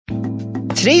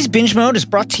Today's Binge Mode is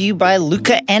brought to you by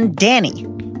Luca and Danny.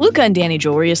 Luca and Danny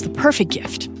jewelry is the perfect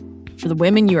gift for the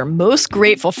women you are most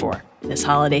grateful for this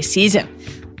holiday season.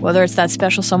 Whether it's that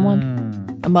special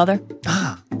someone, a mother,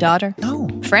 daughter,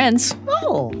 friends,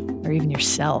 or even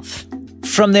yourself.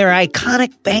 From their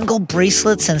iconic bangle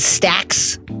bracelets and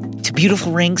stacks to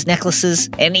beautiful rings, necklaces,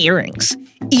 and earrings,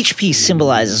 each piece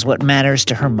symbolizes what matters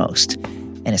to her most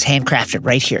and is handcrafted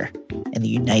right here in the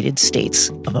United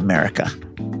States of America.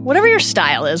 Whatever your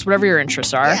style is, whatever your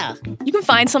interests are, you can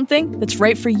find something that's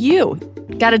right for you.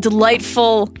 Got a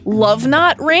delightful love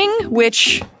knot ring,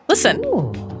 which, listen,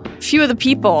 a few of the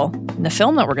people in the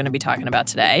film that we're going to be talking about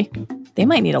today, they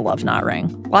might need a love knot ring.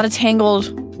 A lot of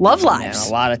tangled love lives.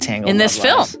 A lot of tangled in this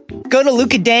film. Go to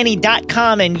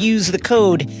lucadanny.com and use the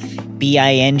code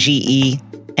BINGEMODE,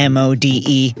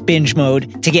 Binge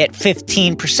Mode, to get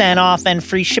 15% off and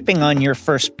free shipping on your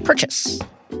first purchase.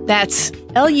 That's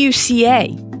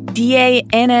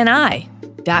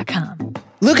LUCADANNI.com.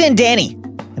 Luca and Danny,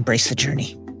 embrace the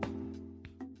journey.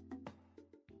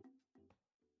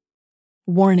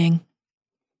 Warning.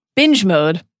 Binge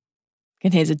Mode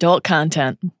contains adult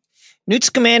content. Newt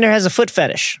Scamander has a foot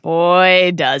fetish.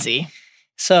 Boy, does he.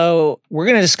 So we're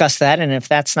going to discuss that, and if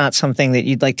that's not something that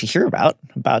you'd like to hear about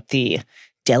the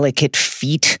delicate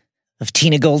feet of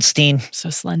Tina Goldstein. So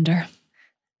slender.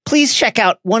 Please check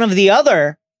out one of the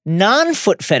other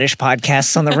non-foot fetish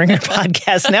podcasts on the Ringer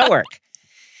Podcast Network,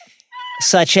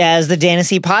 such as the Danny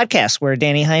Podcast, where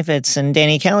Danny Heifetz and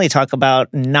Danny Kelly talk about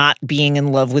not being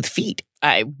in love with feet.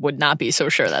 I would not be so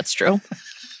sure that's true.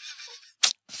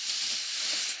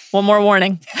 One more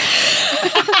warning.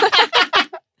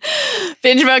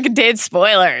 Binge Mode contains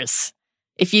spoilers.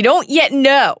 If you don't yet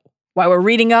know why we're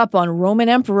reading up on Roman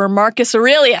Emperor Marcus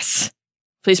Aurelius,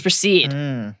 please proceed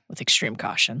with extreme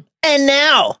caution. And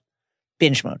now,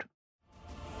 Binge Mode.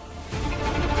 Do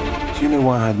you know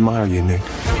why I admire you, Nick?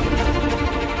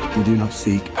 You do not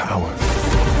seek power.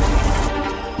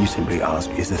 You simply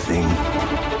ask, is the thing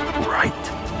right?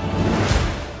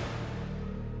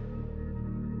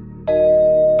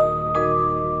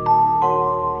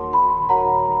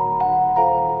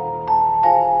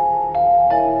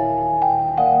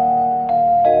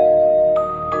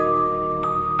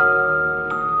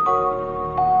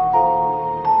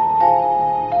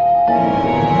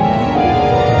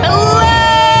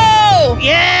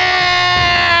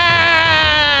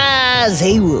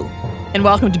 And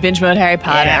welcome to Binge Mode Harry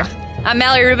Potter. Yeah. I'm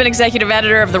Mallory Rubin, executive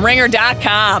editor of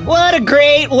TheRinger.com. What a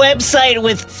great website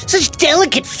with such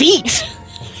delicate feet.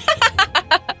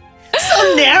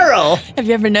 So narrow. Have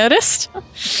you ever noticed?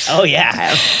 Oh, yeah, I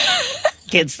have.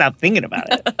 Can't stop thinking about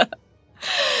it.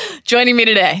 Joining me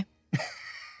today,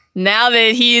 now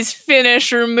that he's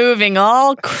finished removing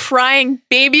all crying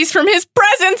babies from his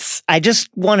presence. I just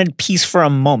wanted peace for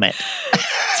a moment.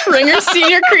 It's Ringer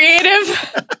Senior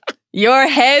Creative. Your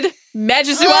head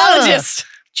magizoologist,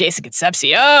 Jason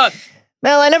Concepcion.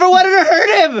 Mel, I never wanted to hurt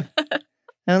him.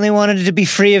 I only wanted to be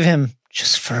free of him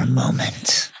just for a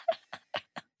moment.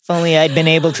 If only I'd been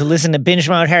able to listen to Binge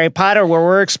Mode Harry Potter, where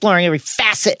we're exploring every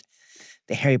facet of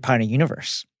the Harry Potter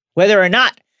universe. Whether or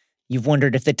not you've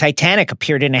wondered if the Titanic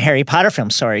appeared in a Harry Potter film.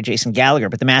 Sorry, Jason Gallagher,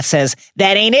 but the math says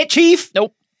that ain't it, Chief.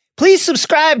 Nope. Please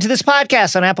subscribe to this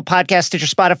podcast on Apple Podcasts, Stitcher,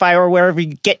 Spotify, or wherever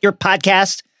you get your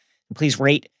podcast. And please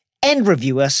rate and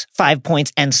review us 5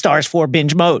 points and stars for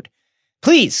Binge Mode.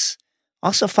 Please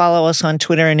also follow us on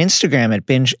Twitter and Instagram at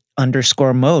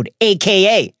binge_mode,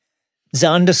 aka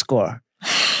the_.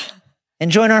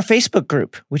 And join our Facebook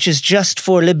group, which is just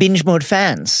for Le Binge Mode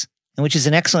fans, and which is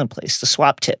an excellent place to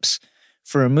swap tips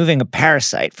for removing a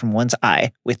parasite from one's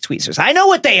eye with tweezers. I know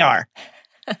what they are.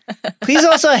 Please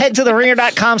also head to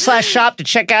theringer.com/shop to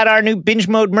check out our new Binge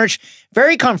Mode merch.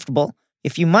 Very comfortable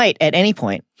if you might at any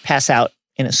point pass out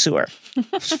in a sewer.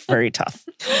 It's very tough.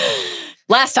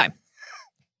 Last time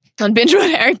on Binge Mode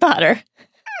Harry Potter,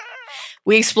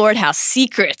 we explored how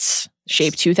secrets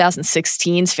shape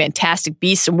 2016's Fantastic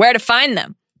Beasts and where to find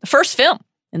them. The first film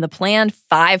in the planned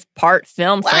 5-part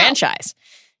film franchise.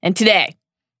 And today,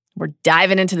 we're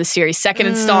diving into the series' second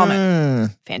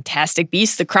installment, Fantastic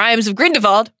Beasts: The Crimes of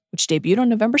Grindelwald, which debuted on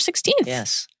November 16th.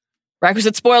 Yes.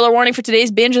 Requisite spoiler warning for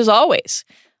today's binge as always.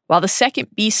 While the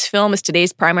second Beasts film is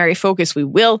today's primary focus, we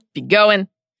will be going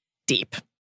deep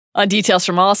on details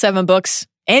from all 7 books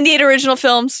and 8 original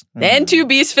films, and 2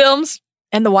 Beast films,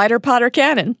 and the wider Potter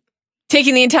canon.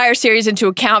 Taking the entire series into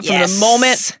account from the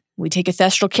moment we take a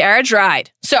Thestral carriage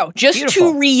ride. So, just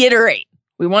to reiterate,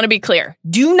 we want to be clear.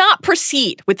 Do not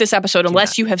proceed with this episode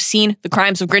unless you have seen The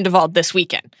Crimes of Grindelwald this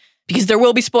weekend, because there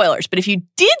will be spoilers. But if you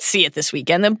did see it this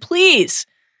weekend, then please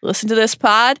listen to this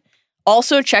pod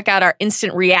Also, check out our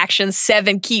instant reaction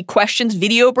 7 key questions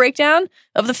video breakdown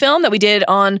of the film that we did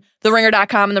on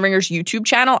TheRinger.com and The Ringer's YouTube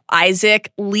channel.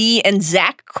 Isaac, Lee, and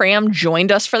Zach Cram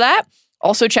joined us for that.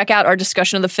 Also, check out our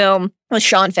discussion of the film with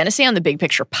Sean Fennessy on the Big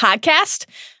Picture podcast,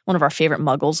 one of our favorite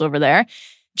muggles over there.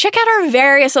 Check out our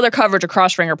various other coverage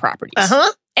across Ringer properties.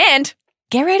 And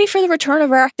get ready for the return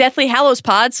of our Deathly Hallows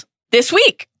pods this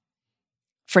week.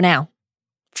 For now,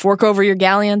 fork over your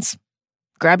galleons,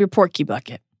 grab your portkey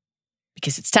bucket,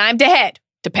 because it's time to head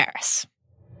to Paris.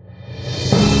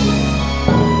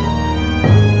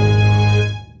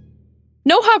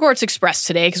 No Hogwarts Express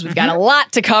today because we've got a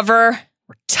lot to cover.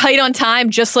 We're tight on time,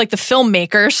 just like the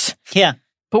filmmakers. Yeah.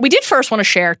 But we did first want to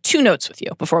share 2 notes with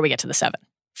you before we get to the 7.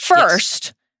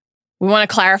 First, we want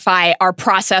to clarify our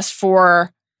process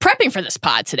for prepping for this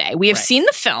pod today. We have seen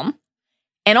the film,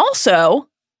 and also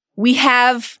we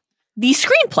have the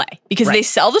screenplay, because they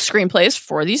sell the screenplays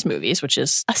for these movies, which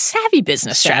is a savvy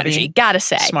business strategy, gotta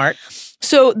say. Smart.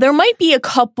 So there might be a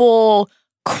couple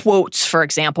quotes, for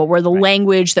example, where the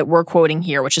language that we're quoting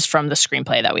here, which is from the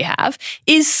screenplay that we have,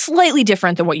 is slightly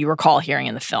different than what you recall hearing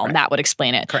in the film. That would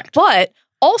explain it. Correct. But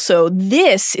also,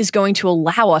 this is going to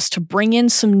allow us to bring in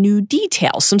some new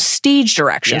details, some stage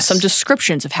directions, some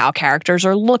descriptions of how characters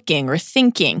are looking or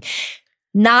thinking.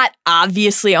 Not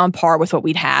obviously on par with what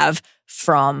we'd have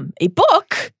from a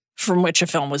book from which a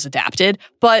film was adapted,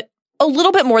 but a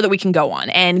little bit more that we can go on.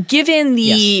 And given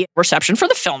the reception for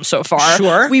the film so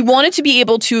far, we wanted to be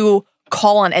able to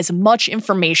call on as much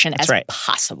information as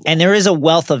possible. And there is a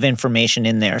wealth of information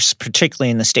in there, particularly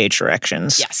in the stage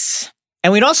directions. Yes.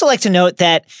 And we'd also like to note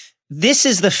that this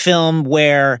is the film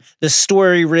where the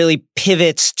story really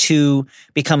pivots to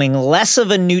becoming less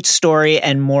of a Newt story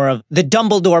and more of the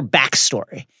Dumbledore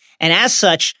backstory. And as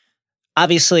such,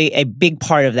 obviously, a big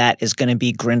part of that is going to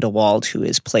be Grindelwald, who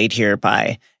is played here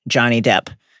by Johnny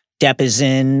Depp. Depp is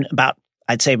in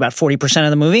I'd say about 40% of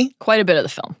the movie. Quite a bit of the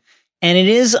film. And it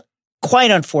is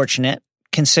quite unfortunate,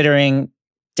 considering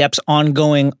Depp's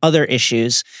ongoing other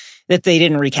issues, that they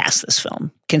didn't recast this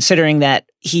film, considering that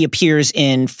he appears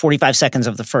in 45 seconds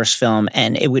of the first film,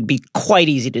 and it would be quite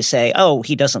easy to say, oh,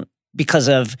 he doesn't, because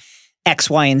of X,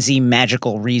 Y, and Z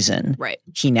magical reason. Right.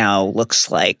 He now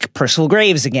looks like Percival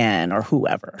Graves again, or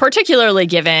whoever. Particularly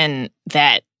given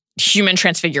that human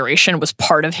transfiguration was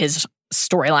part of his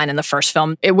storyline in the first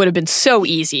film. It would have been so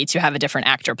easy to have a different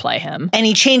actor play him. And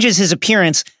he changes his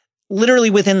appearance literally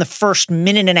within the first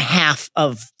minute and a half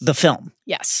of the film.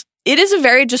 Yes. It is a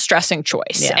very distressing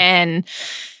choice. Yeah. And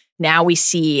now we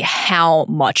see how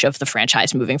much of the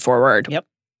franchise moving forward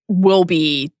will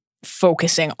be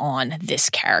focusing on this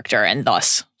character and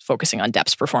thus focusing on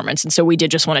Depp's performance. And so we did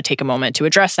just want to take a moment to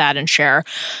address that and share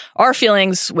our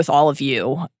feelings with all of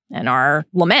you and our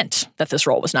lament that this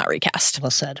role was not recast.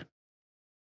 Well said.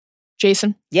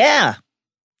 Jason? Yeah.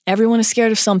 Everyone is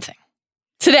scared of something.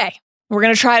 Today, we're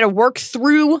going to try to work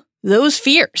through those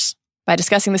fears by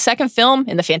discussing the second film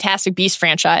in the Fantastic Beasts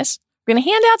franchise. We're going to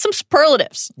hand out some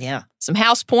superlatives. Yeah. Some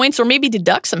house points, or maybe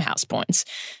deduct some house points.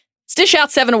 Let's dish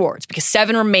out 7 awards, because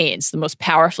 7 remains the most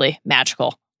powerfully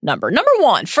magical number. Number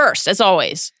 1, first, as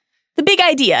always, the big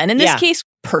idea. And in this case,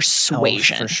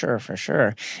 persuasion. Oh, for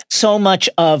sure. So much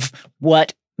of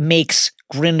what makes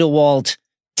Grindelwald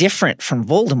different from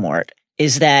Voldemort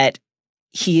is that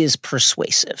he is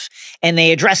persuasive. And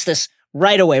they address this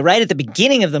right away. Right at the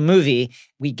beginning of the movie,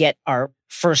 we get our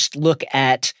first look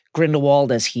at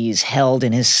Grindelwald as he's held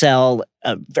in his cell,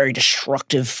 a very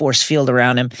destructive force field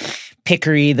around him.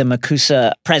 Pickery, the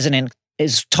Makusa president,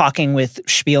 is talking with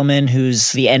Spielman,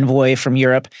 who's the envoy from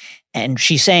Europe. And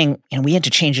she's saying, we had to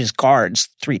change his guards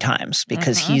 3 times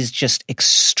because he's just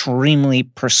extremely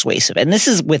persuasive. And this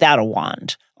is without a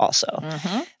wand also.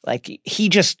 Like, he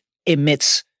just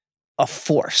emits a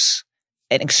force,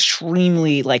 an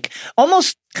extremely,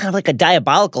 almost kind of like a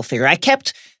diabolical figure. I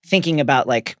kept thinking about,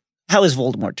 how is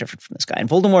Voldemort different from this guy? And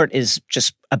Voldemort is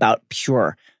just about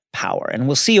pure power. And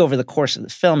we'll see over the course of the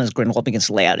film, as Grindelwald begins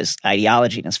to lay out his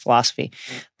ideology and his philosophy,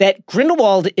 that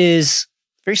Grindelwald is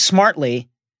very smartly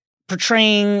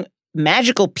portraying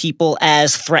magical people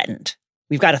as threatened.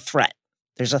 We've got a threat.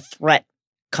 There's a threat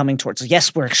coming towards us.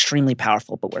 Yes, we're extremely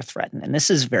powerful, but we're threatened. And this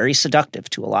is very seductive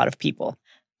to a lot of people.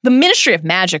 The Ministry of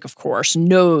Magic, of course,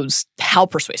 knows how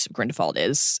persuasive Grindelwald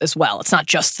is as well. It's not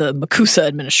just the Makusa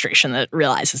administration that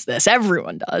realizes this.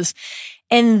 Everyone does.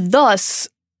 And thus,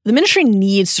 the Ministry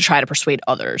needs to try to persuade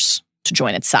others to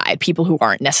join its side, people who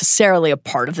aren't necessarily a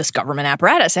part of this government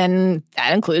apparatus. And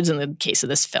that includes, in the case of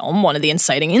this film, one of the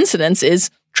inciting incidents is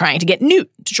trying to get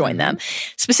Newt to join them,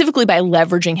 specifically by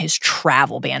leveraging his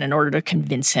travel ban in order to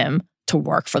convince him to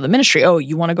work for the ministry. Oh,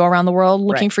 you want to go around the world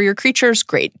looking for your creatures?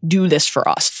 Great. Do this for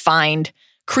us. Find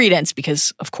credence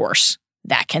because, of course,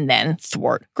 that can then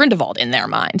thwart Grindelwald in their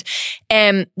mind.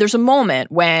 And there's a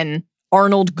moment when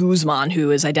Arnold Guzman,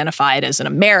 who is identified as an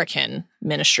American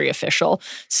ministry official,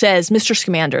 says, Mr.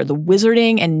 Scamander, the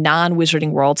wizarding and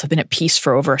non-wizarding worlds have been at peace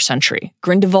for over a century.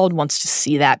 Grindelwald wants to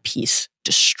see that peace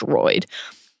destroyed.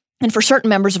 And for certain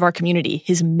members of our community,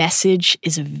 his message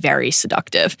is very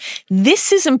seductive.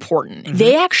 This is important. Mm-hmm.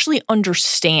 They actually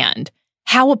understand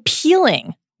how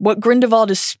appealing what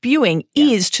Grindelwald is spewing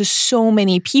is to so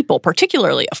many people,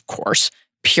 particularly, of course,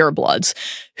 purebloods,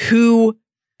 who,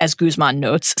 as Guzman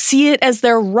notes, see it as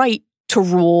their right to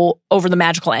rule over the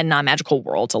magical and non-magical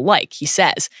worlds alike. He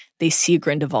says they see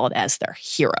Grindelwald as their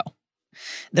hero.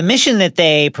 The mission that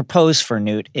they propose for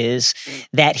Newt is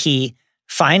that he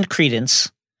find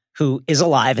Credence, who is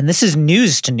alive, and this is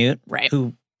news to Newt,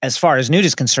 who, as far as Newt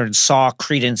is concerned, saw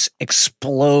Credence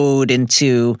explode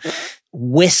into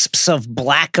wisps of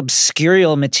black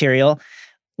obscurial material.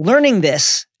 Learning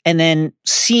this and then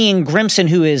seeing Grimson,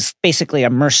 who is basically a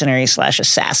mercenary /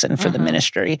 assassin for the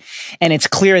ministry, and it's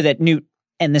clear that Newt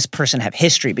and this person have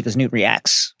history because Newt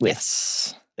reacts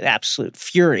with absolute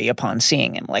fury upon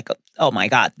seeing him, like, oh my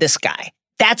God, this guy.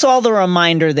 That's all the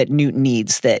reminder that Newt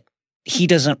needs, that he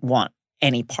doesn't want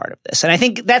any part of this. And I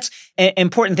think that's an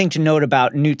important thing to note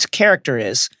about Newt's character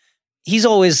is he's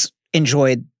always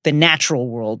enjoyed the natural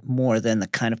world more than the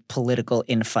kind of political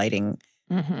infighting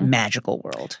magical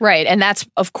world. Right. And that's,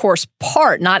 of course,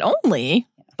 part, not only,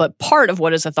 but part of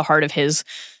what is at the heart of his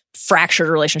fractured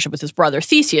relationship with his brother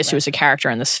Theseus, who is a character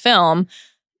in this film.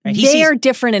 Right. They are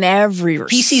different in every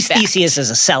respect. He sees Theseus as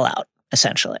a sellout,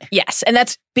 essentially. Yes. And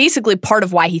that's basically part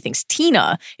of why he thinks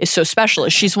Tina is so special,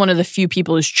 is she's one of the few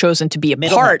people who's chosen to be a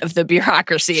part of the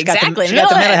bureaucracy. She got the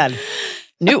middlehead.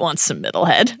 Newt wants some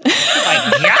middlehead.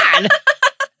 Oh my God.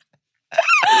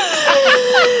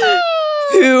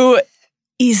 Who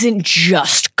isn't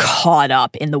just caught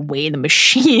up in the way the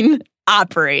machine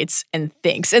operates and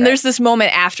thinks. And there's this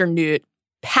moment after Newt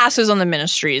passes on the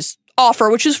ministry's offer,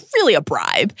 which is really a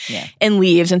bribe, and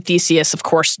leaves. And Theseus, of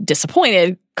course,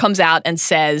 disappointed, comes out and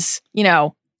says, you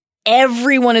know,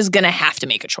 everyone is going to have to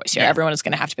make a choice here. Everyone is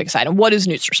going to have to pick a side. And what is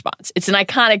Newt's response? It's an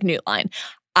iconic Newt line.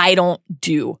 I don't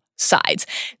do sides.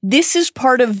 This is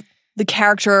part of the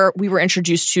character we were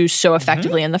introduced to so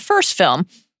effectively in the first film.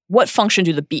 What function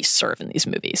do the beasts serve in these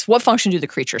movies? What function do the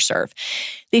creatures serve?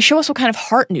 They show us what kind of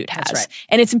heart Newt has. That's right.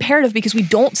 And it's imperative because we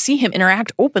don't see him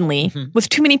interact openly with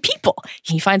too many people.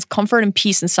 He finds comfort and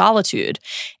peace and solitude.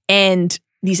 And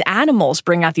these animals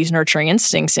bring out these nurturing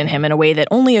instincts in him in a way that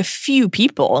only a few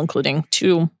people, including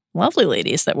two lovely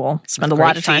ladies that we'll spend a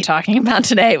lot of time talking about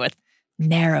today, with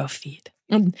narrow feet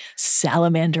and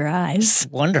salamander eyes.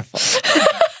 Wonderful.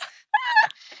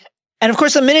 And of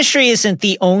course, the ministry isn't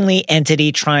the only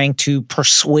entity trying to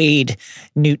persuade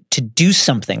Newt to do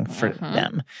something for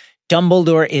them.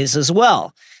 Dumbledore is as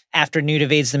well. After Newt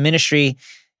evades the ministry,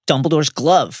 Dumbledore's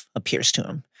glove appears to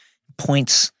him,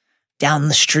 points down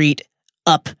the street,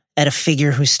 up at a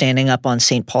figure who's standing up on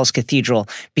St. Paul's Cathedral,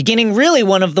 beginning really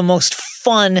one of the most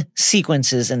fun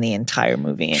sequences in the entire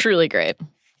movie. Truly great.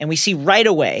 And we see right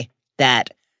away that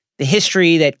the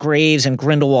history that Graves and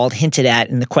Grindelwald hinted at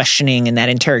in the questioning and that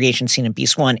interrogation scene in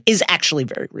Beast 1 is actually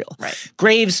very real. Right.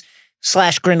 Graves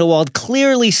 / Grindelwald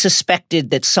clearly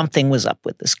suspected that something was up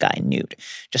with this guy, Newt,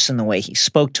 just in the way he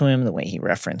spoke to him, the way he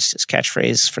referenced his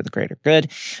catchphrase for the greater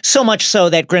good. So much so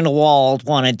that Grindelwald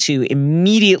wanted to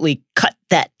immediately cut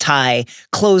that tie,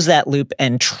 close that loop,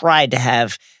 and tried to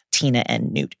have Tina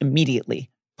and Newt immediately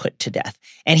put to death.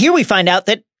 And here we find out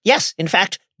that, yes, in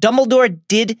fact, Dumbledore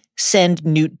did send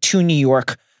Newt to New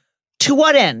York. To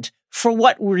what end? For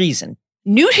what reason?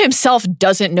 Newt himself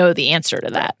doesn't know the answer to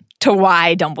that, to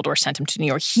why Dumbledore sent him to New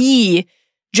York. He,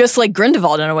 just like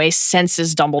Grindelwald in a way,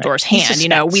 senses Dumbledore's hand. You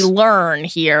know, we learn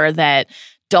here that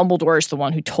Dumbledore is the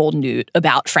one who told Newt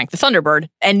about Frank the Thunderbird.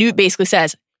 And Newt basically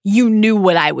says, you knew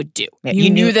what I would do. Yeah, you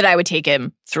knew that I would take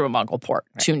him through a Muggle port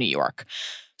to New York.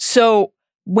 So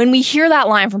when we hear that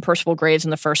line from Percival Graves in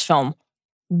the first film,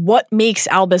 what makes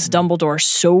Albus Dumbledore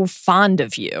so fond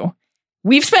of you?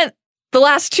 We've spent the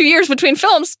last 2 years between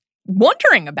films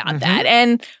wondering about that.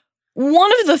 And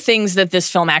one of the things that this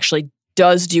film actually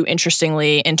does do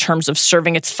interestingly in terms of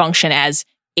serving its function as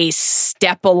a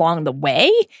step along the way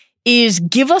is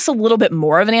give us a little bit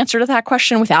more of an answer to that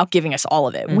question without giving us all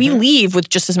of it. We leave with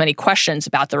just as many questions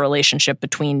about the relationship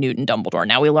between Newt and Dumbledore.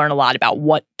 Now we learn a lot about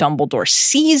what Dumbledore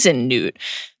sees in Newt,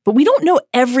 but we don't know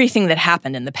everything that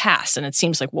happened in the past, and it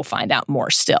seems like we'll find out more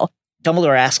still.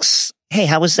 Dumbledore asks, hey,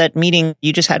 how was that meeting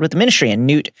you just had with the ministry? And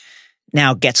Newt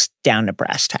now gets down to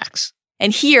brass tacks.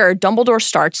 And here, Dumbledore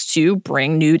starts to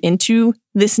bring Newt into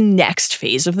this next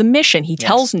phase of the mission. He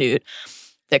tells Newt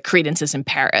that Credence is in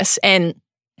Paris. And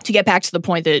to get back to the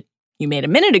point that you made a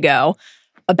minute ago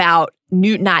about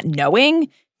Newt not knowing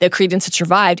that Credence had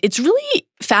survived, it's really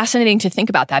fascinating to think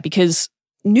about that because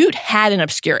Newt had an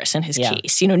Obscurus in his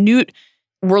case. Newt,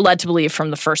 we're led to believe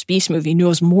from the first Beast movie,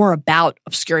 knows more about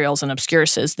Obscurials and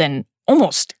Obscuruses than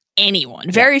almost anyone.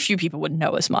 Very few people would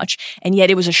know as much. And yet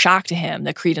it was a shock to him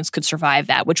that Credence could survive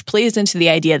that, which plays into the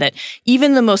idea that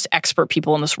even the most expert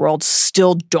people in this world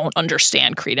still don't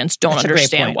understand Credence, don't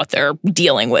understand what they're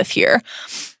dealing with here.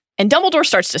 And Dumbledore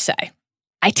starts to say,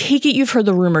 I take it you've heard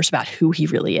the rumors about who he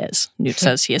really is. Newt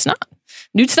says he is not.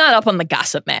 Newt's not up on the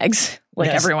gossip mags like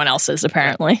everyone else is,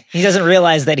 apparently. He doesn't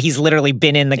realize that he's literally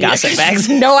been in the gossip mags.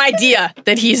 No idea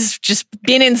that he's just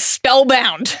been in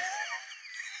Spellbound.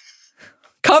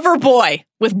 Cover boy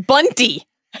with Bunty.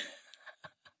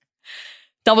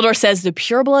 Dumbledore says the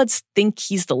purebloods think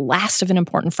he's the last of an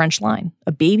important French line,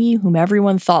 a baby whom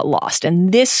everyone thought lost.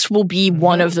 And this will be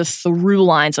one of the through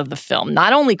lines of the film.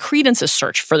 Not only Credence's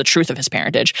search for the truth of his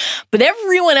parentage, but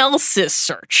everyone else's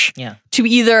search to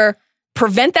either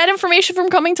prevent that information from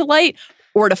coming to light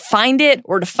or to find it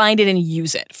and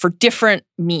use it for different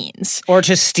means. Or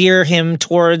to steer him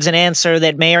towards an answer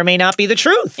that may or may not be the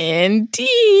truth.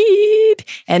 Indeed.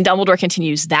 And Dumbledore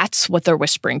continues, that's what they're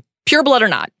whispering. Pure blood or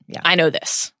not, I know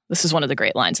this. This is one of the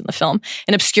great lines in the film.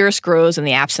 An Obscurus grows in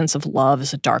the absence of love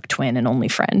as a dark twin and only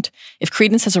friend. If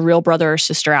Credence has a real brother or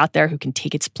sister out there who can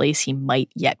take its place, he might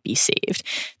yet be saved.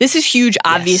 This is huge,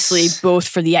 obviously, both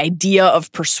for the idea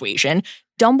of persuasion,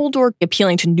 Dumbledore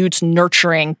appealing to Newt's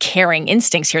nurturing, caring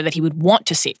instincts here that he would want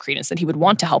to save Credence, that he would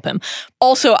want to help him.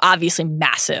 Also, obviously,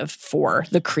 massive for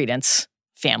the Credence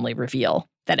family reveal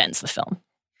that ends the film.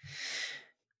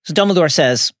 So Dumbledore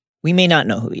says, we may not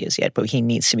know who he is yet, but he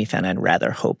needs to be found. I'd rather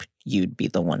hope you'd be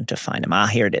the one to find him.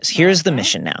 Here it is. Here's the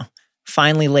mission now.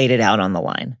 Finally laid it out on the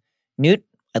line. Newt,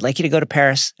 I'd like you to go to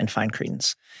Paris and find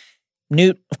Credence.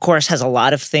 Newt, of course, has a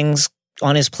lot of things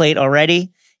on his plate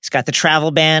already. He's got the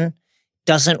travel ban,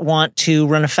 doesn't want to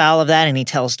run afoul of that, and he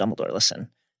tells Dumbledore, listen,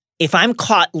 if I'm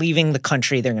caught leaving the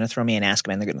country, they're going to throw me in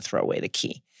Azkaban, they're going to throw away the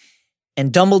key.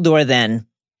 And Dumbledore then,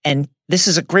 and this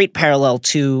is a great parallel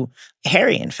to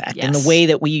Harry, in fact, in the way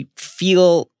that we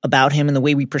feel about him and the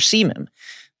way we perceive him.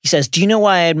 He says, do you know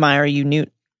why I admire you,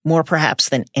 Newt, more perhaps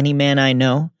than any man I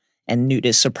know? And Newt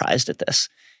is surprised at this.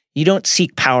 You don't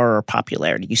seek power or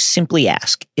popularity. You simply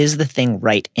ask, is the thing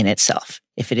right in itself?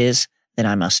 If it is, then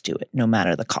I must do it, no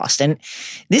matter the cost. And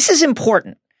this is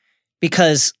important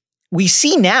because we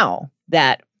see now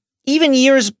that even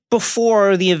years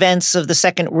before the events of the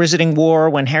Second Wizarding War,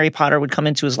 when Harry Potter would come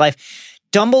into his life,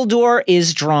 Dumbledore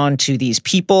is drawn to these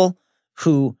people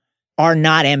who are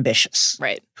not ambitious,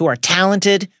 who are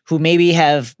talented, who maybe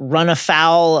have run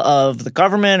afoul of the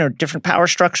government or different power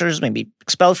structures, maybe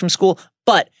expelled from school,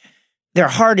 but their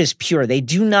heart is pure. They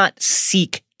do not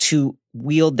seek to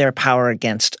wield their power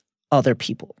against other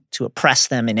people, to oppress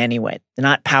them in any way. They're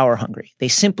not power hungry. They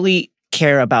simply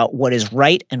care about what is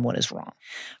right and what is wrong.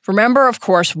 Remember, of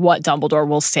course, what Dumbledore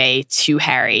will say to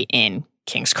Harry in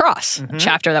King's Cross, a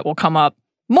chapter that will come up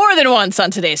more than once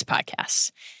on today's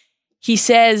podcast. He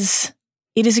says,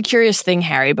 it is a curious thing,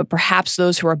 Harry, but perhaps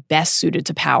those who are best suited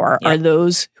to power are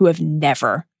those who have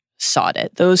never sought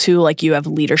it. Those who, like you, have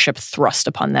leadership thrust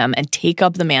upon them and take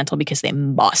up the mantle because they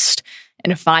must,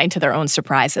 and find to their own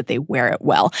surprise that they wear it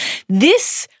well.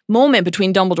 This moment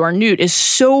between Dumbledore and Newt is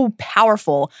so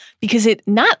powerful because it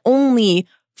not only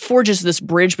forges this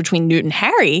bridge between Newt and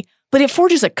Harry, but it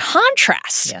forges a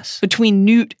contrast between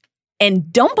Newt and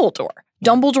Dumbledore.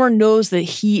 Dumbledore knows that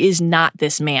he is not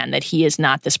this man, that he is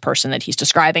not this person that he's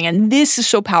describing. And this is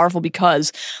so powerful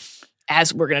because,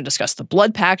 as we're going to discuss the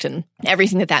Blood Pact and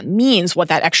everything that means, what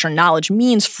that extra knowledge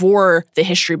means for the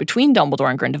history between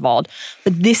Dumbledore and Grindelwald,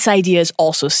 but this idea is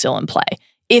also still in play.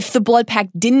 If the Blood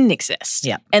Pact didn't exist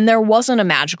and there wasn't a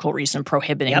magical reason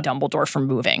prohibiting Dumbledore from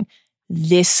moving,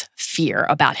 this fear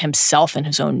about himself and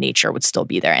his own nature would still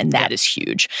be there, and that is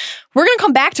huge. We're going to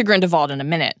come back to Grindelwald in a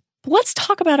minute, but let's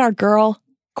talk about our girl,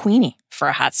 Queenie, for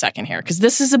a hot second here, because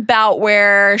this is about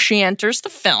where she enters the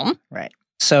film. Right.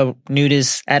 So Newt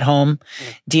is at home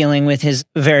dealing with his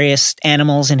various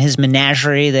animals in his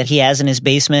menagerie that he has in his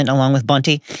basement along with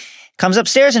Bunty. Comes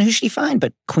upstairs and who should he find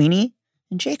but Queenie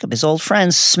and Jacob, his old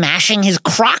friends, smashing his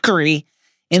crockery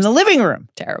in the living room.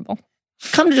 Terrible.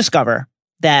 Come to discover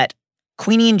that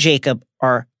Queenie and Jacob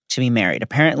are to be married.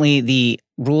 Apparently the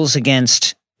rules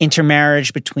against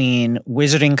intermarriage between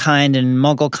wizarding kind and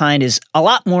muggle kind is a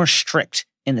lot more strict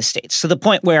in the States, to the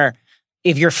point where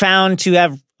if you're found to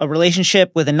have a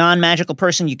relationship with a non-magical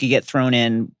person, you could get thrown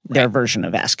in their version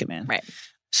of Azkaban. Right.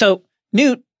 So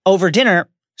Newt, over dinner,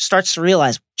 starts to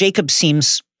realize Jacob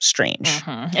seems strange.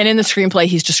 Mm-hmm. And in the screenplay,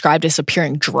 he's described as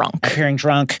appearing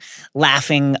drunk,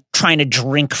 laughing, trying to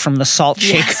drink from the salt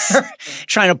shaker,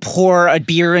 trying to pour a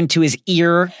beer into his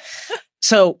ear.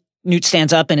 So Newt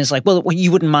stands up and is like, well,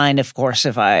 you wouldn't mind, of course,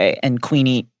 if I, and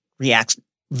Queenie reacts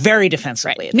very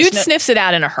defensively. Right. Newt sniffs it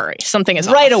out in a hurry. Something is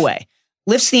right off. away.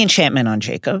 Lifts the enchantment on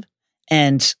Jacob.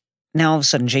 And now all of a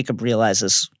sudden, Jacob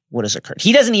realizes what has occurred.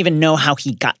 He doesn't even know how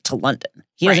he got to London.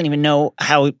 He doesn't even know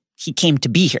how he came to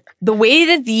be here. The way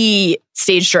that the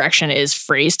stage direction is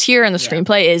phrased here in the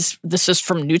screenplay is, this is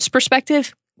from Newt's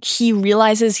perspective, he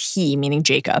realizes he, meaning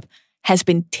Jacob, has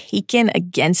been taken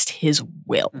against his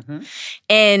will. Mm-hmm.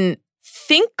 And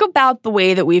think about the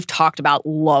way that we've talked about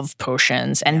love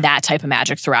potions and that type of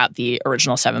magic throughout the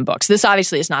original 7 books. This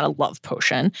obviously is not a love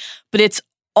potion, but it's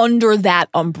under that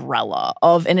umbrella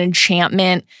of an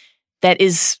enchantment that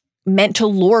is meant to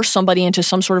lure somebody into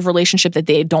some sort of relationship that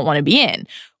they don't want to be in.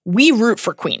 We root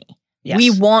for Queenie. Yes.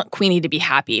 We want Queenie to be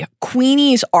happy.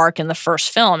 Queenie's arc in the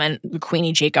first film, and the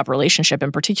Queenie-Jacob relationship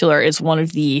in particular, is one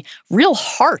of the real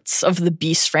hearts of the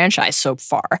Beast franchise so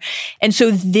far. And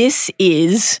so this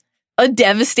is a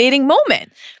devastating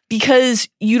moment because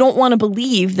you don't want to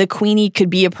believe that Queenie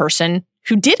could be a person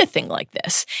who did a thing like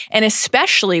this. And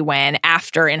especially when,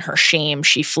 after in her shame,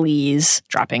 she flees,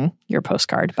 dropping your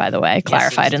postcard, by the way,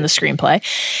 clarified in the screenplay.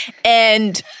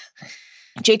 And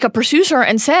Jacob pursues her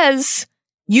and says,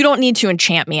 you don't need to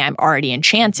enchant me. I'm already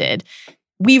enchanted.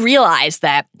 We realize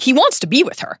that he wants to be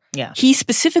with her. Yeah. He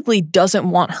specifically doesn't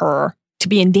want her to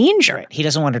be in danger. Right. He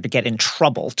doesn't want her to get in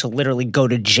trouble, to literally go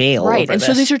to jail. Right. Over and this.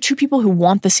 So these are two people who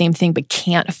want the same thing but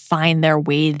can't find their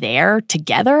way there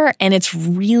together. And it's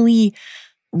really,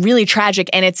 really tragic.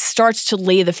 And it starts to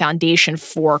lay the foundation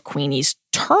for Queenie's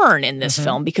turn in this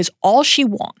film, because all she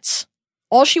wants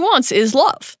is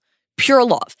love, pure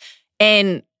love.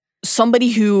 And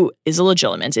somebody who is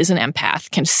illegitimate, is an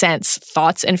empath, can sense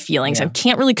thoughts and feelings and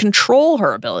can't really control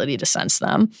her ability to sense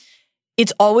them.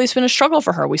 It's always been a struggle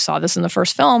for her. We saw this in the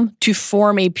first film, to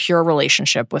form a pure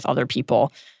relationship with other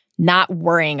people, not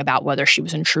worrying about whether she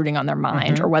was intruding on their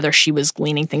mind or whether she was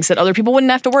gleaning things that other people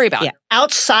wouldn't have to worry about. Yeah.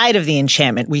 Outside of the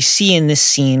enchantment, we see in this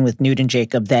scene with Newt and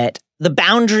Jacob that the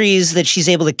boundaries that she's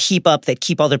able to keep up that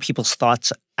keep other people's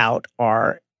thoughts out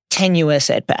are tenuous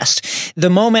at best. The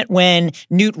moment when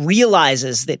Newt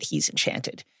realizes that he's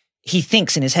enchanted, he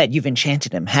thinks in his head, you've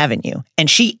enchanted him, haven't you? And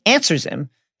she answers him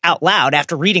out loud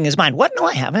after reading his mind. What? No,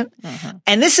 I haven't.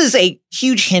 And this is a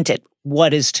huge hint at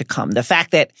what is to come. The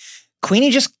fact that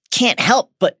Queenie just can't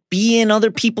help but be in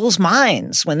other people's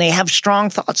minds when they have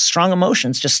strong thoughts, strong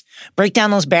emotions, just break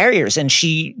down those barriers. And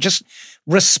she just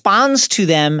responds to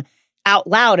them out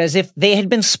loud as if they had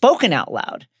been spoken out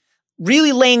loud,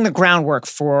 really laying the groundwork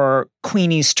for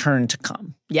Queenie's turn to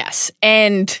come. Yes.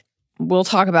 And we'll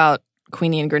talk about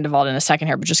Queenie and Grindelwald in a second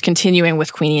here, but just continuing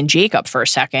with Queenie and Jacob for a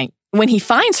second. When he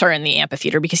finds her in the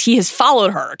amphitheater, because he has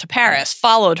followed her to Paris,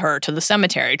 followed her to the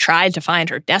cemetery, tried to find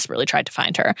her, desperately tried to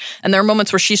find her. And there are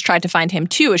moments where she's tried to find him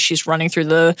too, as she's running through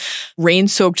the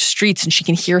rain-soaked streets and she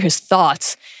can hear his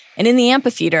thoughts. And in the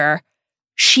amphitheater,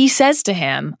 she says to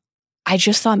him, I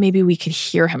just thought maybe we could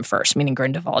hear him first, meaning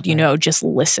Grindelwald. You know, just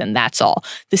listen, that's all.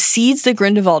 The seeds that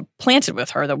Grindelwald planted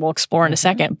with her, that we'll explore in a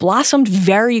second, blossomed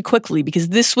very quickly because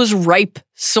this was ripe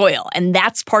soil. And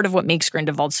that's part of what makes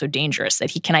Grindelwald so dangerous, that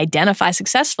he can identify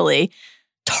successfully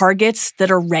targets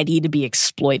that are ready to be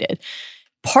exploited.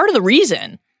 Part of the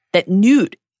reason that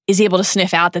Newt is able to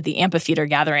sniff out that the amphitheater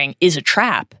gathering is a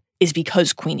trap is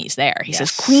because Queenie's there. He says,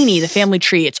 Queenie, the family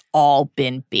tree, it's all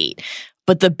been bait.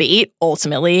 But the bait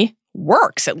ultimately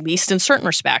works, at least in certain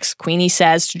respects. Queenie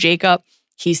says to Jacob,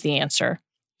 he's the answer.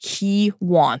 He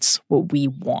wants what we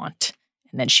want.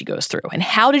 And then she goes through. And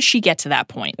how did she get to that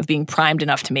point of being primed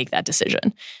enough to make that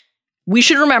decision? We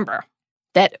should remember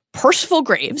that Percival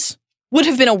Graves would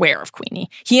have been aware of Queenie.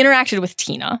 He interacted with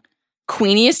Tina.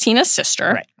 Queenie is Tina's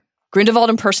sister. Right. Grindelwald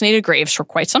impersonated Graves for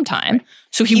quite some time. Right.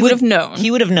 So he would have known. He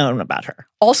would have known about her.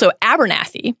 Also,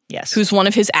 Abernathy, who's one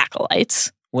of his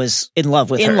acolytes, was in love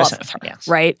with her. Yes.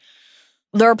 Right?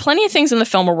 There are plenty of things in the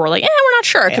film where we're like, we're not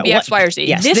sure. It could be X, Y, or Z.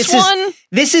 Yes,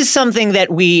 this is something that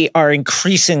we are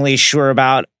increasingly sure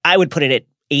about. I would put it at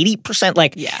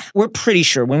 80%. We're pretty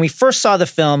sure. When we first saw the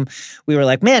film, we were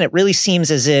like, man, it really seems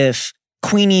as if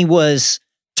Queenie was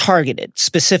targeted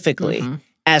specifically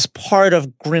as part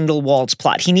of Grindelwald's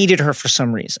plot. He needed her for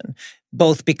some reason,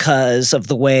 both because of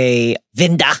the way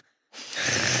Vinda...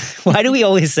 Why do we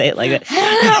always say it like that?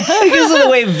 Because of the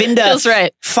way Vinda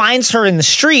finds her in the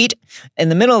street in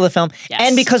the middle of the film,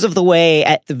 and because of the way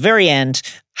at the very end,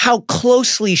 how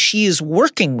closely she is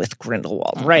working with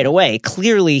Grindelwald right away.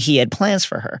 Clearly, he had plans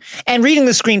for her. And reading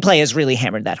the screenplay has really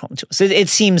hammered that home to us. It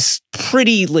seems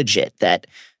pretty legit that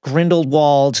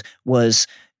Grindelwald was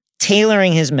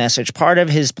tailoring his message, part of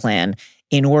his plan,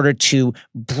 in order to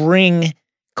bring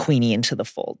Queenie into the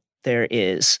fold. There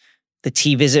is the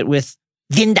tea visit with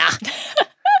Vinda,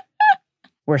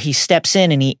 where he steps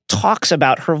in and he talks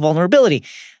about her vulnerability.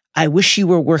 I wish you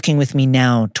were working with me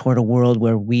now toward a world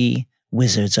where we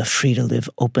wizards are free to live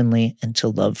openly and to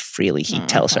love freely, he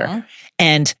tells her.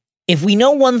 And if we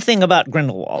know one thing about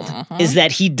Grindelwald, is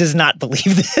that he does not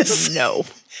believe this. No.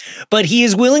 But he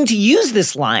is willing to use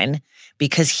this line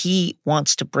because he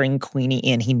wants to bring Queenie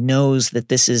in. He knows that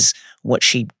this is what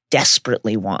she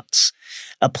desperately wants.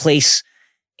 A place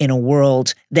in a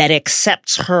world that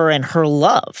accepts her and her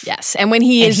love. Yes. And when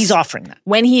he's offering that.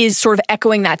 When he is sort of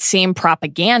echoing that same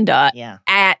propaganda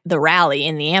at the rally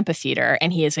in the amphitheater,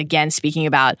 and he is again speaking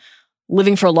about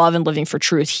living for love and living for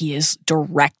truth, he is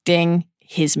directing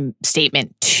his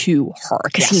statement to her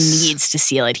because he needs to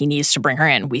seal it. He needs to bring her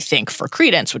in, we think, for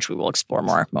credence, which we will explore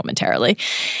more momentarily.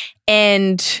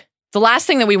 And the last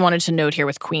thing that we wanted to note here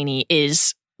with Queenie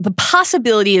is the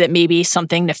possibility that maybe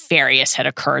something nefarious had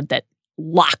occurred that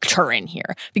locked her in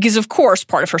here. Because, of course,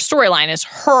 part of her storyline is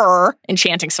her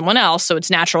enchanting someone else, so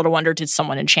it's natural to wonder, did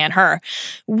someone enchant her?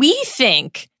 We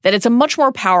think that it's a much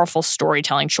more powerful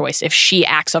storytelling choice if she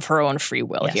acts of her own free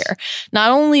will here.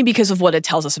 Not only because of what it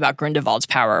tells us about Grindelwald's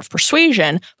power of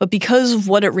persuasion, but because of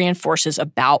what it reinforces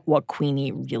about what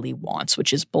Queenie really wants,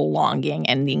 which is belonging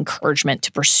and the encouragement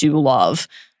to pursue love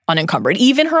unencumbered.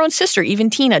 Even her own sister,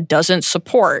 even Tina, doesn't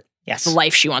support the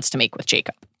life she wants to make with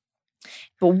Jacob.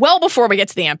 But well before we get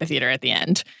to the amphitheater at the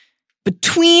end,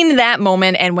 between that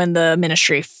moment and when the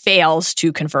ministry fails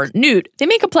to convert Newt, they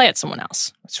make a play at someone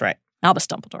else. That's right. Albus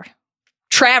Dumbledore.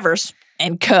 Travers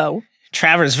and co.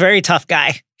 Travers, very tough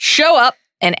guy. Show up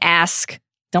and ask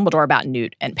Dumbledore about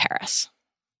Newt and Paris.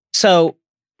 So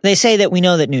they say that we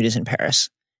know that Newt is in Paris.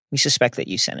 We suspect that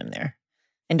you sent him there.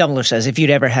 And Dumbledore says, if you'd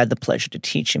ever had the pleasure to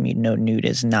teach him, you'd know Newt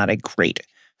is not a great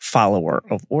follower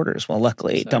of orders. Well,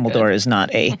 luckily, Dumbledore is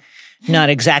not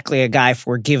exactly a guy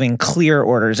for giving clear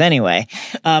orders anyway.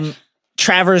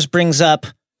 Travers brings up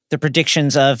the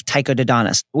predictions of Tycho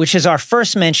Dodonus, which is our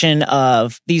first mention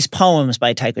of these poems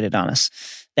by Tycho Dodonus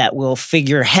that will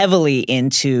figure heavily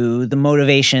into the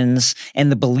motivations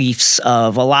and the beliefs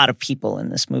of a lot of people in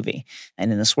this movie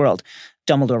and in this world.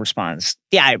 Dumbledore responds,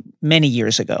 many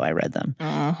years ago I read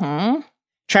them.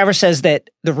 Travers says that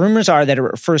the rumors are that it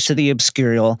refers to the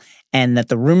Obscurial and that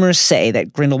the rumors say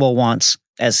that Grindelwald wants,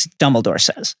 as Dumbledore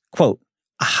says, quote,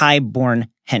 a high-born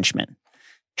henchman.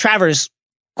 Travers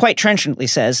quite trenchantly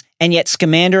says, and yet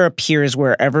Scamander appears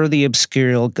wherever the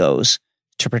Obscurial goes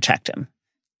to protect him.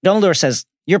 Dumbledore says,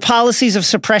 your policies of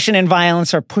suppression and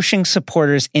violence are pushing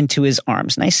supporters into his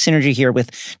arms. Nice synergy here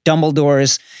with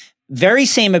Dumbledore's very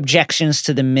same objections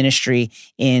to the ministry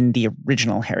in the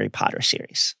original Harry Potter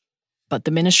series. But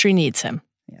the ministry needs him.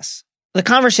 Yes. The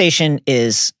conversation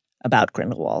is about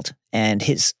Grindelwald and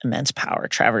his immense power.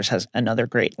 Travers has another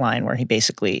great line where he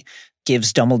basically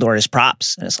gives Dumbledore his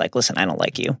props. And it's like, listen, I don't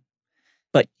like you.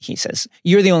 But he says,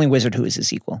 you're the only wizard who is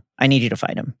his equal. I need you to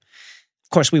fight him. Of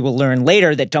course, we will learn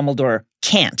later that Dumbledore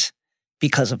can't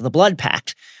because of the blood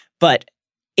pact. But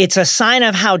it's a sign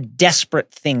of how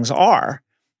desperate things are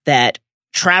that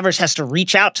Travers has to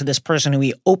reach out to this person who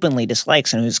he openly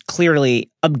dislikes and who's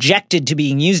clearly objected to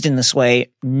being used in this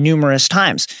way numerous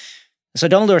times. So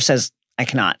Dumbledore says, I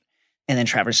cannot. And then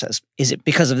Travers says, is it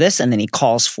because of this? And then he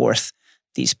calls forth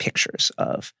these pictures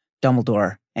of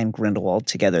Dumbledore and Grindelwald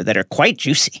together that are quite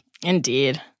juicy.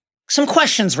 Indeed. Some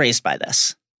questions raised by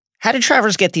this. How did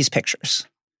Travers get these pictures?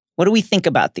 What do we think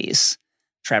about these?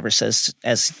 Travers says,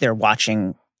 as they're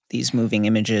watching these moving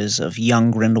images of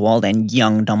young Grindelwald and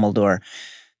young Dumbledore,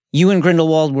 you and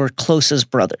Grindelwald were close as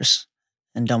brothers.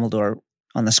 And Dumbledore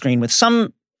on the screen with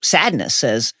some sadness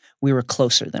says, we were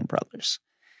closer than brothers.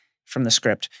 From the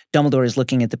script, Dumbledore is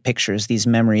looking at the pictures. These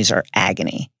memories are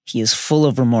agony. He is full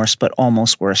of remorse, but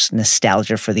almost worse,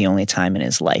 nostalgia for the only time in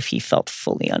his life he felt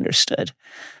fully understood.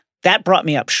 That brought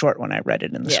me up short when I read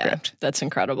it in the script. That's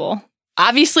incredible.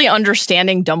 Obviously,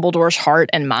 understanding Dumbledore's heart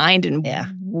and mind and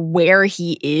where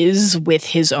he is with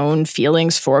his own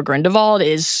feelings for Grindelwald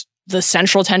is the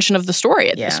central tension of the story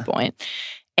at this point.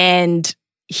 And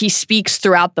he speaks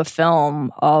throughout the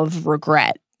film of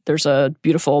regret. There's a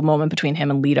beautiful moment between him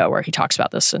and Leto where he talks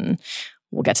about this, and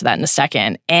we'll get to that in a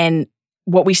second. And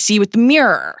what we see with the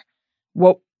mirror,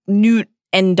 what Newt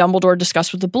and Dumbledore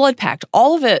discuss with the blood pact,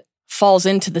 all of it falls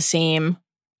into the same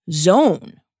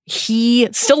zone. He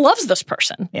still loves this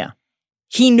person. Yeah.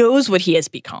 He knows what he has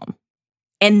become.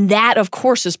 And that, of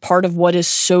course, is part of what is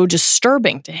so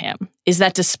disturbing to him, is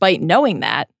that despite knowing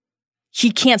that,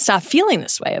 he can't stop feeling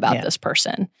this way about this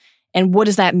person. And what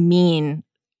does that mean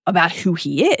about who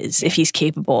he is if he's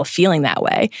capable of feeling that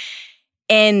way?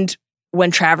 And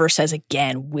when Travers says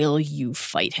again, will you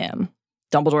fight him?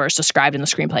 Dumbledore is described in the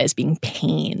screenplay as being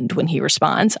pained when he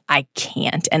responds, I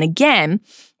can't. And again,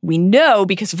 we know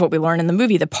because of what we learn in the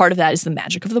movie that part of that is the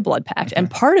magic of the blood pact. And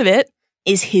part of it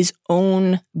is his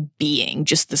own being,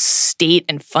 just the state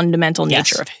and fundamental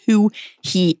nature of who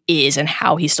he is and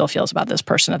how he still feels about this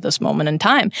person at this moment in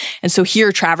time. And so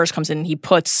here Travers comes in and he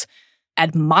puts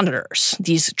admonitors,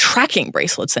 these tracking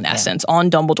bracelets in essence, on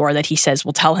Dumbledore that he says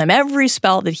will tell him every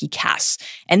spell that he casts.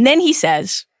 And then he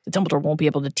says that Dumbledore won't be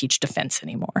able to teach defense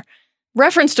anymore.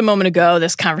 Referenced a moment ago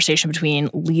this conversation between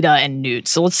Leta and Newt.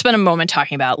 So let's spend a moment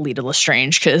talking about Leta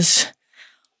Lestrange, because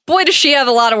boy, does she have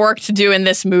a lot of work to do in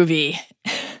this movie.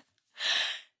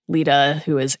 Leta,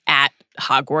 who is at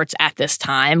Hogwarts at this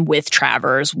time with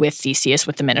Travers, with Theseus,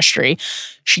 with the Ministry,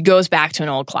 she goes back to an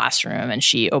old classroom and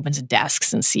she opens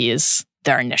desks and sees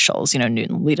their initials, Newt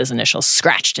and Leta's initials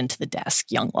scratched into the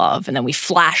desk, Young Love. And then we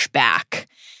flash back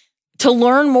to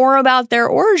learn more about their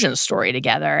origin story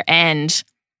together. And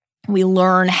we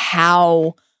learn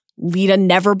how Leta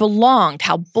never belonged,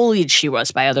 how bullied she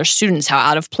was by other students, how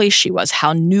out of place she was,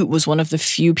 how Newt was one of the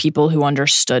few people who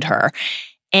understood her,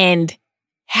 and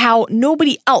how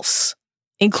nobody else,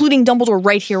 including Dumbledore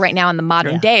right here, right now in the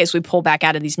modern day, as we pull back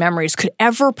out of these memories, could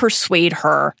ever persuade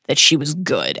her that she was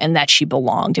good and that she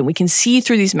belonged. And we can see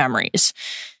through these memories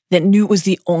that Newt was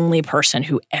the only person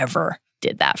who ever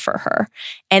did that for her.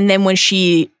 And then when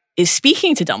she is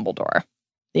speaking to Dumbledore,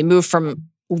 they move from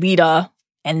Leta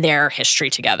and their history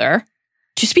together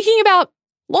to speaking about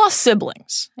lost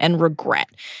siblings and regret.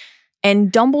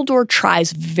 And Dumbledore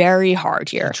tries very hard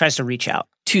here. He tries to reach out.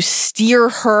 To steer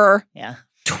her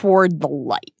toward the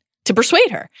light, to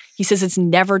persuade her. He says it's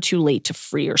never too late to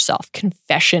free yourself.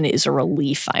 Confession is a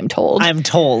relief, I'm told. I'm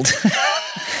told.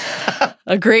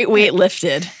 A great weight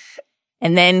lifted.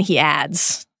 And then he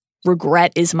adds,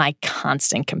 regret is my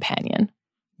constant companion.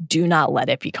 Do not let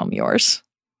it become yours.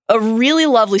 A really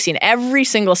lovely scene. Every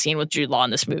single scene with Jude Law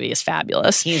in this movie is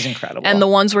fabulous. He's incredible. And the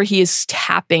ones where he is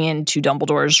tapping into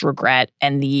Dumbledore's regret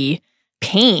and the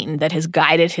pain that has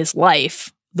guided his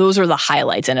life, those are the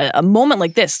highlights. And a moment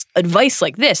like this, advice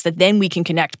like this, that then we can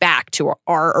connect back to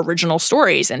our original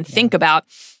stories and think about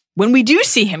when we do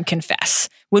see him confess,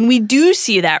 when we do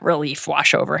see that relief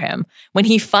wash over him, when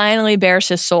he finally bears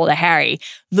his soul to Harry,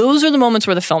 those are the moments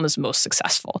where the film is most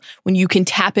successful, when you can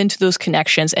tap into those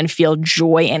connections and feel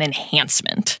joy and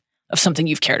enhancement of something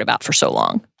you've cared about for so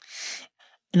long.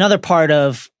 Another part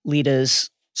of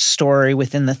Leta's story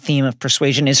within the theme of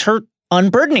persuasion is her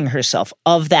unburdening herself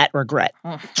of that regret,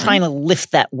 trying to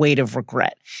lift that weight of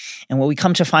regret. And what we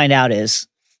come to find out is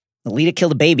Leta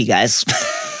killed a baby, guys.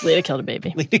 Leta killed a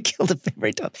baby. Leta killed a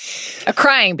very tough. A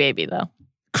crying baby, though.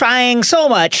 Crying so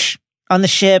much on the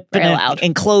ship very in loud.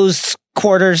 Enclosed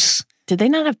quarters. Did they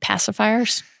not have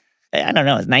pacifiers? I don't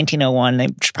know. It's 1901. They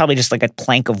probably just like a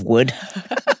plank of wood.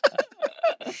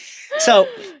 So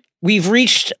we've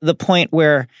reached the point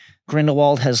where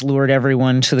Grindelwald has lured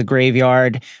everyone to the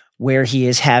graveyard where he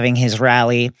is having his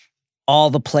rally. All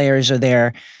the players are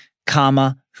there.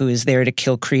 Kama, who is there to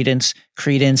kill Credence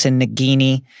and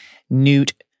Nagini,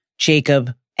 Newt,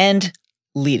 Jacob, and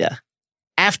Leta.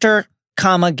 After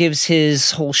Kama gives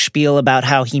his whole spiel about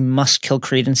how he must kill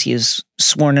Credence, he has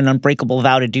sworn an unbreakable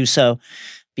vow to do so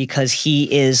because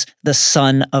he is the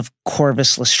son of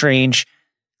Corvus Lestrange.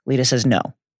 Leta says, no,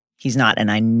 he's not, and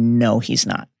I know he's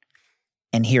not.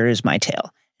 And here is my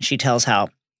tale. She tells how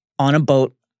on a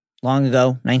boat long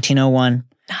ago, 1901.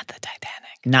 Not the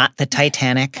Titanic. Not the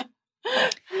Titanic.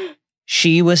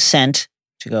 She was sent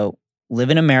to go live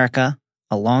in America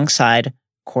alongside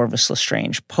Corvus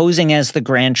Lestrange, posing as the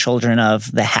grandchildren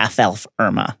of the half-elf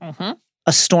Irma. Mm-hmm.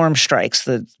 A storm strikes.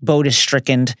 The boat is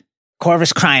stricken.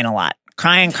 Corvus crying a lot.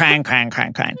 Crying.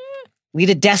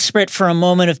 Leta, desperate for a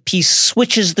moment of peace,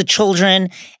 switches the children,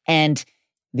 and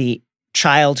the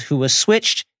child who was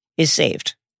switched is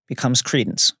saved, becomes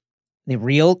Credence. The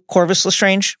real Corvus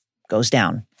Lestrange goes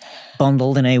down,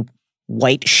 bundled in a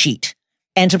white sheet.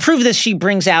 And to prove this, she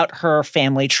brings out her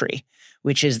family tree,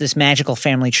 which is this magical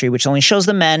family tree, which only shows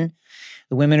the men.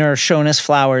 The women are shown as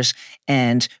flowers,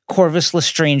 and Corvus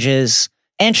Lestrange's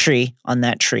entry on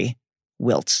that tree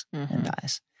wilts and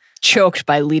dies. Choked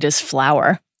by Leta's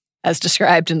flower, as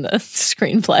described in the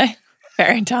screenplay.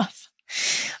 Very tough.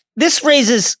 This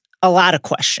raises a lot of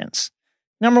questions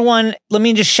Number one, let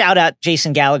me just shout out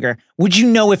Jason Gallagher. Would you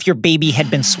know if your baby had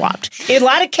been swapped? A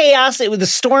lot of chaos. The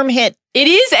storm hit. It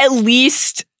is at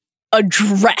least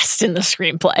addressed in the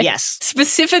screenplay. Yes.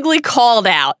 Specifically called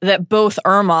out that both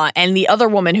Irma and the other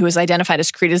woman who is identified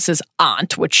as Credence's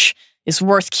aunt, which is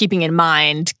worth keeping in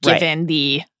mind given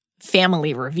the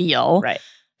family reveal. Right.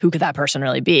 Who could that person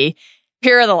really be?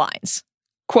 Here are the lines.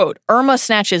 Quote, Irma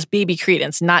snatches baby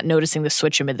Credence, not noticing the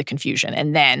switch amid the confusion.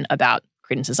 And then about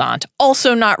Credence's aunt,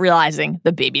 also not realizing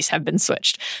the babies have been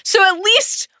switched. So at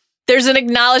least there's an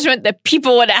acknowledgement that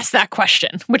people would ask that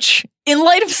question, which in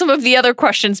light of some of the other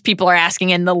questions people are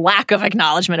asking and the lack of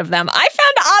acknowledgement of them, I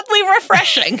found oddly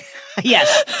refreshing.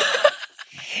 Yes.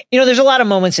 There's a lot of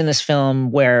moments in this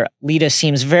film where Lita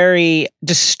seems very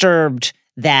disturbed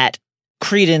that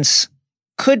Credence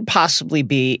could possibly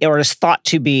be, or is thought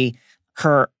to be,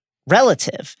 her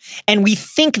relative. And we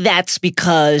think that's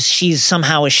because she's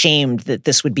somehow ashamed that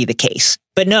this would be the case.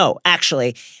 But no,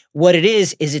 actually, what it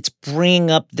is it's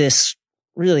bringing up this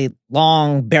really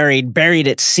long buried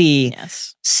at sea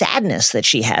sadness that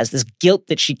she has, this guilt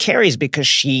that she carries because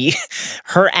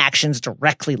her actions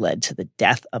directly led to the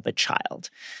death of a child.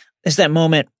 There's that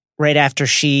moment right after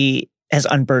she has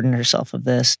unburdened herself of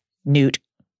this. Newt,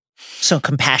 so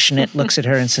compassionate, looks at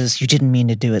her and says, "You didn't mean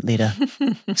to do it, Lita,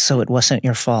 so it wasn't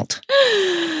your fault."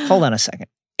 Hold on a second.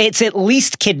 It's at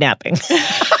least kidnapping.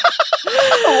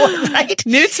 Right?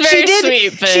 Newt's very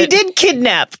sweet, but she did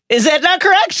kidnap. Is that not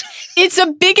correct? It's a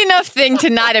big enough thing to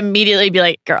not immediately be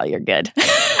like, girl, you're good.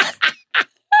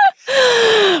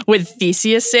 Would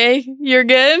Theseus say you're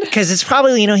good? Because it's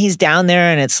probably, he's down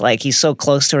there and it's like he's so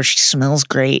close to her. She smells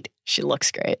great. She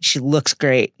looks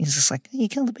great. He's just like, you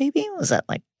killed the baby? Was that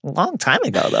like a long time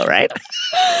ago though, right?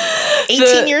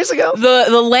 18 years ago?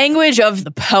 The language of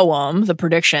the poem, the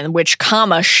prediction, which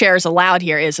comma shares aloud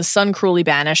here is a son cruelly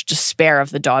banished, despair of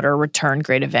the daughter, return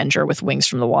great avenger with wings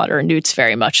from the water. And Newt's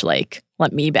very much like,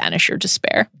 let me banish your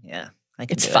despair. Yeah.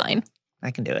 It's fine.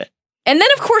 I can do it. And then,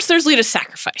 of course, there's Lita's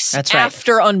sacrifice. That's right.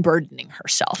 After unburdening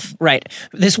herself. Right.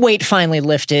 This weight finally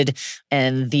lifted,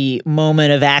 and the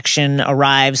moment of action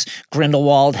arrives.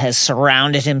 Grindelwald has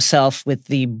surrounded himself with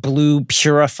the blue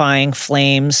purifying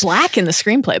flames. Black in the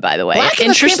screenplay, by the way.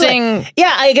 Interesting.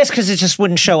 Yeah, I guess because it just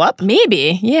wouldn't show up.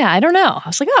 Maybe. Yeah, I don't know. I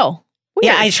was like, oh. Weird.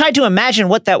 Yeah, I tried to imagine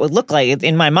what that would look like.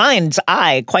 In my mind's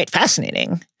eye, quite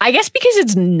fascinating. I guess because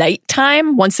it's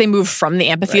nighttime, once they move from the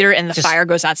amphitheater and the fire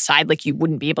goes outside, like you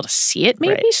wouldn't be able to see it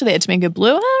maybe, so they had to make it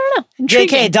blue. I don't know.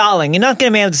 Intriguing. JK, darling, you're not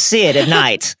going to be able to see it at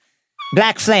night.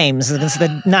 Black flames against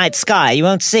the night sky. You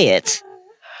won't see it.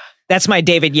 That's my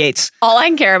David Yates. All I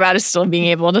care about is still being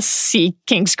able to see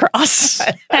King's Cross.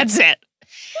 That's it.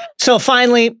 So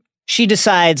finally, she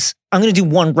decides, I'm going to do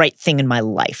one right thing in my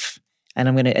life. And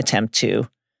I'm going to attempt to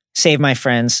save my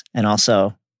friends and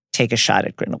also take a shot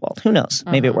at Grindelwald. Who knows?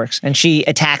 Maybe it works. And she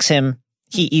attacks him.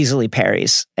 He easily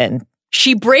parries. And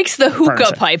she breaks the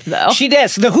hookah pipe, though. She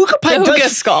does. The hookah pipe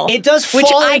does. Skull. It does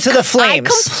fall into the flames.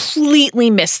 I completely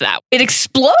missed that. It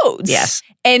explodes. Yes.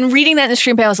 And reading that in the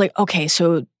screenplay, I was like, okay,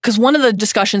 so, because one of the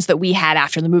discussions that we had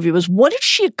after the movie was, what did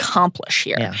she accomplish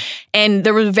here? Yeah. And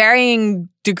there were varying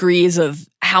degrees of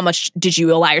how much did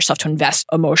you allow yourself to invest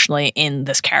emotionally in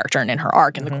this character and in her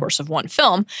arc in the course of one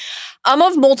film. I'm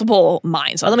of multiple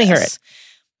minds on let me hear it.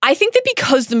 I think that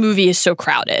because the movie is so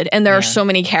crowded and there are so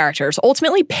many characters,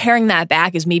 ultimately paring that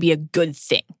back is maybe a good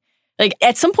thing. Like,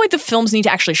 at some point, the films need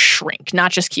to actually shrink,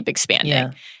 not just keep expanding.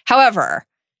 Yeah. However,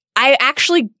 I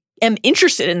actually am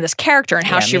interested in this character and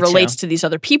how she relates to these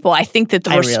other people. I think that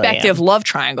the respective love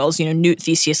triangles, Newt,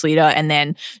 Theseus, Lita, and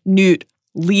then Newt,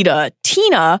 Lita,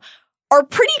 Tina, are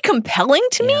pretty compelling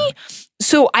to me.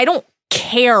 So I don't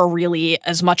care really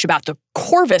as much about the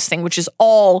Corvus thing, which is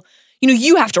all,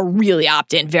 you have to really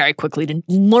opt in very quickly to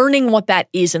learning what that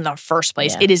is in the first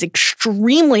place. Yeah. It is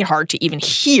extremely hard to even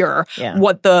hear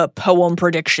what the poem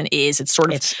prediction is. It's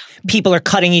sort of... people are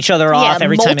cutting each other off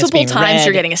every time it's being read. Multiple times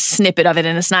you're getting a snippet of it,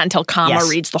 and it's not until comma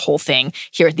reads the whole thing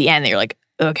here at the end that you're like,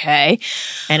 okay.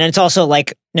 And it's also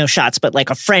like, no shots, but like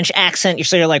a French accent.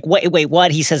 So you're like, wait, what?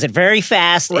 He says it very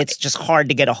fast. Right. It's just hard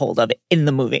to get a hold of it in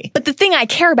the movie. But the thing I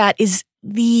care about is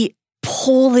the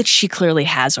pull that she clearly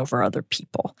has over other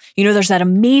people. There's that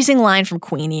amazing line from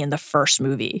Queenie in the first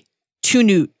movie to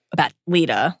Newt about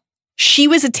Lita. She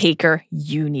was a taker,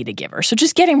 you need a giver. So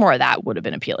just getting more of that would have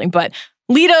been appealing. But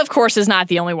Lita, of course, is not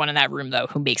the only one in that room, though,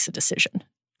 who makes a decision.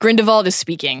 Grindelwald is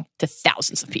speaking to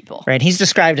thousands of people. Right. He's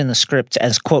described in the script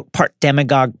as, quote, part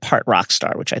demagogue, part rock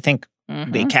star, which I think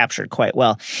they captured quite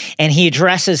well. And he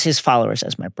addresses his followers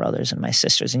as my brothers and my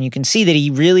sisters. And you can see that he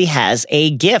really has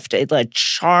a gift, a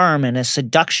charm and a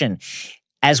seduction.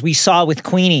 As we saw with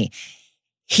Queenie,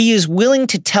 He is willing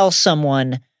to tell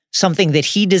someone something that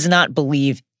he does not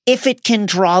believe if it can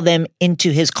draw them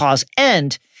into his cause.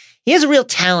 And he has a real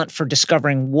talent for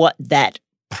discovering what that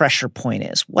pressure point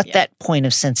is, what that point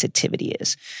of sensitivity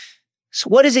is. So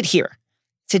what is it here?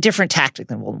 It's a different tactic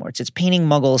than Voldemort's. It's painting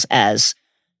muggles as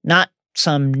not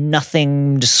some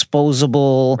nothing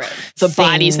disposable the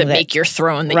bodies that make your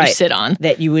throne that you sit on.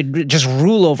 That you would just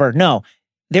rule over. No,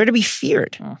 they're to be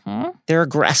feared. They're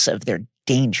aggressive. They're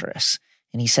dangerous.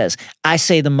 And he says, I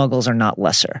say the muggles are not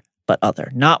lesser, but other.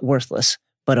 Not worthless,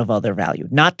 but of other value.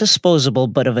 Not disposable,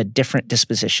 but of a different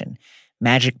disposition.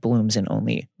 Magic blooms in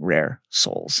only rare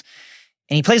souls.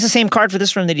 And he plays the same card for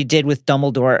this room that he did with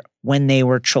Dumbledore when they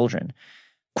were children.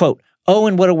 Quote, oh,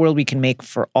 and what a world we can make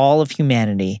for all of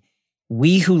humanity.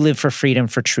 We who live for freedom,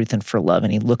 for truth, and for love.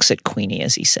 And he looks at Queenie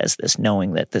as he says this,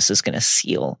 knowing that this is going to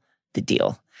seal the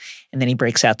deal. And then he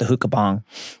breaks out the hookah bong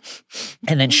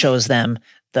and then shows them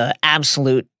the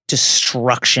absolute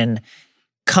destruction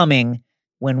coming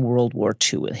when World War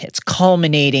II hits,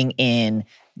 culminating in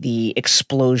the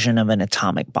explosion of an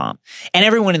atomic bomb. And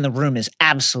everyone in the room is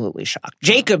absolutely shocked.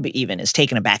 Jacob even is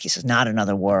taken aback. He says, not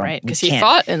another war. Right, because he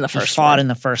fought in the first one. He fought in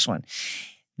the first one.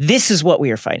 This is what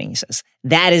we are fighting, he says.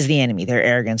 That is the enemy, their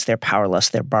arrogance, their powerlessness,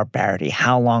 their barbarity.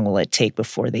 How long will it take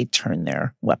before they turn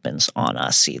their weapons on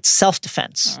us? See, it's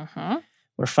self-defense.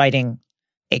 We're fighting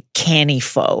a canny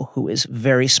foe who is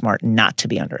very smart, not to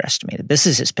be underestimated. This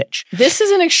is his pitch. This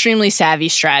is an extremely savvy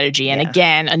strategy. And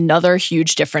again, another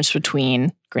huge difference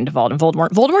between Grindelwald and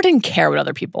Voldemort. Voldemort didn't care what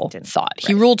other people thought.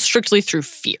 He ruled strictly through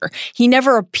fear. He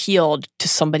never appealed to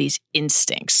somebody's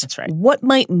instincts. That's right. What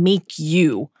might make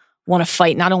you want to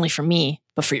fight not only for me,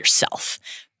 but for yourself?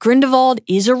 Grindelwald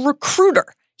is a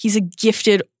recruiter. He's a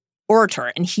gifted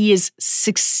orator, and he is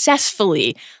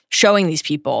successfully showing these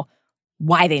people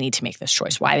why they need to make this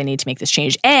choice, why they need to make this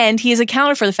change. And he has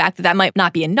accounted for the fact that that might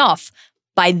not be enough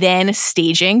by then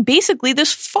staging basically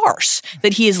this farce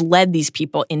that he has led these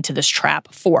people into this trap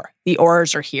for. The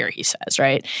Aurors are here, he says,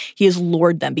 right? He has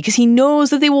lured them because he knows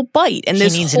that they will bite. And he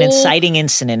needs an inciting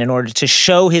incident in order to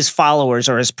show his followers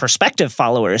or his prospective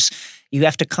followers, you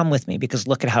have to come with me because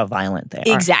look at how violent they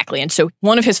are. Exactly. And so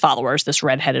one of his followers, this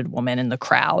redheaded woman in the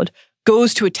crowd,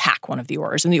 goes to attack one of the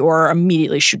Aurors, and the Auror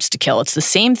immediately shoots to kill. It's the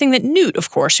same thing that Newt,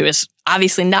 of course, who is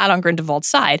obviously not on Grindelwald's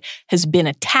side, has been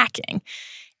attacking.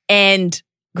 And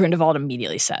Grindelwald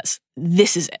immediately says,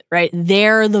 this is it, right?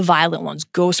 They're the violent ones.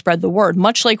 Go spread the word.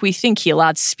 Much like we think he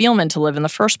allowed Spielman to live in the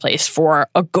first place for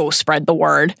a go spread the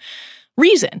word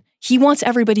reason. He wants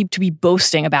everybody to be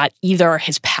boasting about either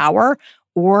his power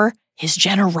or his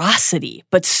generosity,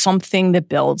 but something that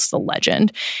builds the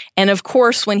legend. And of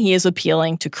course, when he is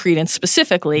appealing to Credence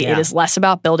specifically, it is less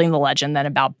about building the legend than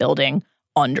about building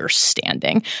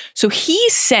understanding. So he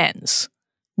sends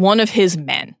one of his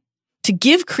men to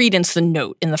give Credence the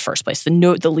note in the first place, the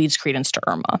note that leads Credence to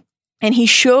Irma. And he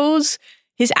shows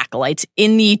his acolytes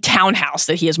in the townhouse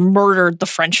that he has murdered the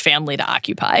French family to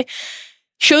occupy,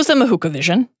 shows them a hookah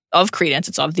vision of Credence,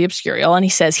 it's of the Obscurial, and he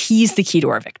says he's the key to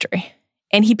our victory.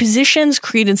 And he positions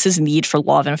Credence's need for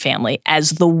love and family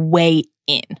as the way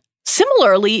in.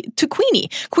 Similarly to Queenie.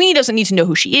 Queenie doesn't need to know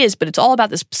who she is, but it's all about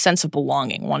this sense of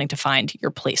belonging, wanting to find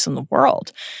your place in the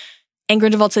world. And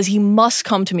Grindelwald says he must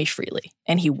come to me freely,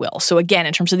 and he will. So again,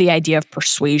 in terms of the idea of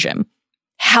persuasion,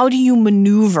 how do you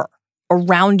maneuver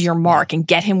around your mark and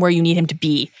get him where you need him to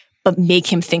be, but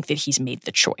make him think that he's made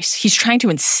the choice? He's trying to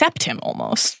incept him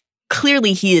almost.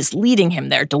 Clearly, he is leading him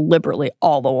there deliberately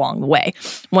all along the way.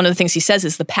 One of the things he says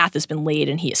is the path has been laid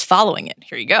and he is following it.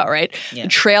 Here you go, right? Yeah. The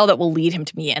trail that will lead him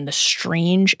to me and the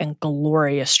strange and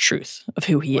glorious truth of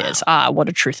who he is. Ah, what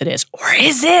a truth it is. Or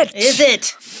is it? Is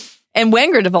it? And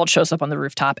when Grindelwald shows up on the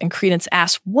rooftop and Credence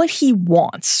asks what he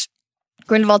wants,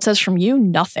 Grindelwald says, from you,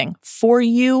 nothing. For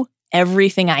you,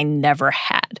 everything I never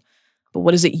had. But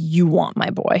what is it you want,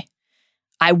 my boy?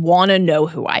 I want to know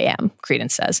who I am,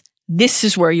 Credence says. This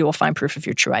is where you will find proof of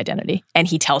your true identity. And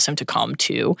he tells him to come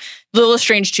to the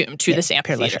Lestrange tomb, to this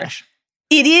amphitheater.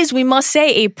 It is, we must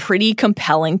say, a pretty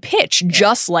compelling pitch,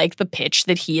 just like the pitch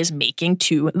that he is making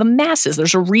to the masses.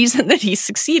 There's a reason that he's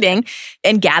succeeding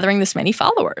and gathering this many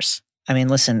followers. I mean,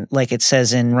 listen, like it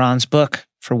says in Ron's book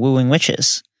for Wooing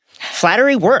Witches,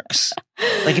 flattery works.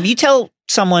 Like if you tell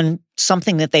someone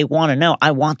something that they want to know,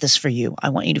 I want this for you. I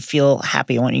want you to feel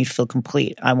happy. I want you to feel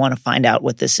complete. I want to find out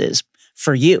what this is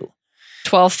for you.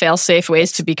 12 fail-safe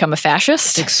ways to become a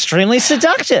fascist. It's extremely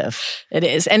seductive. It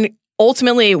is. And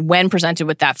ultimately, when presented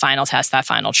with that final test, that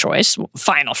final choice,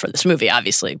 final for this movie,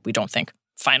 obviously, we don't think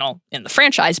final in the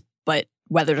franchise, but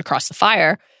whether to cross the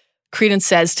fire, Credence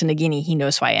says to Nagini, he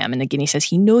knows who I am. And Nagini says,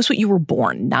 he knows what you were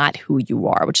born, not who you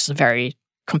are, which is a very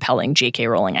compelling J.K.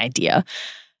 Rowling idea.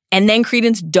 And then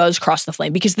Credence does cross the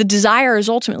flame because the desire is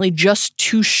ultimately just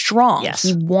too strong. Yes.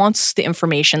 He wants the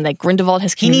information that Grindelwald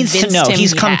has He convinced needs to know.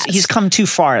 him He's come too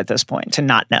far at this point to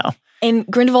not know. And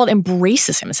Grindelwald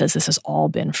embraces him and says, this has all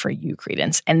been for you,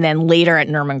 Credence. And then later at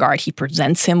Nurmengard, he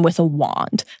presents him with a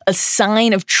wand, a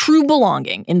sign of true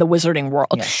belonging in the wizarding world.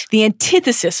 Yes. The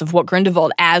antithesis of what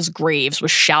Grindelwald as Graves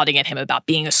was shouting at him about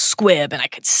being a squib, and I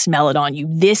could smell it on you.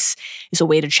 This is a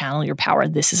way to channel your power.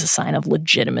 This is a sign of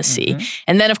legitimacy. Mm-hmm.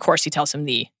 And then, of course, he tells him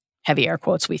the heavy air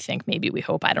quotes we think, maybe, we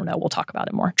hope, I don't know, we'll talk about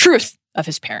it more. Truth of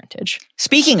his parentage.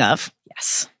 Speaking of,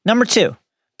 Yes. number 2,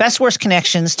 best worst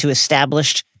connections to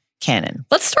established canon.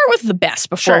 Let's start with the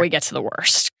best before we get to the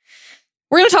worst.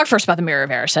 We're going to talk first about the Mirror of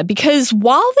Erised, because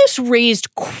while this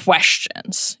raised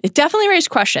questions, it definitely raised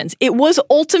questions, it was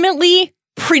ultimately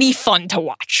pretty fun to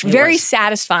watch. Very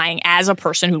satisfying as a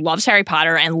person who loves Harry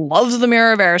Potter and loves the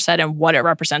Mirror of Erised and what it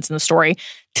represents in the story,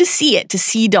 to see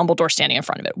Dumbledore standing in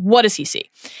front of it. What does he see?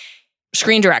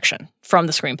 Screen direction from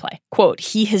the screenplay. Quote,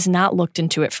 he has not looked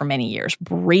into it for many years,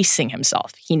 bracing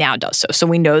himself. He now does so. So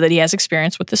we know that he has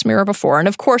experience with this mirror before. And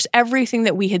of course, everything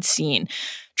that we had seen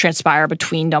transpire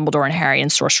between Dumbledore and Harry and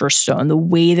Sorcerer's Stone, the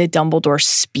way that Dumbledore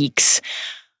speaks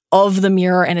of the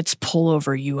mirror and its pull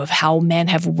over you, of how men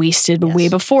have wasted way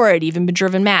before it, even been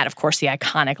driven mad. Of course, the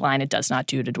iconic line, it does not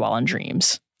do to dwell on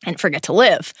dreams and forget to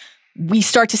live. We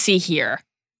start to see here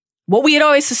what we had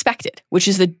always suspected, which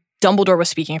is that Dumbledore was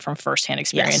speaking from firsthand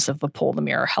experience of the pull the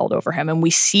mirror held over him. And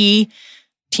we see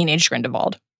teenage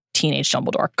Grindelwald, teenage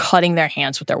Dumbledore cutting their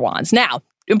hands with their wands. Now,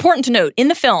 important to note, in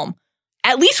the film,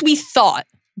 at least we thought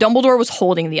Dumbledore was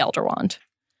holding the Elder Wand.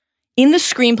 In the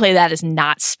screenplay, that is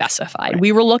not specified.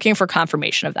 We were looking for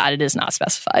confirmation of that. It is not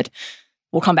specified.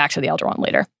 We'll come back to the Elder Wand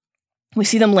later. We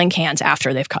see them link hands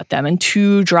after they've cut them, and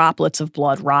 2 droplets of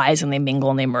blood rise and they mingle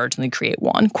and they merge and they create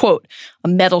one. Quote, a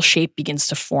metal shape begins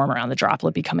to form around the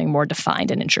droplet, becoming more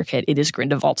defined and intricate. It is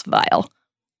Grindelwald's vial.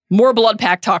 More blood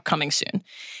pack talk coming soon.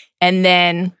 And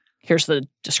then here's the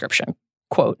description.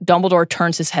 Quote, Dumbledore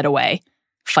turns his head away,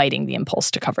 fighting the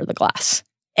impulse to cover the glass.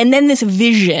 And then this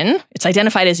vision, it's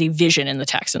identified as a vision in the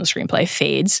text in the screenplay,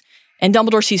 fades, and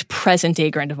Dumbledore sees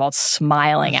present-day Grindelwald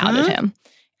smiling out at him.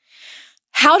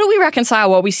 How do we reconcile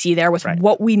what we see there with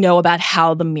what we know about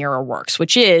how the mirror works,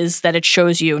 which is that it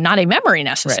shows you not a memory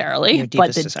necessarily,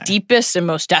 but the deepest and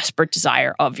most desperate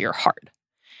desire of your heart.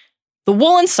 The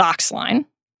woolen socks line,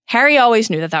 Harry always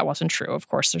knew that that wasn't true. Of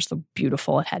course, there's the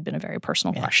beautiful, it had been a very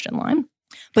personal question line.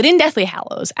 But in Deathly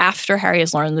Hallows, after Harry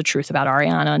has learned the truth about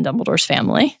Ariana and Dumbledore's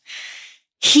family,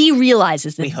 he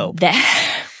realizes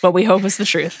that what we hope is the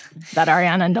truth about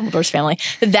Ariana and Dumbledore's family,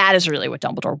 that is really what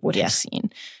Dumbledore would have seen.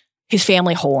 His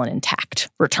family whole and intact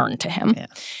returned to him. Yeah.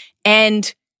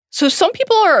 And so some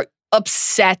people are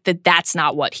upset that that's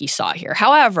not what he saw here.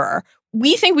 However,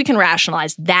 we think we can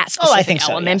rationalize that specific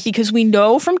element because we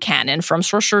know from canon, from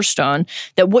Sorcerer's Stone,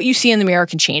 that what you see in the mirror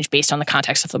can change based on the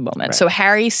context of the moment. Right. So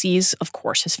Harry sees, of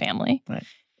course, his family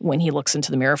when he looks into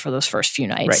the mirror for those first few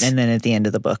nights. Right, and then at the end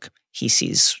of the book, he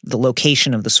sees the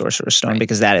location of the Sorcerer's Stone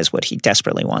because that is what he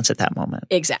desperately wants at that moment.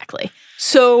 Exactly.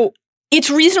 So it's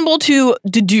reasonable to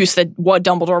deduce that what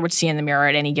Dumbledore would see in the mirror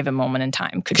at any given moment in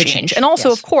time could change. And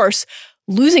also, of course,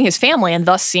 losing his family and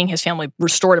thus seeing his family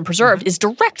restored and preserved is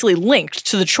directly linked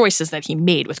to the choices that he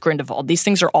made with Grindelwald. These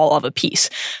things are all of a piece.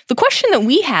 The question that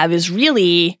we have is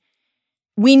really,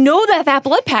 we know that that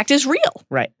blood pact is real.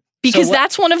 Right. Because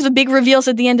that's one of the big reveals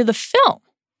at the end of the film.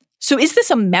 So is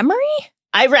this a memory?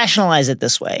 I rationalize it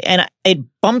this way, and it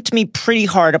bumped me pretty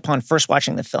hard upon first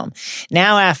watching the film.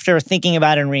 Now, after thinking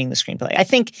about it and reading the screenplay, I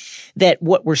think that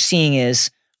what we're seeing is,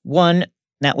 one,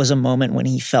 that was a moment when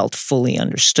he felt fully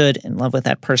understood, in love with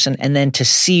that person, and then to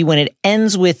see when it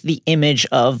ends with the image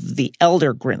of the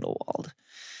elder Grindelwald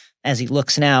as he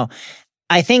looks now,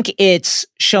 I think it's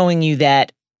showing you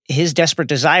that his desperate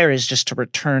desire is just to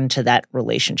return to that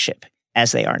relationship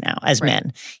as they are now, as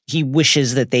men. He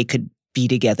wishes that they could be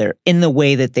together in the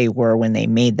way that they were when they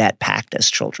made that pact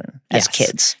as children, as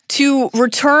kids. To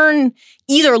return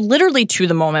either literally to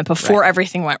the moment before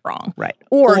everything went wrong,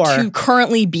 or to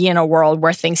currently be in a world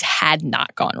where things had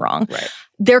not gone wrong.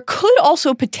 There could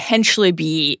also potentially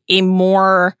be a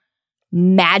more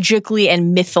magically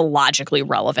and mythologically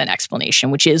relevant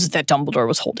explanation, which is that Dumbledore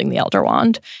was holding the Elder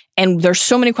Wand. And there's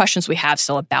so many questions we have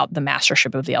still about the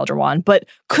mastership of the Elder Wand, but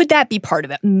could that be part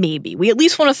of it? Maybe. We at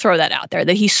least want to throw that out there,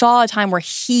 that he saw a time where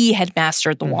he had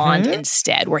mastered the wand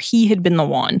instead, where he had been the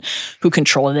one who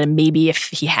controlled it, and maybe if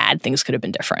he had, things could have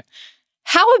been different.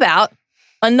 How about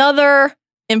another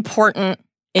important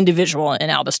individual in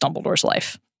Albus Dumbledore's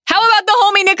life? How about the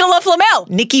homie Nicola Flamel?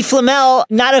 Nicky Flamel,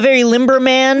 not a very limber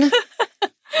man.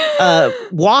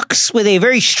 walks with a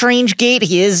very strange gait.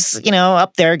 He is, getting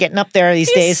up there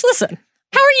these days. Listen,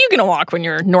 how are you going to walk when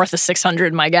you're north of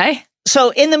 600, my guy?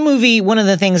 So in the movie, one of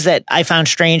the things that I found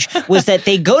strange was that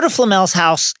they go to Flamel's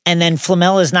house and then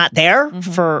Flamel is not there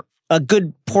for a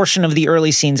good portion of the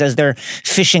early scenes as they're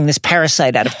fishing this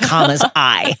parasite out of Kama's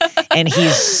eye. And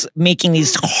he's making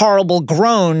these horrible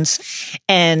groans.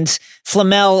 And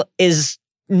Flamel is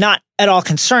not at all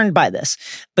concerned by this.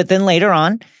 But then later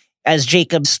on, as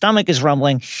Jacob's stomach is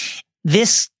rumbling,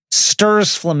 this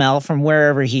stirs Flamel from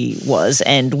wherever he was.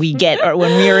 And we get,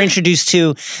 when we are introduced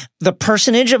to the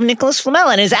personage of Nicholas Flamel,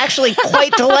 and is actually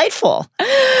quite delightful.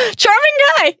 Charming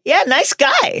guy. Yeah, nice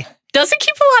guy. Doesn't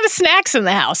keep a lot of snacks in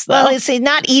the house, though. Well, it's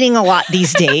not eating a lot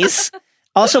these days.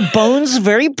 Also, bones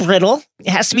very brittle. It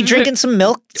has to be drinking some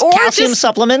milk, or calcium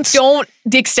supplements. Don't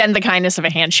extend the kindness of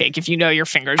a handshake if you know your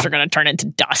fingers are going to turn into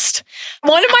dust.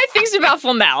 One of my things about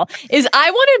Flamel is I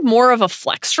wanted more of a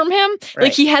flex from him. Right.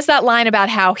 Like, he has that line about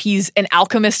how he's an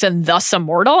alchemist and thus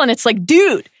immortal. And it's like,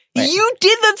 dude, you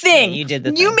did the thing. Yeah, you did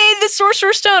the thing. You made the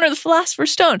Sorcerer's Stone or the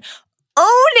Philosopher's Stone.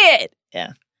 Own it.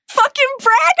 Yeah. Fucking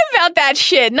brag about that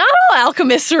shit. Not all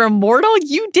alchemists are immortal.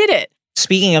 You did it.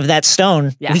 Speaking of that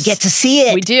stone, Yes. we get to see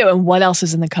it. We do. And what else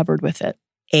is in the cupboard with it?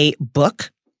 A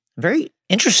book, very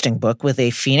interesting book with a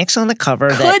phoenix on the cover.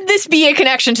 Could this be a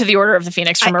connection to the Order of the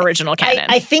Phoenix from original canon?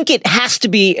 I think it has to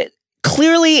be.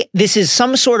 Clearly, this is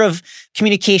some sort of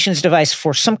communications device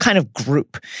for some kind of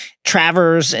group.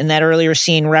 Travers, in that earlier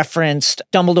scene, referenced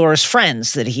Dumbledore's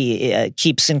friends that he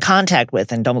keeps in contact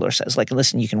with. And Dumbledore says,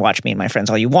 listen, you can watch me and my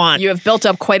friends all you want. You have built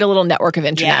up quite a little network of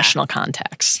international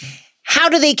contacts. How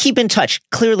do they keep in touch?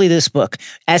 Clearly, this book,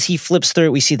 as he flips through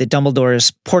it, we see that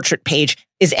Dumbledore's portrait page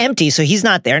is empty, so he's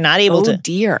not there, not able to. Oh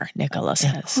dear, Nicholas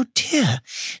says. Oh dear.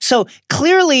 So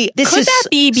clearly, this Could is that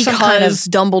be some because kind of,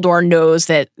 Dumbledore knows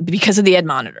that because of the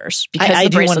admonitors, because I the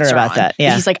do bracelets wonder are about on, that.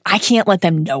 Yeah, he's like, I can't let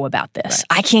them know about this.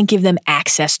 Right. I can't give them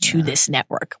access to this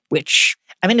network. Which,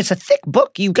 I mean, it's a thick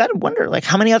book. You've got to wonder,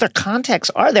 how many other contacts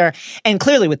are there? And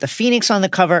clearly, with the Phoenix on the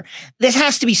cover, this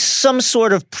has to be some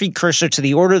sort of precursor to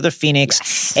the Order of the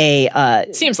Phoenix.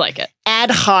 Yes. Seems like it.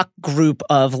 Ad hoc group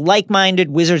of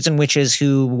like-minded wizards and witches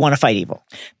who want to fight evil.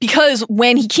 Because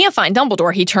when he can't find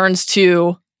Dumbledore, he turns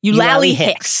to Eulalie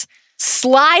Hicks,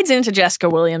 slides into Jessica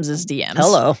Williams' DMs.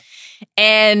 Hello.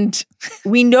 And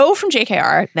we know from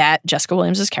JKR that Jessica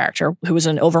Williams' character, who is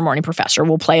an Overmorning professor,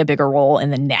 will play a bigger role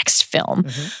in the next film.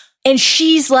 Mm-hmm. And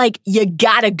she's like, you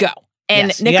gotta go. And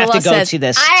yes, Nicola you have to go says, to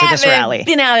this I rally. haven't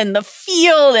been out in the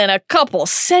field in a couple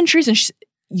centuries. And she's,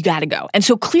 you got to go. And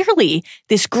so clearly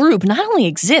this group not only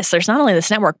exists, there's not only this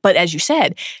network, but as you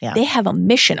said, they have a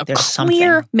mission, a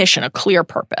clear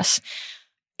purpose.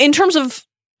 In terms of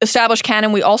established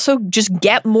canon, we also just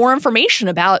get more information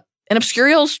about an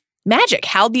Obscurial's magic,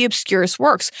 how the Obscurus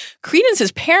works.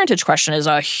 Credence's parentage question is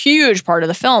a huge part of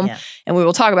the film, and we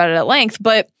will talk about it at length,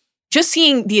 but just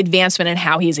seeing the advancement in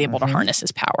how he's able to harness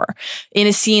his power in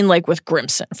a scene like with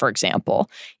Grimson, for example,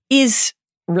 is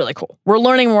really cool. We're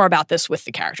learning more about this with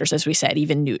the characters, as we said.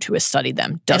 Even Newt, who has studied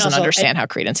them, doesn't understand how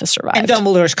Credence has survived. And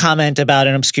Dumbledore's comment about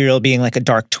an Obscurial being like a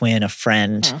dark twin, a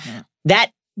friend,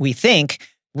 that, we think,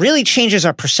 really changes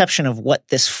our perception of what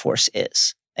this force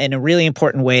is in a really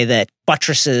important way that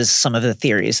buttresses some of the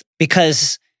theories.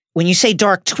 Because when you say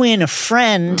dark twin, a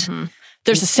friend...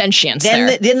 There's a sentience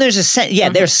there. Then there's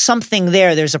there's something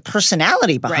there. There's a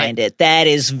personality behind it that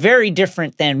is very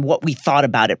different than what we thought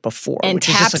about it before, which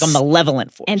is just like a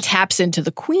malevolent force. And taps into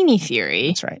the Queenie theory.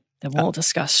 That's right. That we'll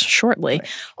discuss shortly. Right.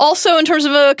 Also, in terms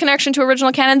of a connection to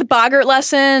original canon, the Boggart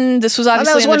lesson, this was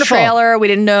obviously in the trailer. We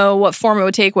didn't know what form it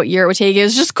would take, what year it would take. It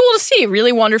was just cool to see.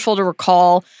 Really wonderful to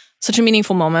recall. Such a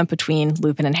meaningful moment between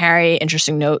Lupin and Harry.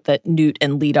 Interesting note that Newt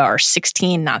and Lita are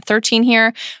 16, not 13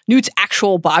 here. Newt's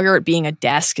actual Boggart being a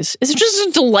desk is just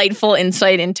a delightful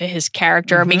insight into his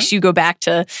character. It makes you go back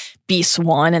to Beast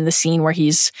 1 and the scene where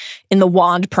he's in the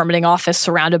wand permitting office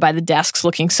surrounded by the desks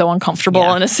looking so uncomfortable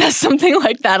and assess something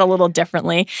like that a little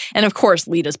differently. And of course,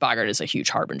 Lita's Boggart is a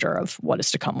huge harbinger of what is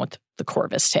to come with the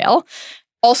Corvus tale.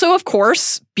 Also, of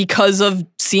course, because of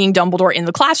seeing Dumbledore in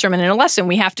the classroom and in a lesson,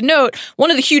 we have to note one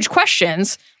of the huge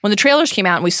questions when the trailers came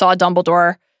out and we saw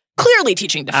Dumbledore clearly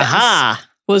teaching defense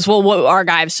was, well, what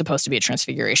Argyve is supposed to be a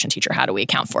transfiguration teacher. How do we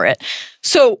account for it?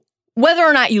 So whether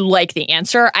or not you like the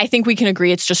answer, I think we can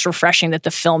agree it's just refreshing that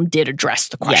the film did address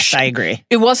the question. Yes, I agree.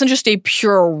 It wasn't just a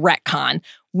pure retcon.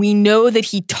 We know that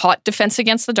he taught defense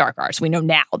against the dark arts. We know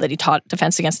now that he taught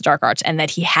defense against the dark arts and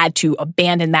that he had to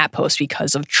abandon that post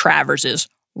because of Travers's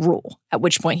rule, at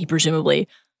which point he presumably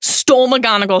stole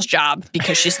McGonagall's job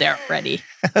because she's there already,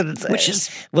 which is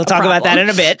we'll talk about that in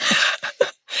a bit.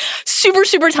 Super,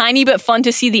 super tiny, but fun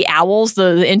to see the owls,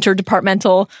 the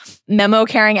interdepartmental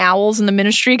memo-carrying owls in the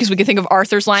ministry, because we can think of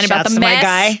Arthur's line about the mess. My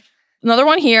guy. Another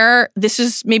one here. This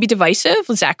is maybe divisive.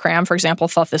 Zach Cram, for example,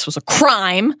 thought this was a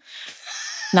crime.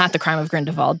 Not the crime of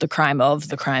Grindelwald, the crime of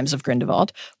the Crimes of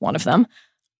Grindelwald, one of them.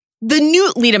 The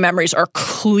Newt Leda memories are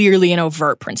clearly an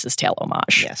overt Prince's Tale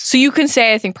homage. Yes. So you can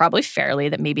say, I think probably fairly,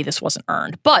 that maybe this wasn't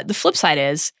earned. But the flip side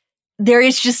is, there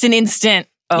is just an instant,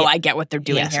 I get what they're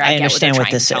doing here. I get understand what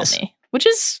what they're this trying to is. tell me. Which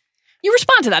is, you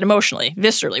respond to that emotionally,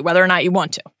 viscerally, whether or not you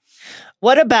want to.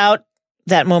 What about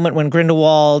that moment when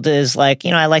Grindelwald is like,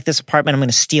 I like this apartment, I'm going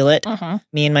to steal it.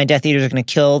 Me and my Death Eaters are going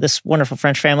to kill this wonderful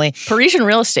French family. Parisian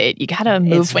real estate, you got to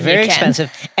move It's when you very can.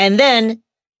 expensive. And then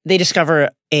they discover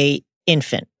a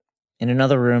infant in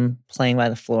another room playing by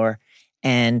the floor.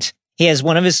 And he has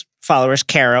one of his followers,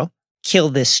 Caro, kill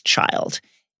this child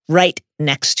right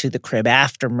next to the crib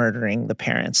after murdering the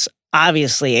parents.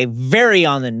 Obviously, a very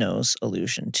on-the-nose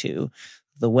allusion to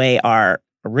the way our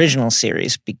original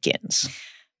series begins.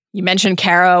 You mentioned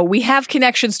Caro. We have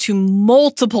connections to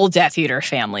multiple Death Eater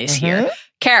families here.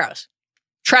 Caros,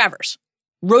 Travers,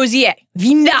 Rosier,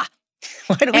 Vinda.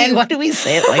 Why do we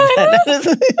say it like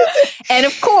that? And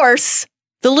of course,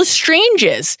 the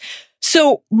Lestranges.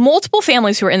 So multiple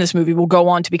families who are in this movie will go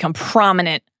on to become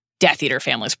prominent Death Eater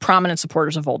families, prominent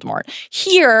supporters of Voldemort.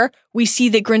 Here, we see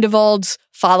that Grindelwald's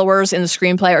followers in the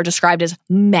screenplay are described as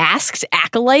masked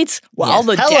acolytes, while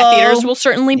the Death Eaters will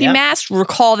certainly be masked.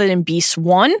 Recall that in Beasts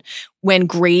 1, when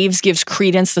Graves gives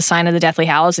Credence the sign of the Deathly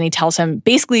Hallows, and he tells him,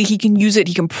 basically, he can use it,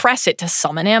 he can press it to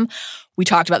summon him. We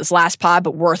talked about this last pod,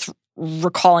 but worth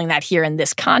recalling that here in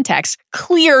this context.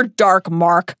 Clear dark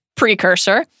mark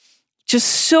precursor. Just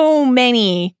so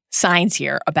many signs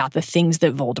here about the things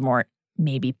that Voldemort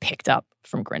maybe picked up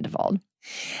from Grindelwald.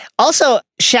 Also,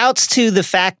 shouts to the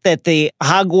fact that the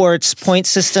Hogwarts point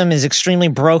system is extremely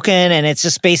broken, and it's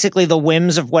just basically the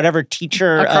whims of whatever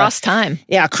teacher across time.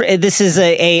 Yeah, this is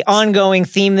a ongoing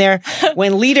theme there.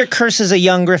 When Leda curses a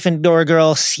young Gryffindor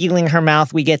girl, sealing her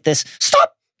mouth, we get this,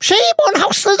 "Stop! Shame on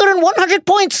House Slytherin, 100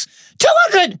 points!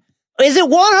 200! Is it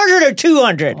 100 or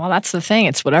 200? Well, that's the thing.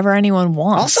 It's whatever anyone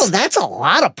wants. Also, that's a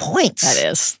lot of points.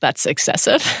 That is. That's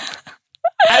excessive.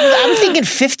 I'm thinking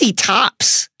 50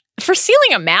 tops. For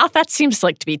sealing a mouth, that seems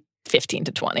like to be 15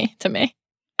 to 20 to me.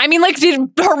 I mean, like, did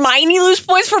Hermione lose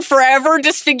points for forever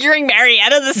disfiguring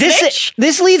Marietta the Snitch?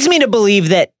 This leads me to believe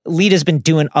that Leda's been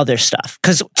doing other stuff.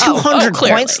 Because 200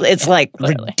 points, it's like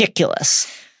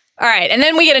ridiculous. All right, and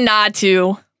then we get a nod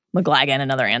to McLagan,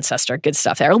 another ancestor. Good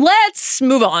stuff there. Let's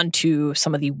move on to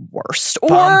some of the worst.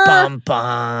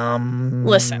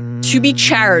 Listen, to be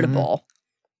charitable,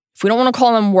 if we don't want to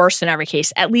call them worst in every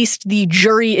case, at least the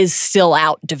jury is still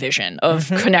out division of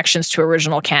connections to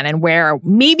original canon, where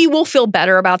maybe we'll feel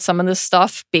better about some of this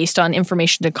stuff based on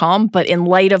information to come, but in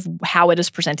light of how it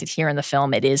is presented here in the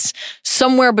film, it is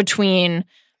somewhere between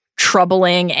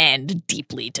troubling and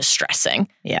deeply distressing.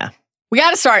 Yeah. We got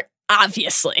to start,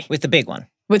 obviously, with the big one.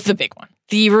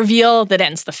 The reveal that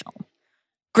ends the film.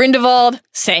 Grindelwald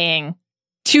saying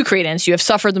to Credence, "You have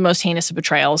suffered the most heinous of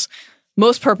betrayals,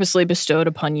 most purposely bestowed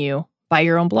upon you by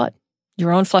your own blood,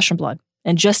 your own flesh and blood.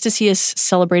 And just as he has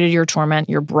celebrated your torment,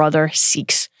 your brother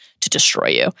seeks to destroy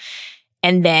you."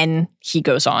 And then he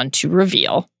goes on to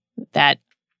reveal that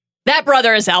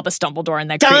brother is Albus Dumbledore and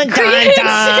that Credence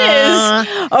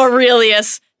is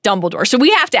Aurelius Dumbledore. So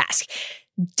we have to ask,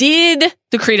 did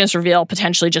the Credence reveal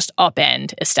potentially just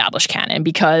upend established canon?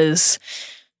 Because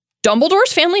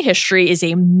Dumbledore's family history is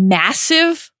a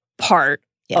massive part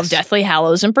of Deathly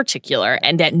Hallows in particular,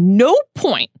 and at no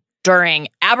point during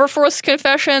Aberforth's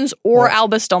confessions or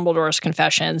Albus Dumbledore's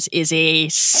confessions is a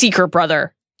secret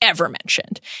brother ever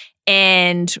mentioned.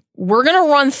 And we're going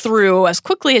to run through as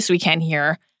quickly as we can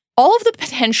here all of the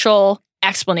potential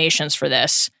explanations for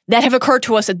this that have occurred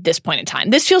to us at this point in time.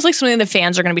 This feels like something that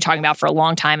fans are going to be talking about for a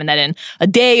long time, and that in a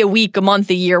day, a week, a month,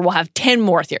 a year, we'll have 10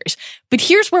 more theories. But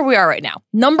here's where we are right now.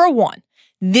 Number one,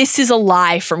 this is a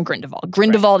lie from Grindelwald.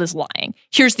 Grindelwald is lying.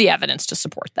 Here's the evidence to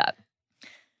support that.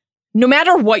 No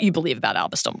matter what you believe about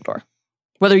Albus Dumbledore,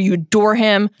 whether you adore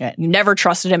him, you never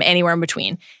trusted him, anywhere in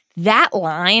between, that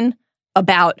line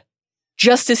about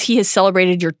just as he has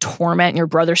celebrated your torment and your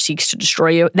brother seeks to destroy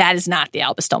you, that is not the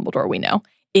Albus Dumbledore we know.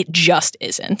 It just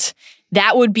isn't.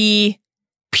 That would be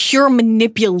pure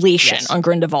manipulation on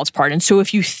Grindelwald's part. And so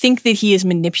if you think that he is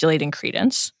manipulating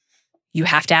Credence, you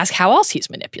have to ask how else he's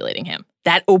manipulating him.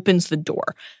 That opens the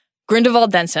door.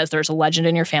 Grindelwald then says there's a legend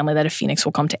in your family that a phoenix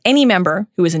will come to any member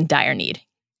who is in dire need.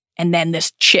 And then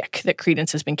this chick that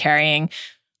Credence has been carrying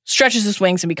stretches his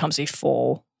wings and becomes a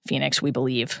full phoenix, we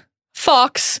believe.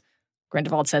 Fawkes,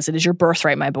 Grindelwald says, "It is your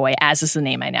birthright, my boy, as is the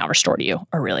name I now restore to you,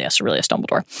 Aurelius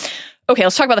Dumbledore." Okay,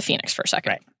 let's talk about the Phoenix for a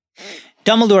second. Right.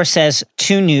 Dumbledore says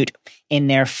to Newt in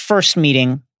their first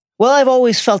meeting, "Well, I've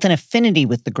always felt an affinity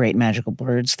with the great magical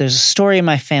birds. There's a story in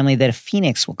my family that a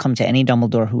phoenix will come to any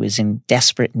Dumbledore who is in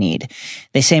desperate need.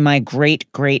 They say my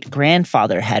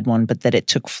great-great-grandfather had one, but that it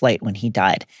took flight when he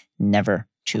died, never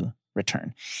to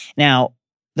return." Now,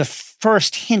 the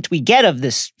first hint we get of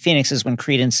this phoenix is when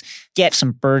Credence gets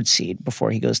some birdseed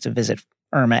before he goes to visit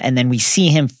Irma, and then we see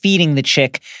him feeding the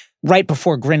chick right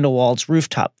before Grindelwald's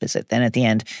rooftop visit. Then at the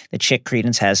end, the chick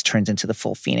Credence has turns into the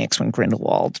full phoenix when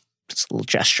Grindelwald, just a little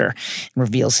gesture, and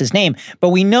reveals his name. But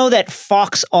we know that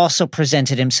Fawkes also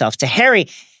presented himself to Harry,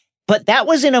 but that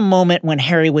was in a moment when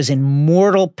Harry was in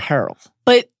mortal peril.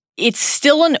 But it's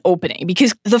still an opening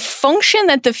because the function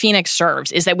that the Phoenix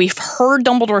serves is that we've heard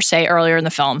Dumbledore say earlier in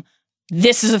the film,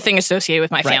 this is a thing associated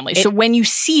with my family. So when you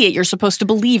see it, you're supposed to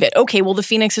believe it. Okay, well, the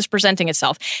Phoenix is presenting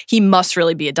itself. He must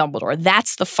really be a Dumbledore.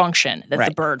 That's the function that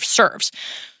the bird serves.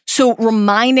 So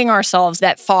reminding ourselves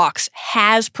that Fawkes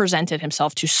has presented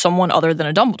himself to someone other than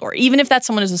a Dumbledore, even if that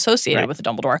someone is associated with a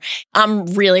Dumbledore, I'm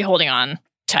really holding on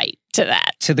tight to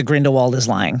that. To the Grindelwald is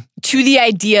lying. To the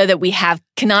idea that we have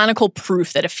canonical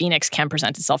proof that a Phoenix can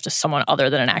present itself to someone other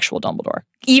than an actual Dumbledore,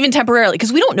 even temporarily,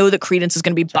 because we don't know that Credence is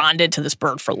going to be bonded to this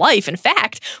bird for life. In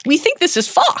fact, we think this is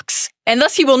Fawkes, and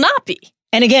thus he will not be.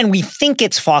 And again, we think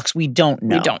it's Fawkes. We don't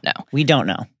know. We don't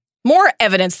know. More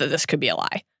evidence that this could be a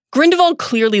lie. Grindelwald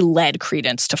clearly led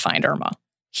Credence to find Irma.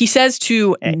 He says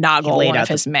to Noggle, one of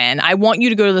his men, "I want you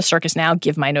to go to the circus now,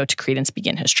 give my note to Credence,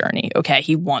 begin his journey." Okay,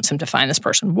 he wants him to find this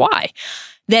person. Why?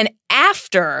 Then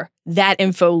after that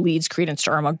info leads Credence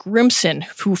to Irma, Grimson,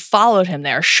 who followed him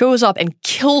there, shows up and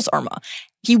kills Irma.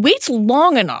 He waits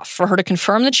long enough for her to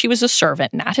confirm that she was a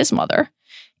servant, not his mother,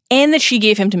 and that she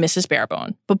gave him to Mrs.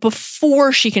 Barebone, but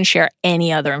before she can share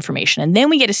any other information. And then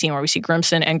we get a scene where we see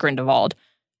Grimson and Grindelwald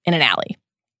in an alley.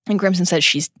 And Grimson says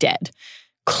she's dead.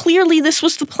 Clearly, this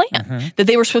was the plan, that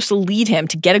they were supposed to lead him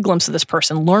to get a glimpse of this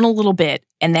person, learn a little bit,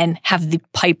 and then have the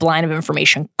pipeline of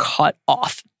information cut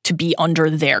off to be under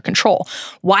their control.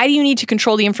 Why do you need to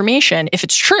control the information if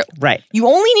it's true? Right. You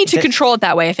only need to control it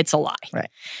that way if it's a lie. Right.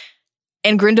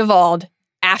 And Grindelwald,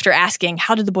 after asking,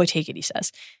 how did the boy take it, he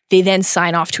says, they then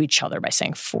sign off to each other by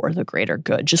saying, for the greater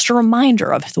good. Just a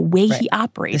reminder of the way he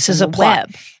operates. This is a plot.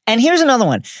 And here's another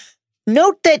one.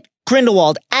 Note that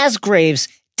Grindelwald, as Graves,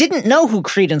 didn't know who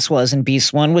Credence was in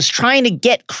Beast 1, was trying to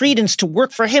get Credence to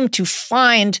work for him to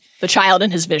find the child in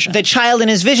his vision. The child in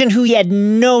his vision who he had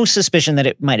no suspicion that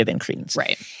it might have been Credence.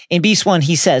 Right. In Beast 1,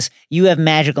 he says, you have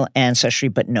magical ancestry,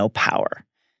 but no power.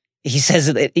 He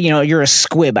says that, you're a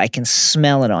squib. I can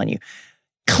smell it on you.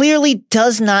 Clearly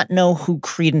does not know who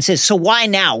Credence is. So why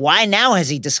now? Why now has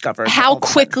he discovered? How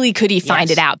quickly could he find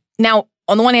it out? Now,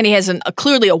 on the one hand, he has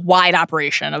clearly a wide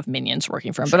operation of minions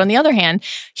working for him. Sure. But on the other hand,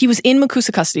 he was in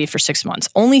Makusa custody for 6 months.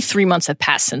 Only 3 months have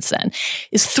passed since then.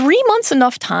 Is 3 months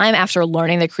enough time after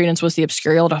learning that Credence was the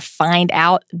Obscurial to find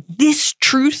out this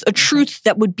truth, a truth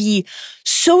that would be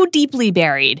so deeply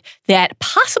buried that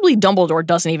possibly Dumbledore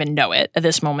doesn't even know it at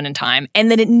this moment in time,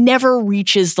 and that it never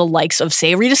reaches the likes of,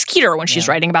 say, Rita Skeeter when she's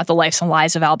writing about the lives and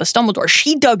lies of Albus Dumbledore?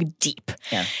 She dug deep.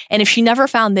 Yeah. And if she never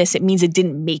found this, it means it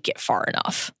didn't make it far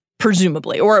enough.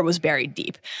 Presumably, or it was buried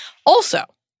deep. Also,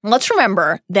 let's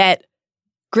remember that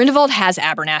Grindelwald has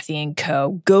Abernathy and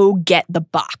co. go get the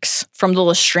box from the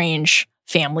Lestrange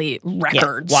family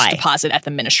records deposit at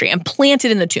the ministry and plant it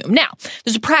in the tomb. Now,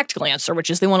 there's a practical answer, which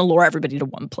is they want to lure everybody to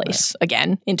one place,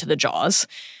 again, into the jaws.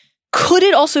 Could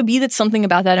it also be that something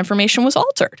about that information was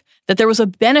altered? That there was a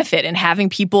benefit in having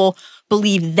people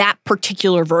believe that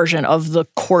particular version of the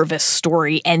Corvus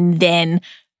story and then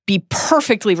be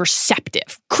perfectly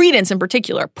receptive, Credence in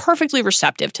particular, perfectly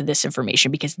receptive to this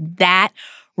information because that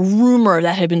rumor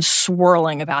that had been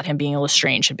swirling about him being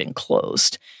Lestrange had been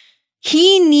closed.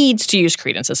 He needs to use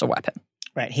Credence as a weapon.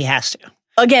 Right, he has to.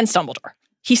 Against Dumbledore.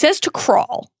 He says to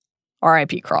Crawl,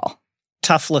 R.I.P. Crawl.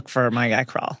 Tough look for my guy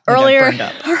Crawl. Earlier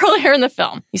in the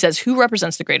film, he says, who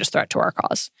represents the greatest threat to our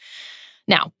cause?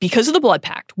 Now, because of the Blood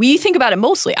Pact, we think about it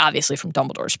mostly, obviously, from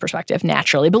Dumbledore's perspective,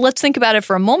 naturally, but let's think about it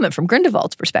for a moment from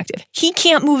Grindelwald's perspective. He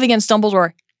can't move against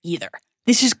Dumbledore either.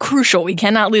 This is crucial. We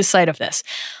cannot lose sight of this.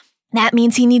 That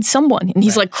means he needs someone. And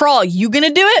he's like, Crawl, you gonna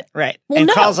do it? Right. Well, and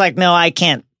Crawl's like, no, I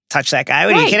can't touch that guy.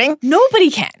 Are you kidding? Nobody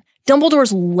can.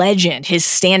 Dumbledore's legend, his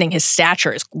standing, his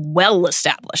stature is well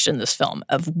established in this film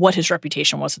of what his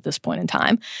reputation was at this point in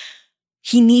time.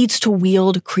 He needs to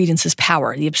wield Credence's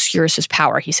power, the Obscurus's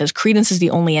power. He says Credence is the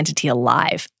only entity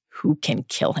alive who can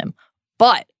kill him.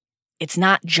 But it's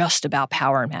not just about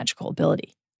power and magical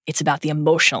ability. It's about the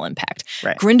emotional impact.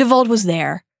 Right. Grindelwald was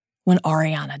there when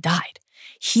Ariana died.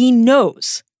 He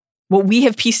knows what we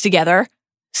have pieced together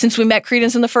since we met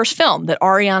Credence in the first film, that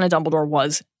Ariana Dumbledore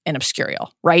was an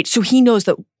Obscurial, right? So he knows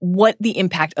that what the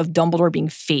impact of Dumbledore being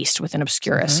faced with an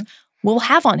Obscurus will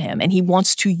have on him, and he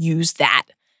wants to use that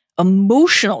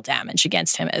emotional damage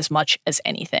against him as much as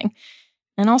anything.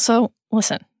 And also,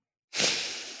 listen,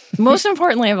 most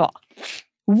importantly of all,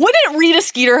 wouldn't Rita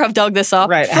Skeeter have dug this up?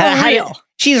 Right. For real.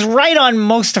 She's right on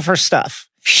most of her stuff.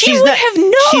 She would have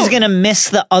known. She's going to miss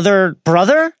the other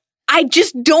brother? I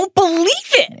just don't believe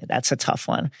it. That's a tough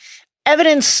one.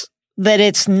 Evidence that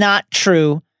it's not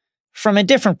true from a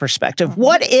different perspective.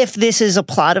 What if this is a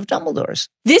plot of Dumbledore's?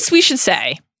 This, we should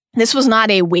say, this was not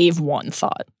a wave one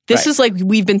thought. This is like,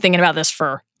 we've been thinking about this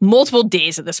for multiple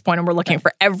days at this point, and we're looking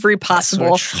for every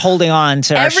possible, holding on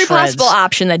to every our possible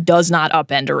option that does not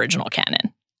upend original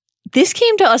canon. This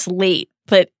came to us late,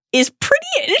 but is pretty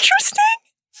interesting.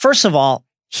 First of all,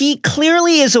 he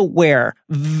clearly is aware,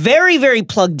 very, very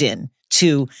plugged in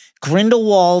to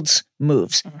Grindelwald's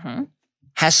moves.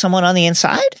 Has someone on the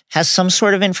inside? Has some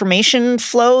sort of information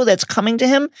flow that's coming to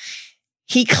him?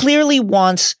 He clearly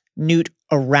wants Newt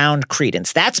around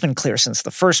Credence. That's been clear since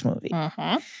the first movie.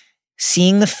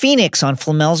 Seeing the Phoenix on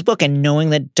Flamel's book and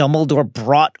knowing that Dumbledore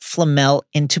brought Flamel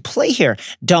into play here.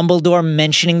 Dumbledore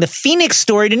mentioning the Phoenix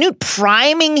story to Newt,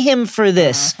 priming him for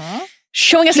this.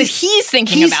 Showing us that he's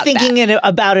thinking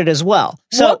about it as well.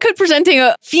 So, what could presenting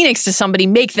a Phoenix to somebody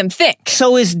make them think?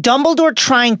 So is Dumbledore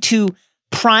trying to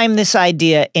prime this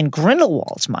idea in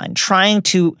Grindelwald's mind, trying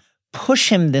to push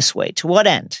him this way? To what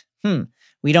end?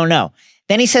 We don't know.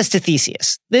 Then he says to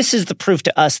Theseus, this is the proof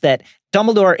to us that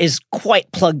Dumbledore is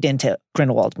quite plugged into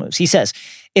Grindelwald's moves. He says,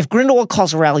 if Grindelwald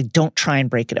calls a rally, don't try and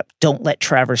break it up. Don't let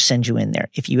Travers send you in there.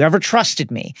 If you ever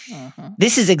trusted me,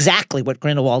 this is exactly what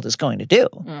Grindelwald is going to do.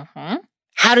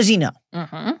 How does he know?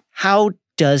 How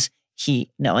does he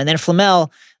know? And then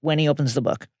Flamel, when he opens the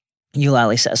book,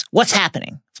 Eulalie says, what's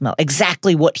happening? Flamel,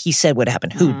 exactly what he said would happen.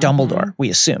 Who? Dumbledore, we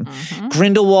assume.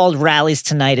 Grindelwald rallies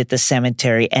tonight at the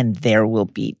cemetery and there will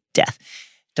be death.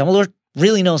 Dumbledore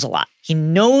really knows a lot. He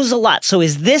knows a lot. So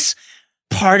is this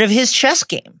part of his chess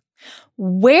game?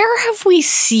 Where have we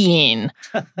seen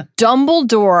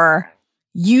Dumbledore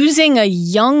using a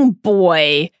young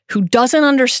boy who doesn't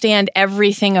understand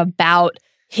everything about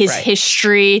his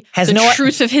history, the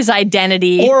truth of his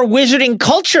identity, or wizarding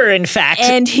culture, in fact,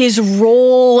 and his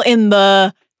role in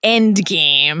the end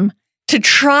game, to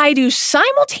try to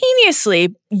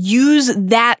simultaneously use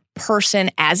that person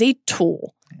as a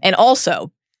tool? And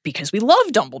also, because we love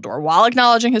Dumbledore, while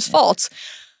acknowledging his faults,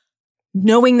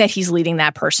 knowing that he's leading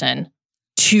that person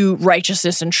to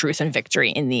righteousness and truth and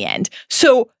victory in the end.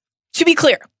 So, to be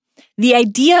clear, the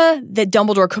idea that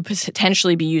Dumbledore could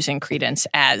potentially be using Credence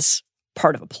as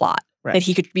part of a plot, that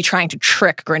he could be trying to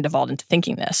trick Grindelwald into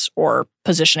thinking this or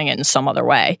positioning it in some other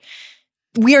way,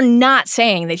 we are not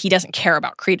saying that he doesn't care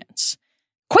about Credence.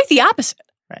 Quite the opposite,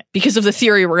 because of the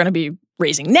theory we're going to be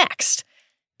raising next.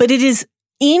 But it is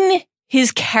in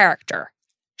his character.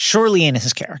 Surely in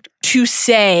his character. To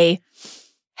say,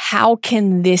 how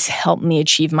can this help me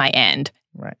achieve my end?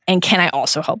 And can I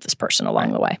also help this person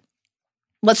along the way?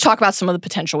 Let's talk about some of the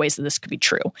potential ways that this could be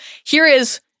true. Here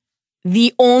is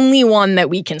the only one that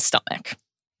we can stomach.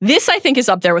 This, I think, is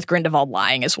up there with Grindelwald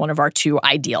lying as one of our two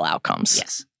ideal outcomes.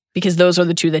 Yes. Because those are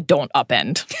the two that don't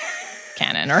upend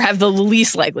canon, or have the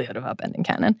least likelihood of upending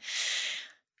canon.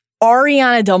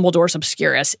 Ariana Dumbledore's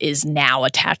Obscurus is now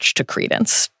attached to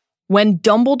Credence. When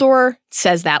Dumbledore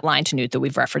says that line to Newt that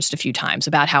we've referenced a few times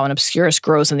about how an Obscurus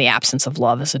grows in the absence of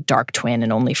love as a dark twin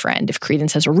and only friend, if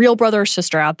Credence has a real brother or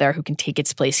sister out there who can take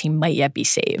its place, he might yet be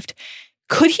saved.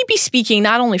 Could he be speaking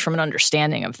not only from an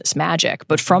understanding of this magic,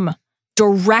 but from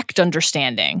direct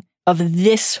understanding of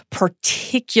this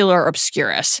particular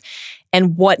Obscurus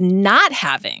and what not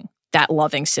having that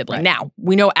loving sibling? Now,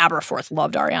 we know Aberforth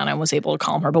loved Ariana and was able to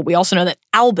calm her, but we also know that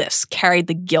Albus carried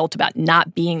the guilt about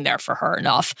not being there for her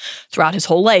enough throughout his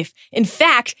whole life. In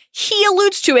fact, he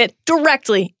alludes to it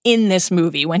directly in this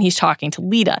movie when he's talking to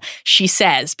Lita. She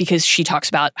says, because she talks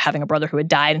about having a brother who had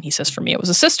died, and he says, for me, it was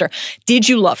a sister. Did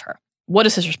you love her? What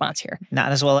is his response here?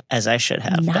 Not as well as I should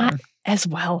have done. Not as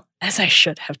well as I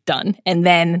should have done. And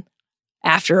then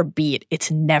after a beat,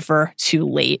 it's never too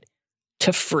late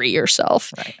to free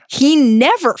yourself. He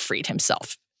never freed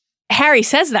himself. Harry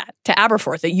says that to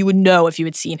Aberforth, that you would know if you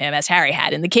had seen him as Harry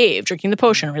had in the cave, drinking the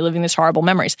potion, reliving these horrible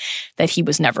memories, that he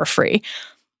was never free.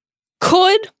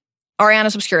 Could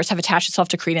Ariana's Obscurus have attached itself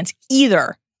to Credence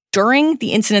either during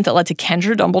the incident that led to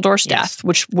Kendra Dumbledore's death,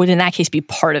 which would in that case be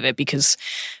part of it because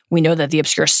we know that the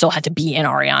Obscurus still had to be in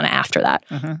Ariana after that,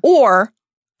 or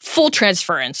full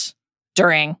transference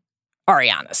during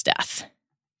Ariana's death.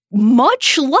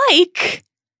 Much like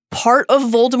part of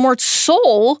Voldemort's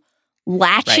soul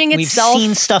latching itself. We've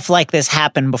seen stuff like this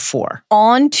happen before.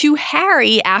 Onto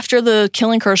Harry after the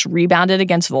Killing Curse rebounded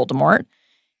against Voldemort.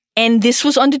 And this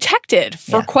was undetected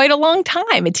for quite a long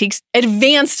time. It takes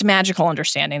advanced magical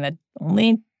understanding that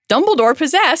only Dumbledore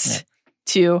possessed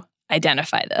to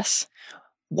identify this.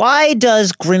 Why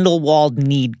does Grindelwald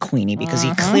need Queenie? Because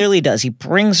he clearly does. He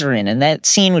brings her in. And that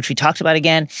scene, which we talked about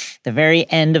again, the very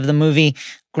end of the movie,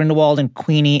 Grindelwald and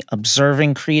Queenie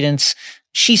observing Credence.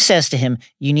 She says to him,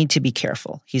 you need to be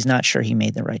careful. He's not sure he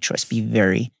made the right choice. Be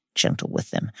very gentle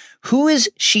with him. Who is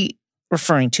she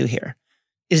referring to here?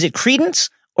 Is it Credence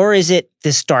or is it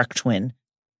this dark twin?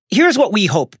 Here's what we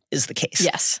hope is the case.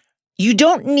 Yes. You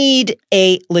don't need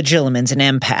a Legilimens, an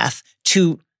empath,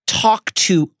 to talk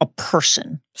to a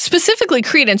person. Specifically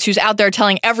Credence, who's out there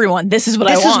telling everyone, this is what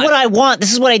I want. This is what I want.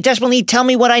 This is what I desperately need. Tell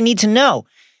me what I need to know.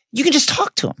 You can just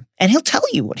talk to him, and he'll tell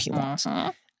you what he wants.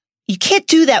 You can't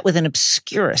do that with an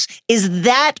Obscurus. Is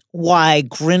that why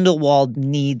Grindelwald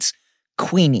needs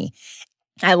Queenie?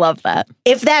 I love that.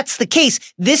 If that's the case,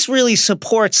 this really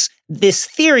supports this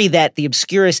theory that the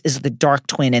Obscurus is the dark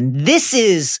twin, and this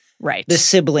is the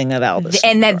sibling of Albus.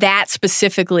 And that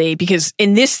specifically, because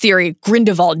in this theory,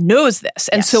 Grindelwald knows this.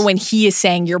 And so when he is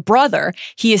saying your brother,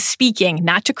 he is speaking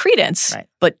not to Credence,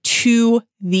 but to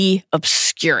the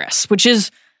Obscurus, which is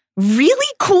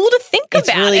really cool to think it's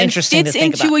about. Really and interesting fits to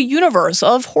think into about. a universe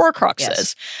of Horcruxes.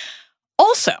 Yes.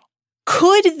 Also,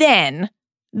 could then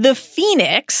the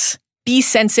Phoenix be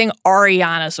sensing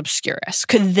Ariana's Obscurus?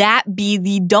 Could that be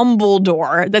the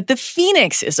Dumbledore that the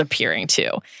Phoenix is appearing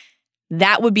to?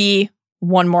 That would be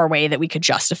one more way that we could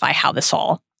justify how this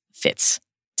all fits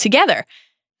together.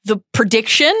 The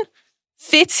prediction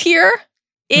fits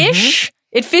here-ish.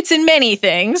 It fits in many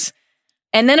things.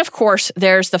 And then, of course,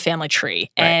 there's the family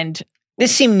tree. Right. And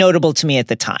this seemed notable to me at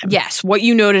the time. Yes, what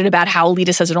you noted about how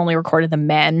Alita says it only recorded the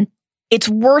men, it's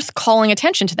worth calling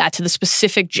attention to that, to the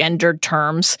specific gendered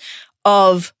terms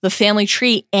of the family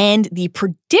tree and the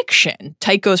prediction,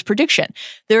 Tycho's prediction.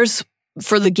 There's,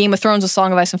 for the Game of Thrones, A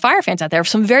Song of Ice and Fire fans out there,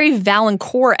 some very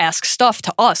Valancourt-esque stuff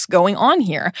to us going on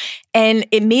here. And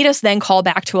it made us then call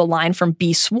back to a line from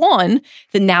Beast 1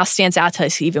 that now stands out to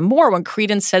us even more when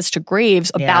Credence says to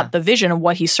Graves about the vision and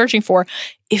what he's searching for,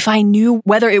 if I knew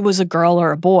whether it was a girl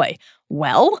or a boy.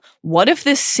 Well, what if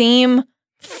this same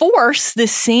force,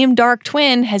 this same dark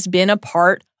twin, has been a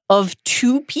part of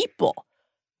two people,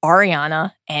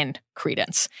 Ariana and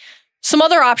Credence? Some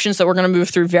other options that we're going to move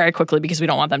through very quickly because we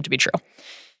don't want them to be true.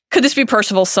 Could this be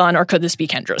Percival's son or could this be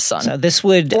Kendra's son? So this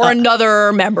would... Or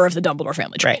another member of the Dumbledore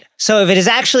family tree. Right. So if it is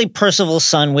actually Percival's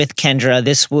son with Kendra,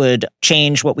 this would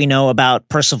change what we know about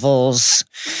Percival's...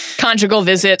 conjugal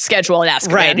visit schedule at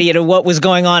Azkaban. Right. You know, what was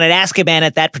going on at Azkaban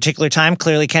at that particular time.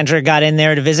 Clearly Kendra got in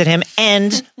there to visit him.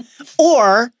 And...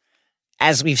 or...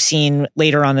 as we've seen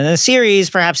later on in the series,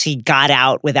 perhaps he got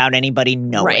out without anybody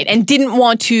knowing. Right, and didn't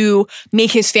want to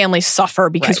make his family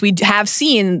suffer because we have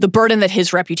seen the burden that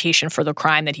his reputation for the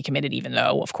crime that he committed, even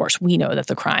though, of course, we know that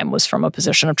the crime was from a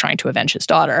position of trying to avenge his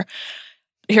daughter.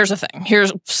 Here's the thing.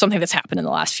 Here's something that's happened in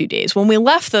the last few days. When we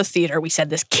left the theater, we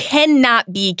said this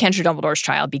cannot be Kendra Dumbledore's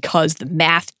child because the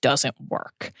math doesn't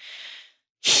work.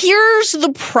 Here's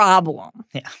the problem.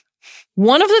 Yeah.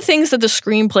 One of the things that the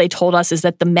screenplay told us is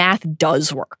that the math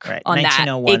does work on that.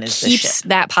 It keeps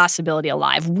that possibility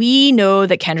alive. We know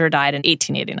that Kendra died in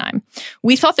 1889.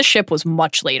 We thought the ship was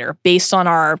much later based on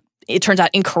our, it turns out,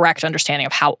 incorrect understanding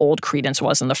of how old Credence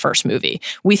was in the first movie.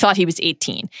 We thought he was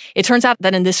 18. It turns out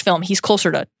that in this film, he's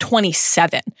closer to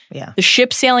 27. Yeah. The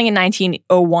ship sailing in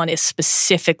 1901 is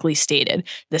specifically stated.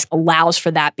 This allows for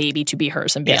that baby to be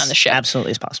hers and be on the ship.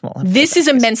 Absolutely is possible. This is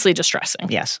immensely distressing.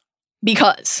 Yes.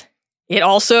 Because it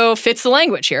also fits the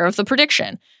language here of the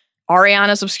prediction.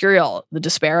 Ariana's Obscurial, the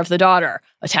despair of the daughter,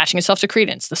 attaching itself to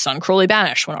Credence, the son cruelly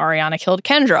banished when Ariana killed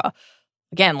Kendra.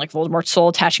 Again, like Voldemort's soul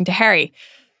attaching to Harry.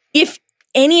 If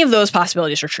any of those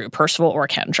possibilities are true, Percival or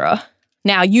Kendra,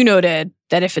 now you noted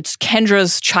that if it's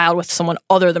Kendra's child with someone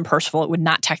other than Percival, it would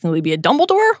not technically be a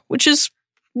Dumbledore, which is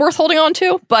worth holding on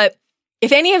to. But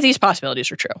if any of these possibilities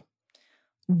are true,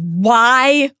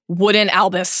 why wouldn't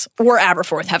Albus or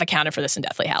Aberforth have accounted for this in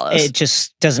Deathly Hallows? It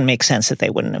just doesn't make sense that they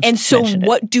wouldn't have. And so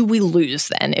what it. do we lose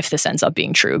then if this ends up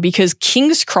being true? Because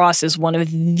King's Cross is one of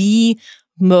the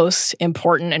most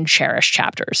important and cherished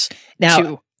chapters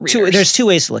to readers. There's two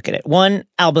ways to look at it. One,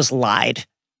 Albus lied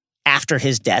after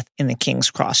his death in the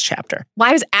King's Cross chapter.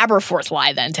 Why does Aberforth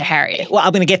lie then to Harry? Well,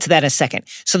 I'm going to get to that in a second.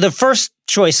 So the first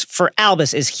choice for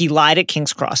Albus is he lied at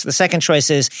King's Cross. The second choice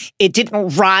is it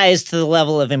didn't rise to the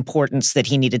level of importance that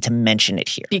he needed to mention it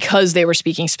here. Because they were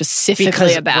speaking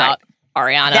specifically about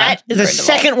Ariana. The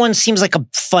second one seems like a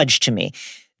fudge to me.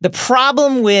 The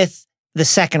problem with the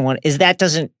second one is that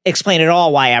doesn't explain at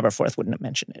all why Aberforth wouldn't have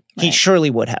mentioned it. Right. He surely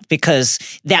would have, because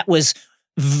that was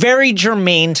very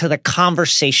germane to the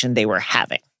conversation they were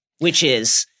having, which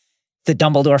is the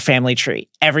Dumbledore family tree,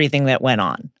 everything that went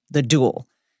on, the duel,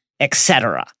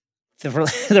 etc.,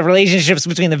 the relationships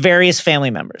between the various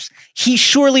family members. He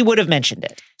surely would have mentioned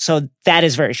it. So that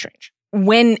is very strange.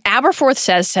 When Aberforth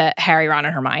says to Harry, Ron,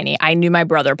 and Hermione, I knew my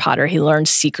brother Potter. He learned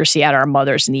secrecy at our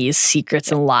mother's knees,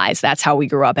 secrets and lies. That's how we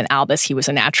grew up. And Albus, he was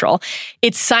a natural.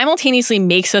 It simultaneously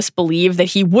makes us believe that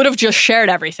he would have just shared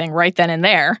everything right then and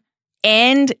there.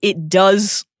 And it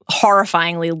does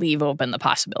horrifyingly leave open the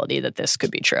possibility that this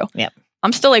could be true. Yep.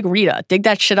 I'm still like, Rita, dig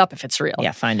that shit up if it's real.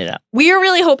 Yeah, find it up. We are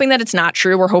really hoping that it's not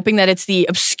true. We're hoping that it's the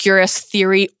obscurest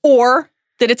theory or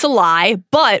that it's a lie.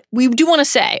 But we do want to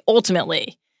say,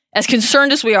 ultimately, as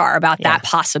concerned as we are about that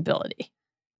possibility,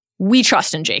 we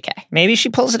trust in JK. Maybe she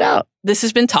pulls it out. This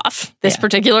has been tough. This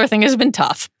particular thing has been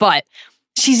tough. But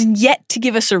she's yet to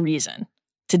give us a reason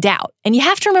to doubt. And you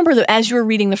have to remember that as you were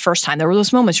reading the first time, there were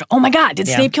those moments, oh my God, did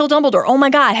Snape kill Dumbledore? Oh my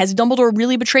God, has Dumbledore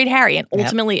really betrayed Harry? And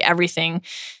ultimately everything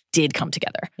did come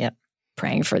together. Yep.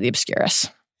 Praying for the obscurus.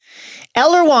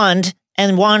 Elder Wand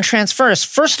and Wand transfers.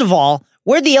 First of all,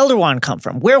 where'd the Elder Wand come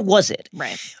from? Where was it?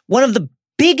 Right. One of the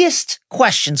biggest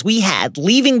questions we had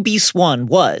leaving Beast 1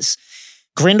 was,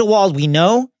 Grindelwald, we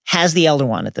know, has the Elder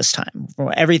Wand at this time.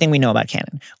 From everything we know about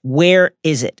canon. Where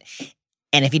is it?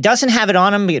 And if he doesn't have it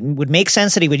on him, it would make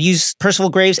sense that he would use Percival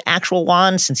Graves' actual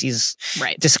wand since he's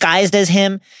disguised as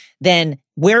him. Then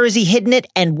where is he hidden it?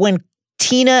 And when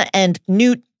Tina and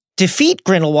Newt defeat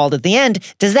Grindelwald at the end,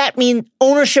 does that mean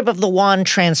ownership of the wand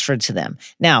transferred to them?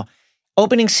 Now,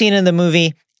 opening scene in the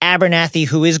movie, Abernathy,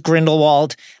 who is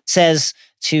Grindelwald, says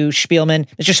to Spielman,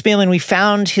 Mr. Spielman, we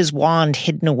found his wand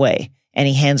hidden away. And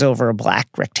he hands over a black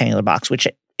rectangular box, which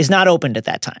is not opened at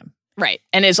that time. Right.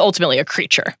 And is ultimately a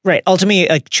creature. Right. Ultimately,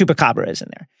 a chupacabra is in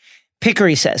there.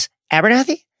 Pickery says,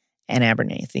 Abernathy? And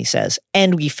Abernathy says,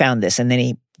 and we found this. And then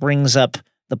he brings up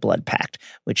the blood pact,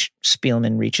 which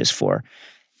Spielman reaches for.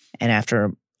 And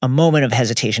after a moment of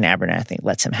hesitation, Abernathy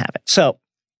lets him have it. So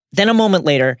then a moment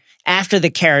later, after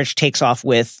the carriage takes off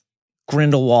with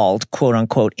Grindelwald, quote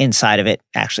unquote, inside of it,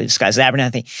 actually disguised as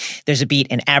Abernathy, there's a beat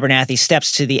and Abernathy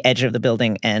steps to the edge of the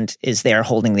building and is there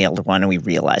holding the Elder Wand, and we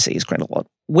realize that he's Grindelwald.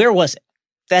 Where was it?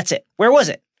 That's it. Where was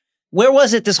it? Where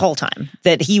was it this whole time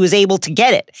that he was able to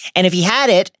get it? And if he had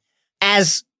it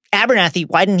as Abernathy,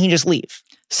 why didn't he just leave?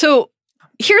 So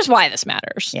here's why this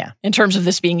matters. Yeah. In terms of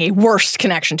this being a worst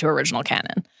connection to original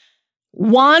canon.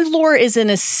 Wand lore is an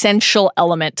essential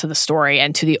element to the story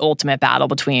and to the ultimate battle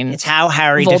between it's how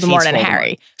Harry Voldemort and Voldemort.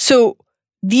 Harry. So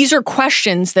these are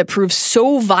questions that prove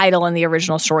so vital in the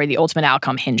original story, the ultimate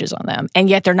outcome hinges on them. And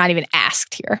yet they're not even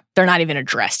asked here. They're not even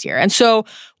addressed here. And so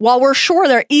while we're sure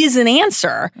there is an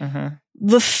answer,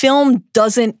 the film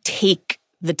doesn't take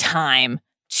the time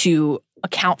to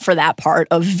account for that part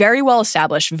of very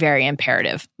well-established, very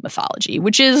imperative mythology,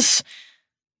 which is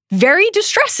very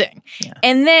distressing. Yeah.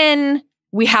 And then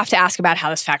we have to ask about how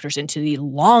this factors into the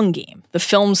long game, the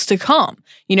films to come.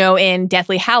 You know, in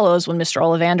Deathly Hallows, when Mr.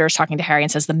 Ollivander is talking to Harry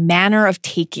and says, the manner of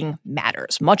taking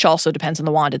matters. Much also depends on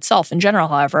the wand itself. In general,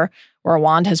 however, where a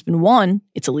wand has been won,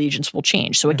 its allegiance will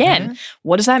change. So again,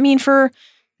 what does that mean for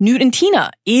Newt and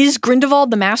Tina? Is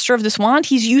Grindelwald the master of this wand?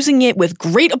 He's using it with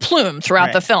great aplomb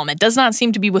throughout the film. It does not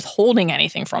seem to be withholding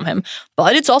anything from him,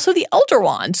 but it's also the Elder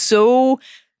Wand. So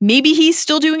maybe he's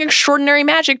still doing extraordinary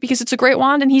magic because it's a great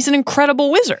wand and he's an incredible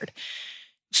wizard.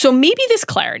 So maybe this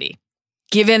clarity,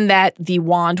 given that the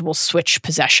wand will switch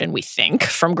possession, we think,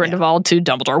 from Grindelwald to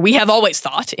Dumbledore, we have always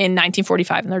thought in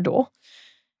 1945 in their duel,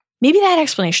 maybe that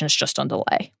explanation is just on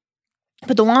delay.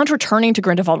 But the wand returning to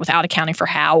Grindelwald without accounting for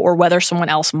how or whether someone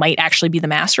else might actually be the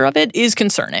master of it is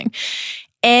concerning.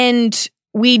 And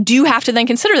we do have to then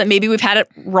consider that maybe we've had it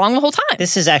wrong the whole time.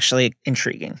 This is actually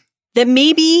intriguing. That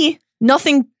maybe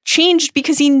nothing changed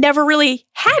because he never really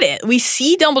had it. We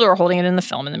see Dumbledore holding it in the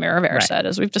film in the Mirror of Erised,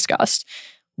 as we've discussed.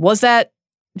 Was that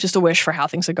just a wish for how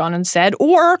things had gone instead?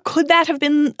 Or could that have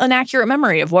been an accurate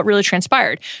memory of what really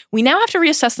transpired? We now have to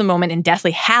reassess the moment in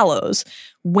Deathly Hallows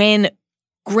when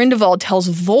Grindelwald tells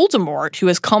Voldemort, who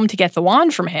has come to get the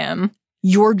wand from him,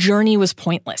 your journey was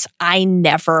pointless. I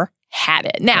never had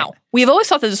it. Now, we've always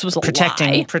thought that this was a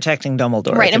lie. Protecting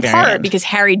Dumbledore. Right, in part end. because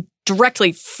Harry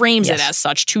directly frames it as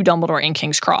such to Dumbledore in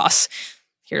King's Cross.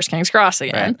 Here's King's Cross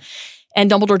again. Right.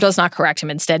 And Dumbledore does not correct him,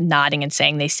 instead nodding and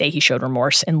saying they say he showed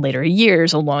remorse in later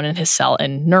years alone in his cell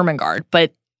in Nurmengard.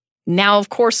 But now, of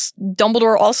course,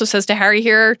 Dumbledore also says to Harry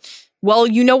here, well,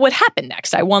 you know what happened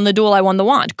next. I won the duel, I won the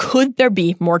wand. Could there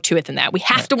be more to it than that? We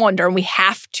have to wonder and we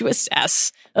have to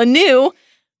assess anew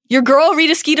your girl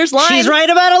Rita Skeeter's line. She's right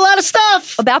about a lot of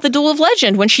stuff. About the Duel of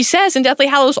Legend. When she says in Deathly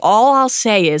Hallows, all I'll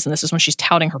say is, and this is when she's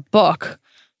touting her book,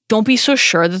 don't be so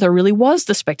sure that there really was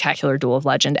the spectacular Duel of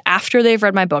Legend. After they've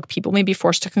read my book, people may be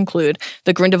forced to conclude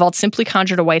that Grindelwald simply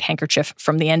conjured a white handkerchief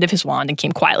from the end of his wand and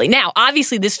came quietly. Now,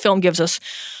 obviously, this film gives us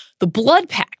the blood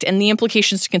pact and the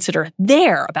implications to consider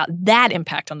there about that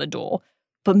impact on the duel.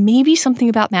 But maybe something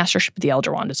about mastership of the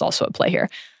Elder Wand is also at play here.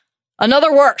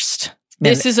 Another worst.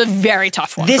 This is a very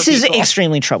tough one. This is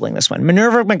extremely troubling, this one.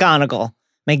 Minerva McGonagall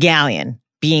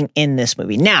being in this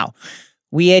movie. Now,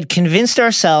 we had convinced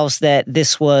ourselves that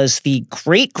this was the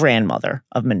great-grandmother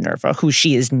of Minerva, who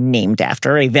she is named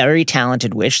after, a very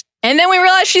talented witch. And then we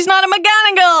realized she's not a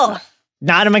McGonagall.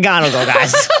 Not a McGonagall,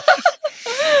 guys.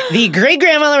 The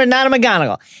great-grandmother of not a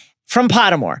McGonagall. From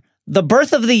Pottermore. The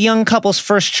birth of the young couple's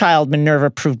first child, Minerva,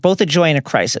 proved both a joy and a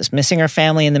crisis. Missing her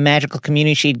family and the magical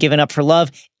community she had given up for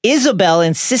love, Isabel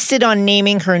insisted on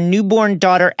naming her newborn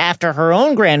daughter after her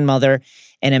own grandmother,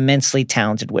 an immensely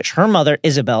talented witch. Her mother,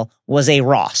 Isabel, was a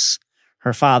Ross.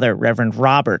 Her father, Reverend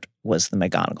Robert, was the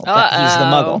McGonagall. He's the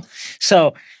Muggle.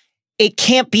 So it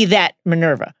can't be that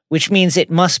Minerva, which means it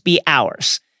must be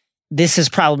ours. This is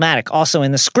problematic. Also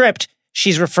in the script,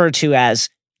 she's referred to as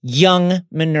young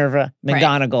Minerva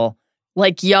McGonagall. Right.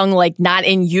 Like young, like not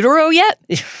in utero yet?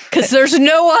 Because there's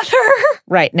no other.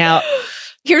 Right. Now,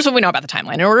 here's what we know about the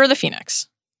timeline. In Order of the Phoenix,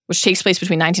 which takes place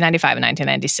between 1995 and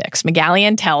 1996,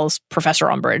 McGallion tells Professor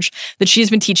Umbridge that she's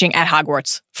been teaching at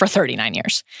Hogwarts for 39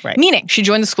 years. Right. Meaning she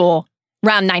joined the school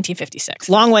around 1956.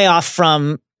 Long way off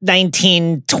from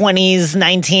 1920s,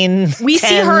 1910s. We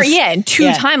see her, in two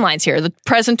timelines here, the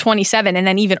present 27 and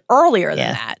then even earlier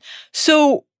than that.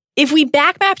 So if we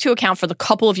back map to account for the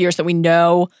couple of years that we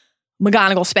know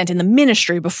McGonagall spent in the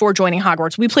ministry before joining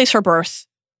Hogwarts, we place her birth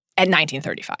at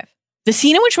 1935. The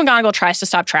scene in which McGonagall tries to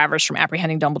stop Travers from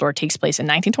apprehending Dumbledore takes place in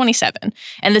 1927,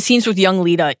 and the scenes with young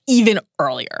Leta even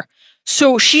earlier.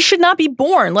 So she should not be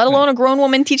born, let alone a grown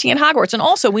woman teaching at Hogwarts. And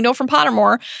also, we know from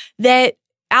Pottermore that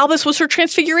Albus was her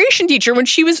transfiguration teacher when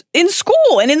she was in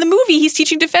school. And in the movie, he's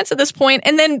teaching defense at this point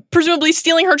and then presumably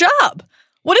stealing her job.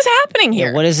 What is happening here?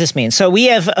 Yeah, what does this mean? So we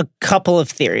have a couple of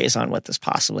theories on what this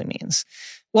possibly means.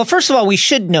 Well, first of all, we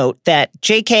should note that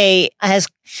J.K. has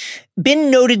been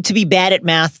noted to be bad at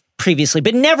math previously,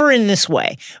 but never in this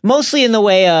way. Mostly in the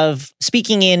way of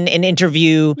speaking in an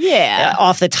interview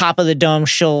off the top of the dome.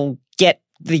 She'll get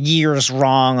the years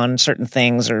wrong on certain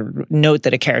things or note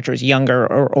that a character is younger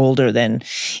or older than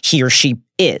he or she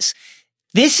is.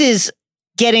 This is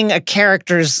getting a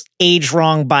character's age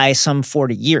wrong by some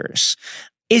 40 years.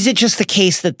 Is it just the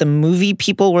case that the movie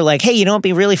people were like, hey, you know what'd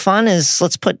be really fun is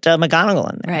let's put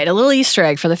McGonagall in there? Right, a little Easter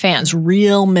egg for the fans.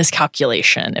 Real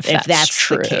miscalculation, if that's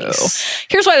true. The case.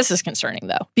 Here's why this is concerning,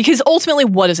 though. Because ultimately,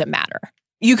 what does it matter?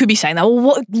 You could be saying that,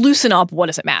 well, loosen up, what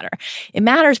does it matter? It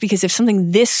matters because if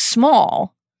something this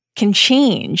small can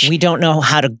change... We don't know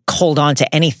how to hold on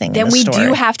to anything then in the we story.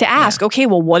 Do have to ask, okay,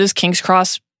 well, what does King's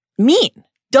Cross mean?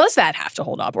 Does that have to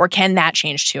hold up, or can that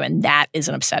change too? And that is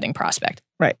an upsetting prospect.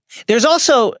 Right. There's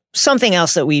also something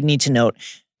else that we need to note.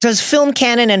 Does film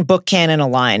canon and book canon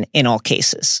align in all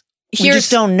cases? We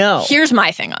just don't know. Here's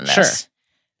my thing on this. Sure.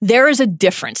 There is a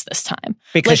difference this time.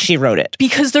 Because she wrote it.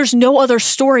 Because there's no other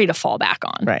story to fall back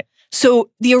on. Right. So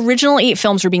the original 8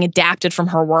 films are being adapted from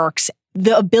her works.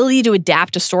 The ability to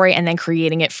adapt a story and then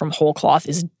creating it from whole cloth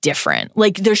is different.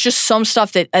 Like, there's just some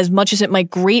stuff that, as much as it might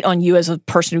grate on you as a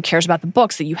person who cares about the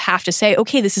books, that you have to say,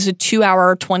 okay, this is a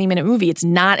 2-hour, 20-minute movie. It's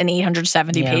not an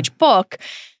 870-page book.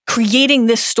 Creating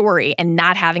this story and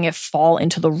not having it fall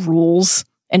into the rules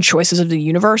and choices of the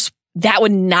universe, that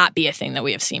would not be a thing that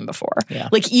we have seen before. Yeah.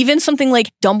 Like, even something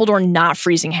like Dumbledore not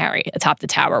freezing Harry atop the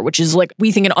tower, which is, like,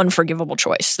 we think an unforgivable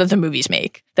choice that the movies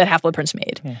make, that Half-Blood Prince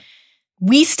made. Yeah.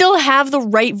 We still have the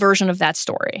right version of that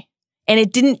story. And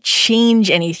it didn't change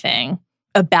anything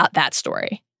about that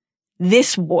story.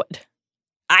 This would.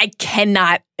 I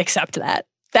cannot accept that.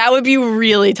 That would be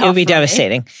really tough. It would be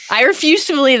devastating. I refuse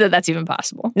to believe that that's even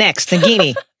possible. Next,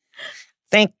 Nagini.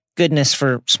 Thank goodness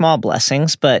for small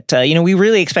blessings, but, we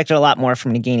really expected a lot more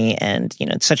from Nagini, and,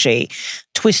 it's such a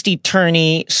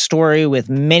twisty-turny story with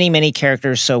many, many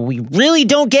characters, so we really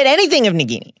don't get anything of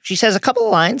Nagini. She says a couple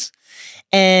of lines,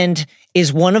 and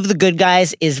is one of the good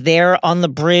guys, is there on the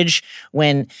bridge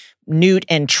when Newt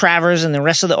and Travers and the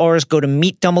rest of the Aurors go to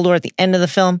meet Dumbledore at the end of the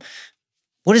film.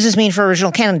 What does this mean for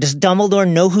original canon? Does Dumbledore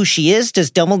know who she is?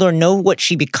 Does Dumbledore know what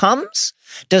she becomes?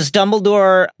 Does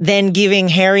Dumbledore then giving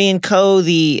Harry and co.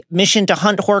 the mission to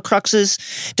hunt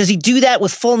Horcruxes? Does he do that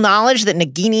with full knowledge that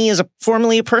Nagini is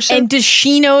formerly a person? And does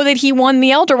she know that he won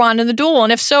the Elder Wand in the duel?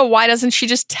 And if so, why doesn't she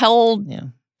just tell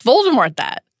Voldemort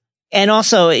that? And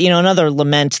also, another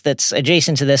lament that's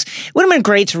adjacent to this, it would have been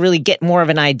great to really get more of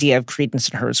an idea of Credence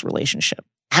and Hers relationship,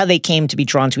 how they came to be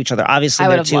drawn to each other. Obviously,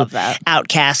 they're two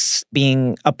outcasts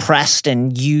being oppressed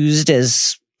and used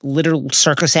as literal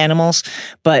circus animals,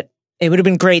 but it would have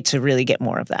been great to really get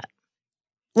more of that.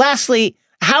 Lastly,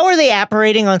 how are they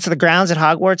apparating onto the grounds at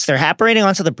Hogwarts? They're apparating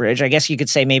onto the bridge. I guess you could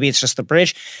say maybe it's just the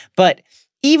bridge, but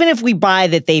even if we buy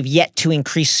that they've yet to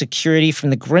increase security from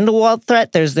the Grindelwald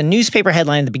threat, there's the newspaper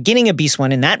headline at the beginning of Beast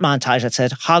 1 in that montage that said,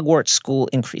 Hogwarts School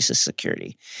increases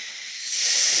security.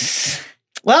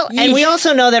 Well, and we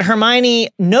also know that Hermione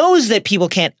knows that people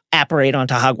can't apparate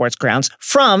onto Hogwarts grounds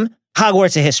from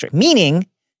Hogwarts of history, meaning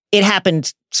it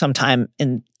happened sometime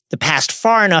in the past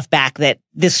far enough back that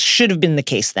this should have been the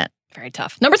case then. Very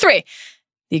tough. Number 3.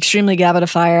 The extremely Goblet of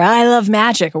Fire I Love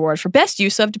Magic Award for Best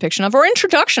Use of, Depiction of, or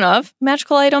Introduction of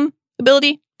Magical Item,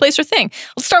 Ability, Place, or Thing.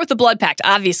 Let's start with the Blood Pact,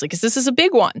 obviously, because this is a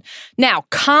big one. Now,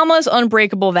 Kama's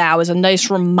Unbreakable Vow is a nice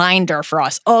reminder for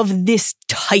us of this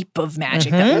type of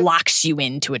magic that locks you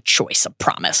into a choice, a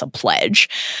promise, a pledge.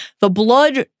 The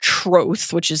Blood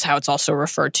Troth, which is how it's also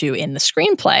referred to in the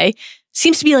screenplay,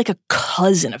 seems to be like a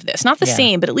cousin of this. Not the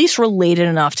same, but at least related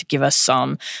enough to give us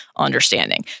some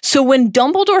understanding. So when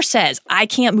Dumbledore says, I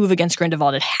can't move against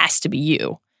Grindelwald, it has to be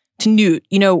you, to Newt,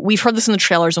 we've heard this in the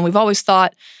trailers and we've always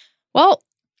thought, well,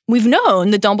 we've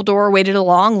known that Dumbledore waited a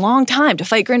long, long time to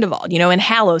fight Grindelwald. In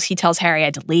Hallows, he tells Harry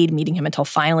I delayed meeting him until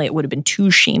finally it would have been too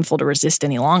shameful to resist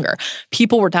any longer.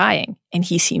 People were dying and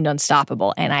he seemed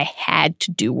unstoppable and I had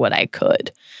to do what I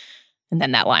could. And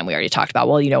then that line we already talked about,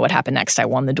 well, what happened next? I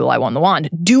won the duel, I won the wand.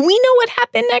 Do we know what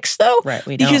happened next, though? Right,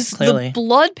 we don't, because clearly. The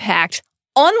Blood Pact,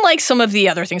 unlike some of the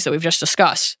other things that we've just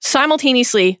discussed,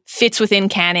 simultaneously fits within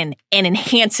canon and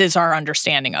enhances our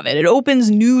understanding of it. It opens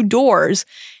new doors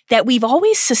that we've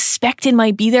always suspected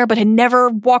might be there, but had never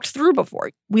walked through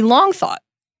before. We long thought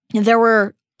there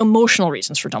were emotional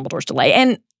reasons for Dumbledore's delay.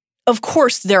 And of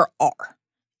course, there are.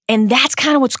 And that's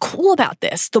kind of what's cool about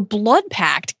this. The Blood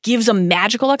Pact gives a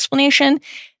magical explanation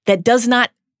that does not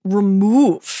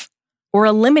remove or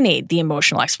eliminate the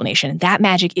emotional explanation. That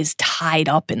magic is tied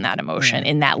up in that emotion,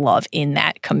 in that love, in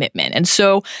that commitment. And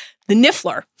so the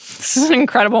Niffler, this is an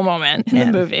incredible moment in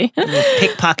the movie.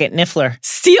 Pickpocket Niffler.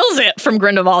 Steals it from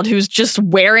Grindelwald, who's just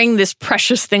wearing this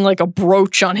precious thing like a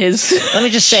brooch on his Let me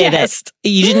just say chest. that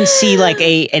you didn't see like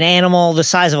an animal the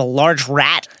size of a large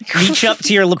rat reach up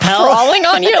to your lapel. Crawling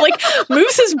on you, like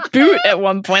moves his boot at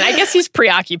one point. I guess he's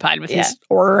preoccupied with his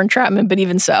horror entrapment, but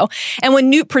even so. And when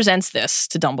Newt presents this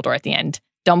to Dumbledore at the end,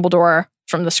 Dumbledore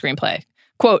from the screenplay,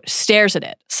 quote, stares at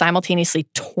it, simultaneously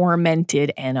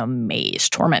tormented and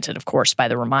amazed. Tormented, of course, by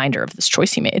the reminder of this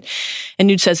choice he made. And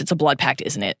Newt says, it's a blood pact,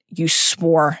 isn't it? You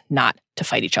swore not to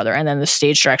fight each other. And then the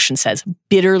stage direction says,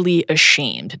 bitterly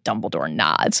ashamed. Dumbledore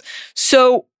nods.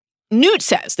 So Newt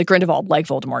says that Grindelwald, like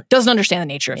Voldemort, doesn't understand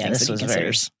the nature of things that he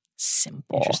considers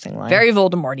simple. Interesting line. Very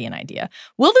Voldemortian idea.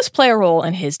 Will this play a role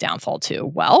in his downfall too?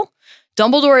 Well,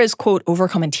 Dumbledore is, quote,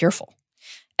 overcome and tearful.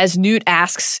 As Newt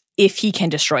asks if he can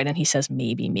destroy it, and he says,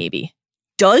 maybe.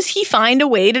 Does he find a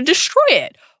way to destroy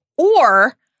it?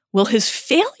 Or will his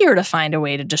failure to find a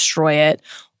way to destroy it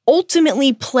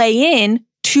ultimately play in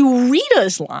to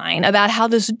Rita's line about how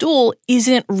this duel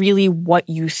isn't really what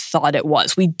you thought it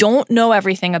was? We don't know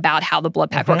everything about how the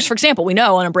blood pact works. For example, we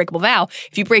know an unbreakable vow,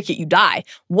 if you break it, you die.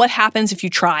 What happens if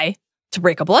you try to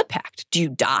break a blood pact? Do you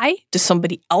die? Does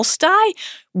somebody else die?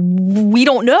 We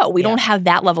don't know. We don't have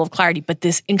that level of clarity, but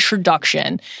this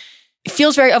introduction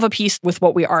feels very of a piece with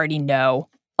what we already know,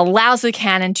 allows the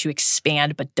canon to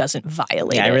expand, but doesn't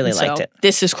violate it. I really liked it.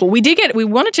 This is cool. We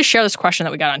wanted to share this question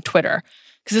that we got on Twitter,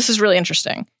 because this is really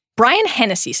interesting. Brian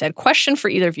Hennessy said, question for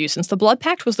either of you, since the blood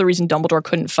pact was the reason Dumbledore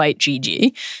couldn't fight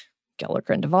Gigi, Gellert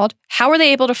Grindelwald, how were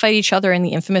they able to fight each other in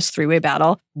the infamous three-way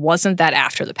battle? Wasn't that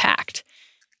after the pact?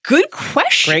 Good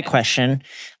question. Great question.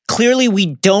 Clearly, we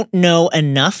don't know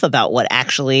enough about what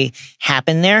actually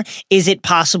happened there. Is it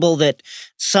possible that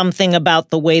something about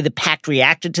the way the pact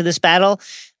reacted to this battle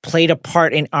played a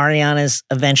part in Ariana's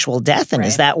eventual death? And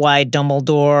is Right. that why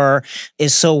Dumbledore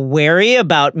is so wary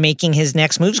about making his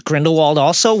next moves? Grindelwald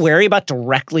also wary about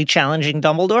directly challenging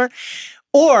Dumbledore?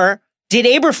 Or did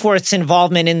Aberforth's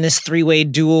involvement in this three-way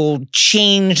duel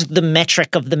change the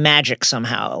metric of the magic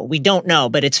somehow? We don't know,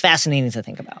 but it's fascinating to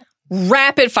think about.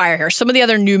 Rapid fire here. Some of the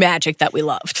other new magic that we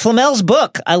loved. Flamel's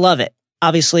book, I love it.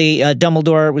 Obviously,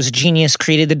 Dumbledore was a genius,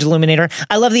 created the Deluminator.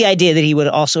 I love the idea that he would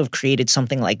also have created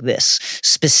something like this,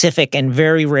 specific and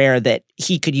very rare, that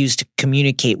he could use to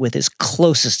communicate with his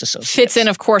closest associates. Fits in,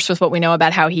 of course, with what we know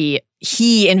about how he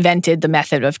invented the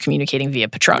method of communicating via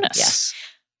Patronus. Yes.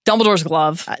 Dumbledore's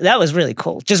glove. That was really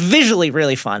cool. Just visually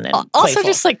really fun and Also playful.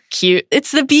 just like cute.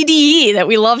 It's the BDE that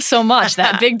we love so much,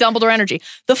 that big Dumbledore energy.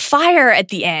 The fire at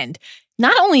the end,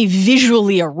 not only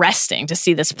visually arresting to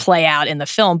see this play out in the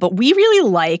film, but we really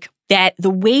like that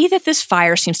the way that this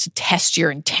fire seems to test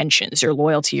your intentions, your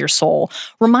loyalty, your soul,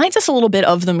 reminds us a little bit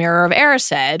of the Mirror of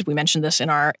Erised. We mentioned this in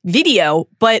our video,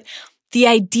 but the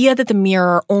idea that the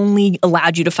mirror only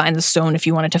allowed you to find the stone if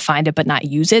you wanted to find it but not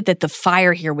use it, that the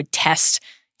fire here would test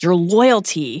your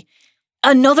loyalty.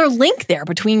 Another link there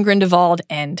between Grindelwald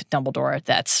and Dumbledore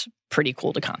that's pretty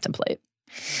cool to contemplate.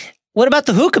 What about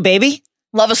the hookah, baby?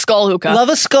 Love a skull hookah. Love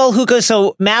a skull hookah.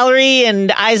 So Mallory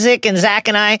and Isaac and Zach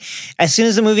and I, as soon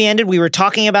as the movie ended, we were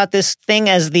talking about this thing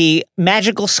as the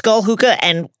magical skull hookah,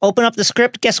 and open up the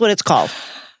script. Guess what it's called?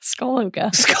 Skull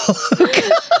hookah. Skull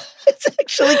hookah. It's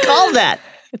actually called that.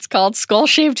 It's called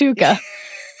skull-shaped hookah.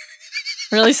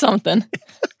 Really something.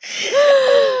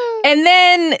 And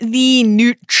then the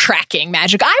newt tracking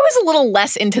magic. I was a little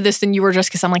less into this than you were, just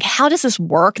because I'm like, how does this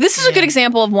work? This is a good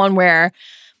example of one where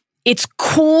it's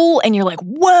cool and you're like,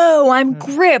 whoa, I'm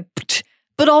gripped.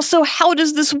 But also, how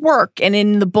does this work? And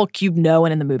in the book, you know,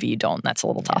 and in the movie, you don't. That's a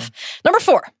little tough. Number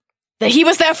 4, the He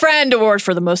Was That Friend Award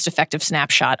for the most effective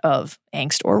snapshot of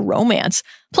angst or romance.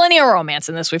 Plenty of romance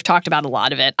in this. We've talked about a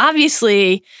lot of it.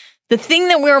 Obviously, the thing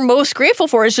that we're most grateful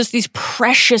for is just these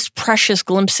precious, precious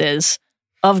glimpses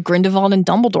of Grindelwald and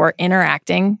Dumbledore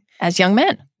interacting as young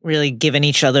men. Really giving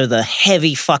each other the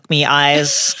heavy fuck me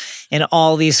eyes in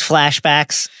all these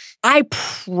flashbacks. I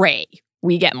pray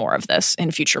we get more of this in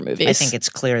future movies. I think it's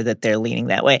clear that they're leaning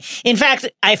that way. In fact,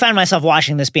 I found myself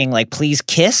watching this being like, please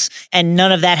kiss, and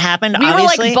none of that happened, we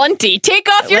obviously. were like, Bunty, take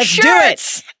off your Let's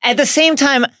shirts. do it. At the same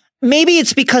time, maybe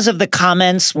it's because of the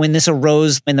comments when this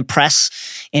arose in the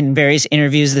press, in various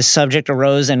interviews, this subject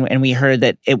arose, and we heard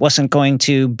that it wasn't going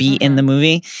to be in the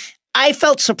movie. I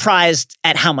felt surprised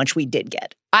at how much we did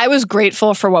get. I was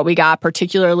grateful for what we got,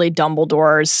 particularly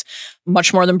Dumbledore's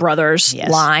much more than brothers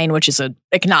line, which is an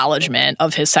acknowledgement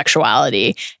of his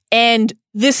sexuality. And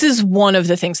this is one of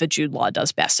the things that Jude Law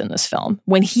does best in this film.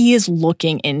 When he is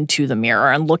looking into the mirror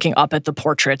and looking up at the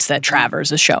portraits that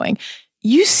Travers is showing,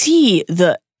 you see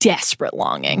the desperate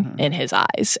longing in his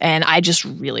eyes. And I just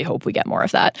really hope we get more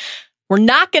of that. We're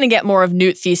not going to get more of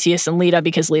Newt, Theseus, and Leta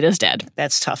because Leta's dead.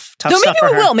 That's tough. Though Tough maybe stuff for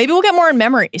we her. will. Maybe we'll get more in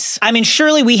Memories. I mean,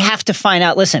 surely we have to find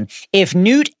out. Listen, if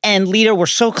Newt and Leta were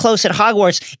so close at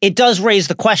Hogwarts, it does raise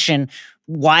the question,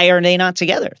 why are they not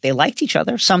together? They liked each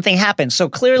other. Something happened. So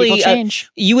clearly, People change.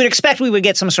 You would expect we would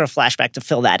get some sort of flashback to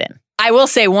fill that in. I will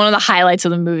say one of the highlights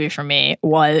of the movie for me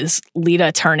was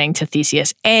Leta turning to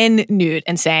Theseus and Newt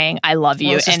and saying, I love you.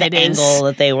 Well, it's just and the it is angle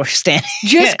that they were standing.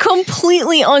 just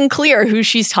completely unclear who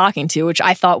she's talking to, which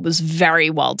I thought was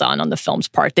very well done on the film's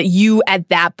part. That you, at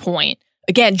that point,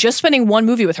 again, just spending one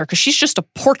movie with her, because she's just a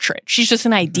portrait. She's just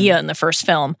an idea in the first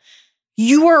film.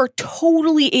 You are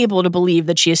totally able to believe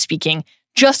that she is speaking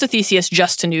just to Theseus,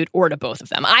 just to Newt, or to both of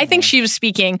them. I think she was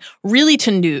speaking really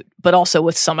to Newt, but also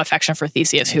with some affection for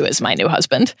Theseus, who is my new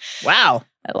husband. Wow.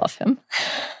 I love him.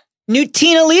 Newt,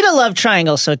 Tina, Leta love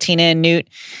triangle. So Tina and Newt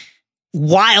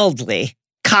wildly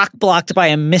cock-blocked by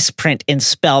a misprint in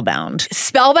Spellbound.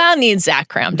 Spellbound needs Zach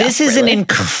Cram. This is an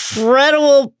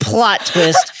incredible plot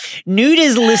twist. Newt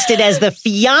is listed as the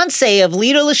fiance of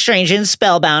Leta Lestrange in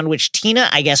Spellbound, which Tina,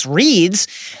 I guess, reads,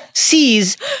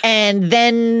 sees, and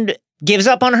then gives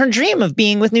up on her dream of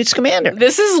being with Newt Scamander.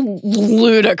 This is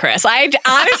ludicrous. I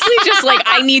honestly just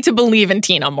I need to believe in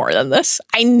Tina more than this.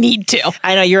 I need to.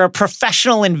 I know, you're a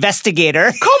professional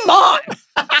investigator. Come on.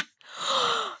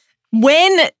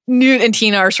 When Newt and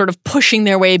Tina are sort of pushing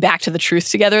their way back to the truth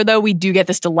together, though, we do get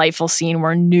this delightful scene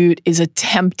where Newt is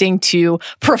attempting to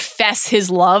profess his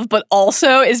love, but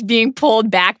also is being pulled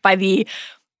back by the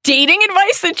dating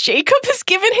advice that Jacob has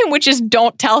given him, which is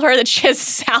don't tell her that she has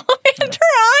salamander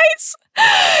eyes.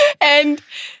 And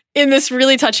in this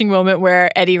really touching moment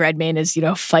where Eddie Redmayne is,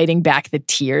 fighting back the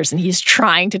tears and he's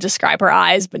trying to describe her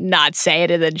eyes but not say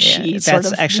it. And then she sort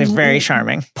of actually very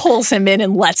charming. Pulls him in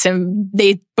and lets him.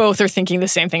 They both are thinking the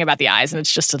same thing about the eyes, and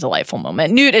it's just a delightful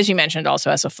moment. Newt, as you mentioned, also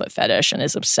has a foot fetish and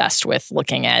is obsessed with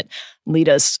looking at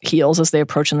Lita's heels as they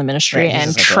approach in the ministry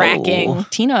and tracking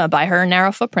Tina by her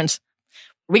narrow footprints.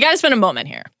 We got to spend a moment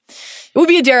here. It would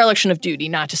be a dereliction of duty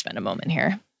not to spend a moment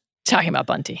here talking about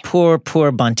Bunty. Poor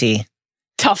Bunty.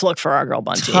 Tough look for our girl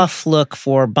Bunty. Tough look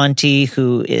for Bunty,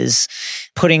 who is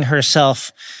putting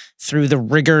herself through the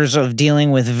rigors of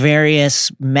dealing with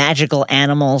various magical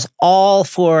animals, all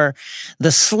for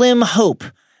the slim hope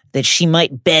that she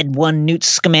might bed one Newt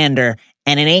Scamander,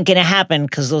 and it ain't gonna happen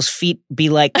because those feet be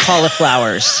like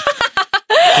cauliflowers.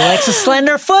 He likes a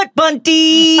slender foot,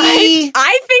 Bunty.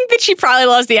 I think that she probably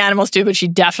loves the animals too, but she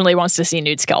definitely wants to see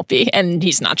Newt Skelpie, and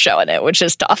he's not showing it, which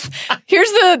is tough. Here's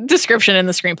the description in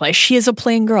the screenplay. She is a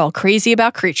plain girl, crazy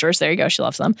about creatures. There you go. She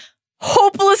loves them.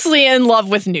 Hopelessly in love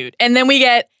with Newt. And then we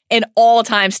get an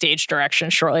all-time stage direction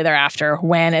shortly thereafter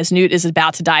when, as Newt is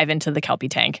about to dive into the Kelpie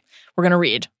tank, we're going to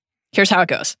read. Here's how it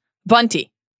goes.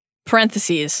 Bunty,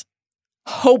 parentheses,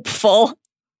 hopeful.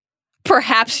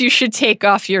 Perhaps you should take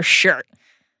off your shirt.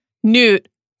 Newt,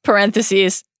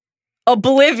 parentheses,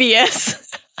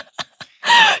 oblivious.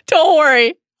 Don't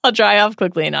worry. I'll dry off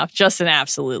quickly enough. Just an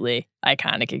absolutely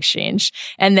iconic exchange.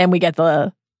 And then we get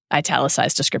the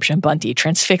italicized description. Bunty,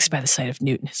 transfixed by the sight of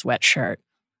Newt in his wet shirt.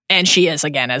 And she is,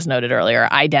 again, as noted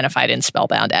earlier, identified in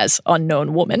Spellbound as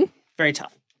unknown woman. Very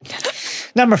tough.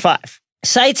 Number 5.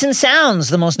 Sights and sounds,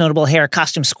 the most notable hair,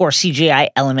 costume, score, CGI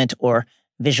element, or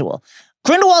visual.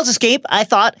 Grindelwald's escape, I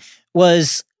thought,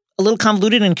 was a little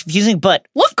convoluted and confusing, but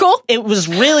look cool. It was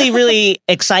really, really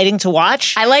exciting to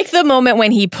watch. I like the moment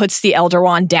when he puts the Elder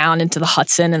Wand down into the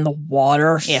Hudson and the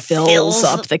water fills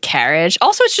up the carriage.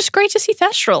 Also, it's just great to see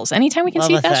Thestrals. Anytime we can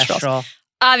see Thestrals.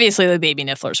 Obviously, the baby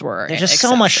Nifflers were There's just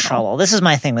so much trouble. This is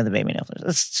my thing with the baby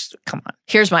Nifflers. Come on.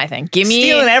 Here's my thing.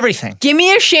 Stealing everything. Give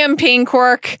me a champagne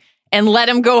cork and let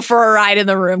him go for a ride in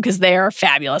the room because they are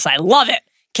fabulous. I love it.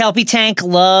 Kelpie tank,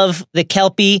 love the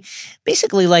Kelpie,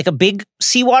 basically like a big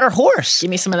seawater horse. Give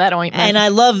me some of that ointment. And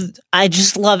I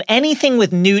just love anything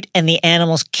with Newt and the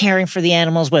animals, caring for the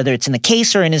animals, whether it's in the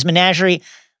case or in his menagerie.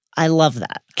 I love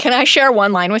that. Can I share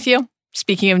one line with you?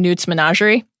 Speaking of Newt's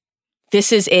menagerie,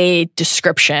 this is a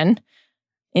description.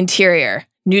 Interior,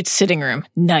 Newt's sitting room,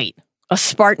 night, a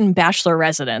Spartan bachelor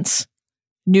residence.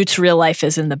 Newt's real life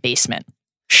is in the basement.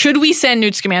 Should we send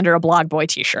Newt Scamander a Blog Boy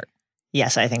t-shirt?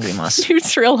 Yes, I think we must.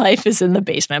 Newt's real life is in the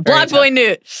basement. Blog Boy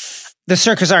Newt. The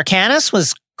Circus Arcanus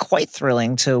was quite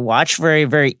thrilling to watch. Very,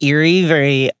 very eerie,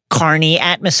 very carny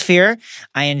atmosphere.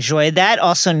 I enjoyed that.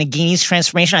 Also, Nagini's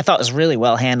transformation I thought was really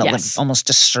well handled. Yes. And almost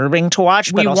disturbing to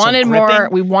watch, but we also wanted gripping. more.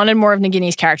 We wanted more of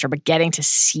Nagini's character, but getting to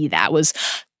see that was...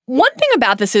 One thing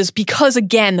about this is because,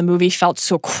 again, the movie felt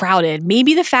so crowded,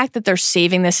 maybe the fact that they're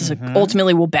saving this is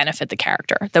ultimately will benefit the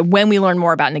character. That when we learn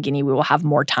more about Nagini, we will have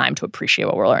more time to appreciate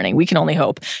what we're learning. We can only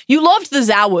hope. You loved the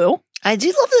Zawu. I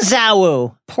did love the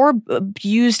Zawu. Poor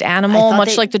abused animal,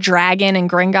 much like the dragon and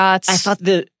Gringotts. I thought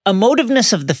the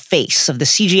emotiveness of the face, of the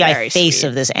CGI Very face sweet.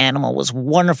 of this animal was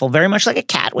wonderful. Very much like a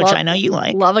cat, which I know you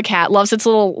like. Love a cat. Loves its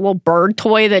little bird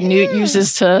toy that Newt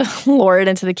uses to lure it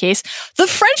into the case. The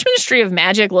French Ministry of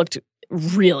Magic looked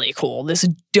really cool. This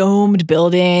domed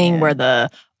building where the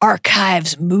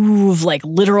archives move like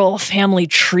literal family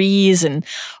trees, and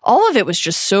all of it was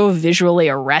just so visually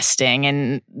arresting.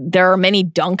 And there are many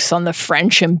dunks on the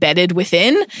French embedded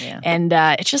within, and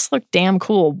it just looked damn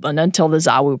cool until the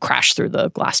Zawu crashed through the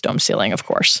glass dome ceiling, of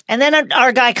course. And then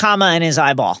our guy Kama and his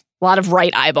eyeball. A lot of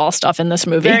right eyeball stuff in this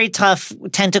movie. Very tough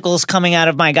tentacles coming out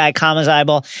of my guy Kama's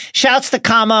eyeball. Shouts to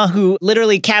Kama, who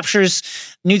literally captures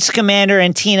Newt Scamander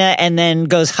and Tina and then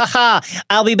goes, haha,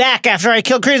 I'll be back after I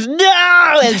kill Chris.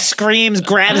 No! And screams,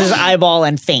 grabs his eyeball,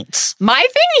 and faints. My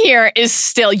thing here is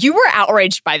still, you were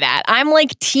outraged by that. I'm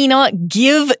like, Tina,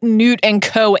 give Newt and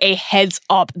co a heads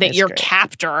up that your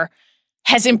captor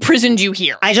has imprisoned you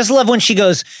here. I just love when she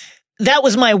goes, that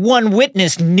was my one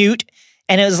witness, Newt.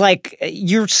 And it was like,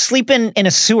 you're sleeping in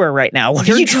a sewer right now. What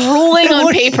you're are you drooling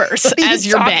on papers as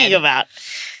your bed. Talking about?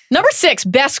 Number 6,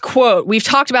 best quote. We've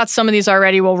talked about some of these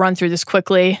already. We'll run through this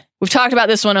quickly. We've talked about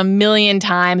this one a million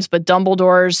times, but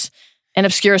Dumbledore's "An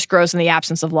obscurus grows in the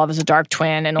absence of love as a dark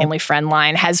twin and only friend"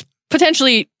 line has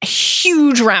potentially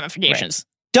huge ramifications.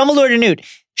 Right. Dumbledore to Newt.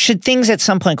 Should things at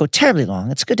some point go terribly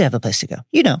wrong, it's good to have a place to go.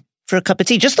 You know, for a cup of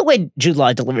tea. Just the way Jude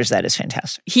Law delivers that is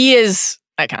fantastic. He is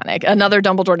iconic. Another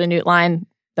Dumbledore to Newt line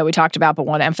that we talked about, but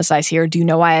want to emphasize here. Do you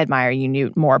know why I admire you,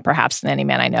 Newt, more perhaps than any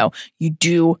man I know? You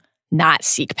do not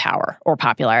seek power or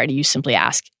popularity. You simply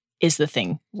ask, is the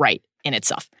thing right in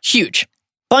itself. Huge.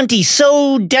 Bunty,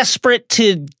 so desperate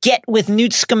to get with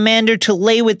Newt Scamander to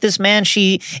lay with this man,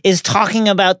 she is talking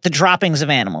about the droppings of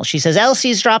animals. She says,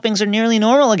 Elsie's droppings are nearly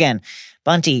normal again.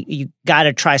 Bunty, you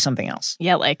gotta try something else.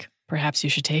 Yeah, like, perhaps you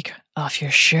should take off your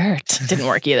shirt. Didn't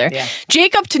work either. Yeah.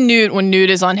 Jacob to Newt when Newt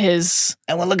is on his...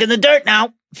 And we'll look in the dirt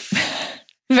now.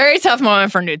 Very tough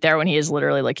moment for Newt there when he is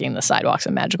literally licking the sidewalks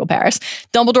in magical Paris.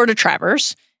 Dumbledore to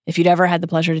Travers. If you'd ever had the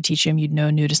pleasure to teach him, you'd know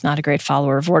Newt is not a great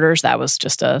follower of orders. That was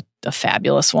just a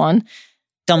fabulous one.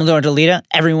 Dumbledore to Lita.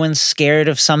 Everyone's scared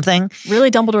of something.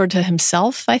 Really Dumbledore to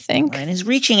himself, I think. And he's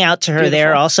reaching out to her Beautiful.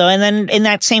 there also. And then in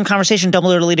that same conversation,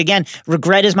 Dumbledore to Lita again.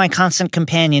 Regret is my constant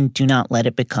companion. Do not let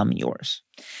it become yours.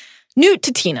 Newt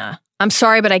to Tina. I'm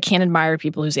sorry, but I can't admire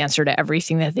people whose answer to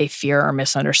everything that they fear or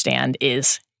misunderstand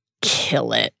is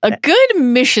kill it. A good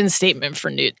mission statement for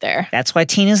Newt there. That's why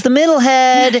Tina's the middle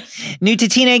head. Newt to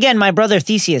Tina again. My brother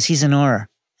Theseus, he's an auror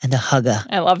and a hugger.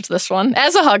 I loved this one.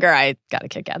 As a hugger, I got a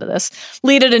kick out of this.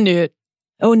 Lita to Newt.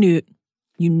 Oh, Newt,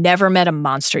 you never met a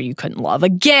monster you couldn't love.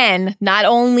 Again, not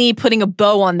only putting a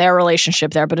bow on their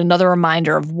relationship there, but another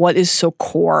reminder of what is so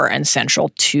core and central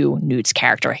to Newt's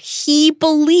character. He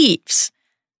believes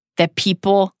that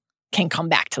people can come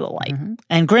back to the light. Mm-hmm.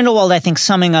 And Grindelwald, I think,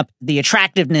 summing up the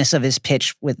attractiveness of his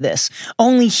pitch with this.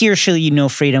 Only here shall you know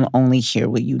freedom. Only here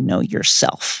will you know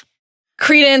yourself.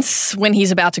 Credence, when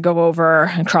he's about to go over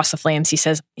and cross the flames, he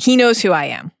says, he knows who I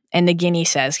am. And Nagini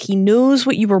says, he knows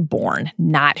what you were born,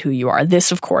 not who you are.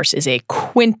 This, of course, is a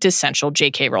quintessential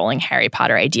J.K. Rowling Harry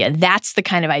Potter idea. That's the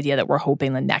kind of idea that we're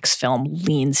hoping the next film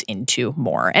leans into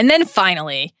more. And then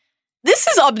finally, this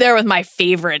is up there with my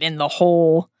favorite in the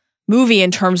whole movie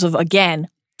in terms of, again,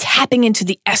 tapping into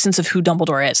the essence of who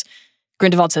Dumbledore is.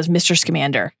 Grindelwald says, Mr.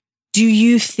 Scamander, do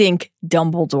you think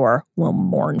Dumbledore will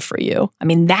mourn for you? I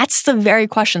mean, that's the very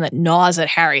question that gnaws at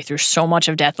Harry through so much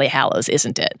of Deathly Hallows,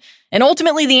 isn't it? And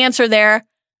ultimately, the answer there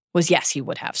was yes, he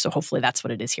would have. So hopefully that's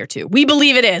what it is here, too. We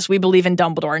believe it is. We believe in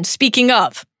Dumbledore. And speaking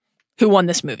of, who won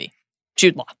this movie?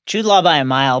 Jude Law. Jude Law by a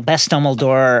mile. Best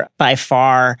Dumbledore by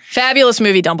far. Fabulous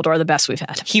movie, Dumbledore, the best we've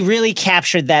had. He really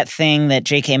captured that thing that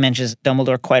J.K. mentions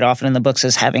Dumbledore quite often in the books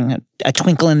as having a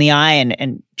twinkle in the eye,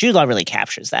 and Jude Law really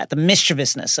captures that, the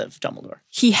mischievousness of Dumbledore.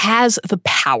 He has the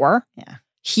power. Yeah.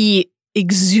 He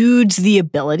exudes the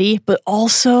ability, but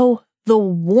also the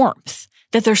warmth.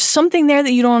 That there's something there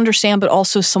that you don't understand, but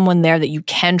also someone there that you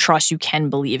can trust, you can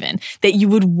believe in, that you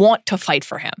would want to fight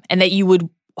for him, and that you would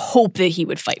hope that he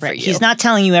would fight for you. He's not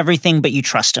telling you everything, but you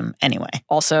trust him anyway.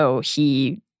 Also,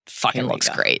 he fucking looks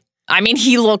great. I mean,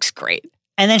 he looks great.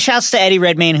 And then shouts to Eddie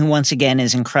Redmayne, who once again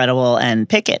is incredible, and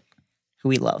Pickett, who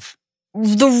we love.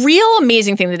 The real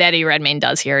amazing thing that Eddie Redmayne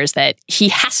does here is that he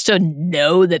has to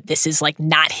know that this is like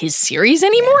not his series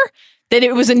anymore. Yeah. That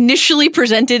it was initially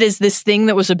presented as this thing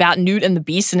that was about Newt and the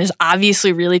Beast and is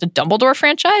obviously really the Dumbledore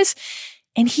franchise.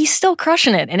 And he's still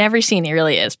crushing it in every scene. He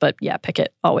really is. But yeah,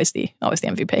 Pickett, always the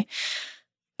MVP.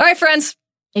 All right, friends.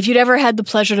 If you'd ever had the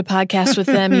pleasure to podcast with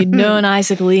them, you'd known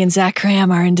Isaac Lee and Zach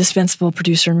Cram, our indispensable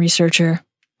producer and researcher,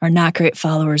 are not great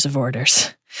followers of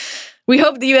orders. We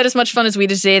hope that you had as much fun as we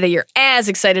did today, that you're as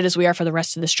excited as we are for the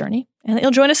rest of this journey, and that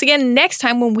you'll join us again next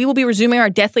time when we will be resuming our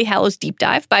Deathly Hallows deep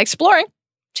dive by exploring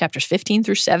chapters 15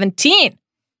 through 17.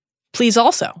 Please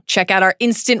also check out our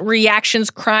Instant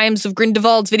Reactions Crimes of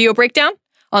Grindelwald's video breakdown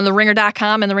on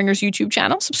theringer.com and the Ringer's YouTube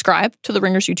channel. Subscribe to the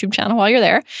Ringer's YouTube channel while you're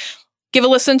there. Give a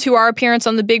listen to our appearance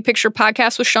on the Big Picture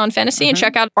podcast with Sean Fennessy and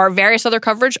check out our various other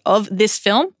coverage of this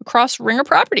film across Ringer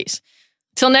properties.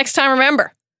 Till next time,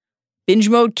 remember, binge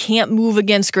mode can't move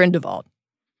against Grindelwald.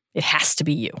 It has to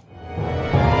be you.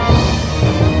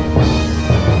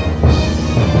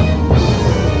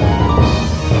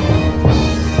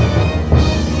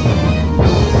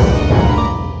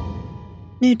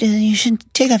 Newt, you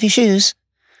should take off your shoes.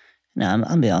 No,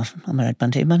 I'll be off. I'm all right,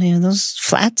 Bunty. Bunty, are those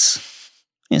flats?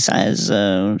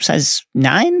 Size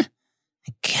 9?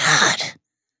 God.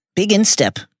 Big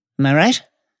instep. Am I right?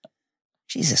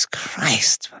 Jesus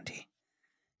Christ, Bunty.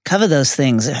 Cover those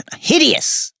things. They're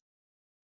hideous.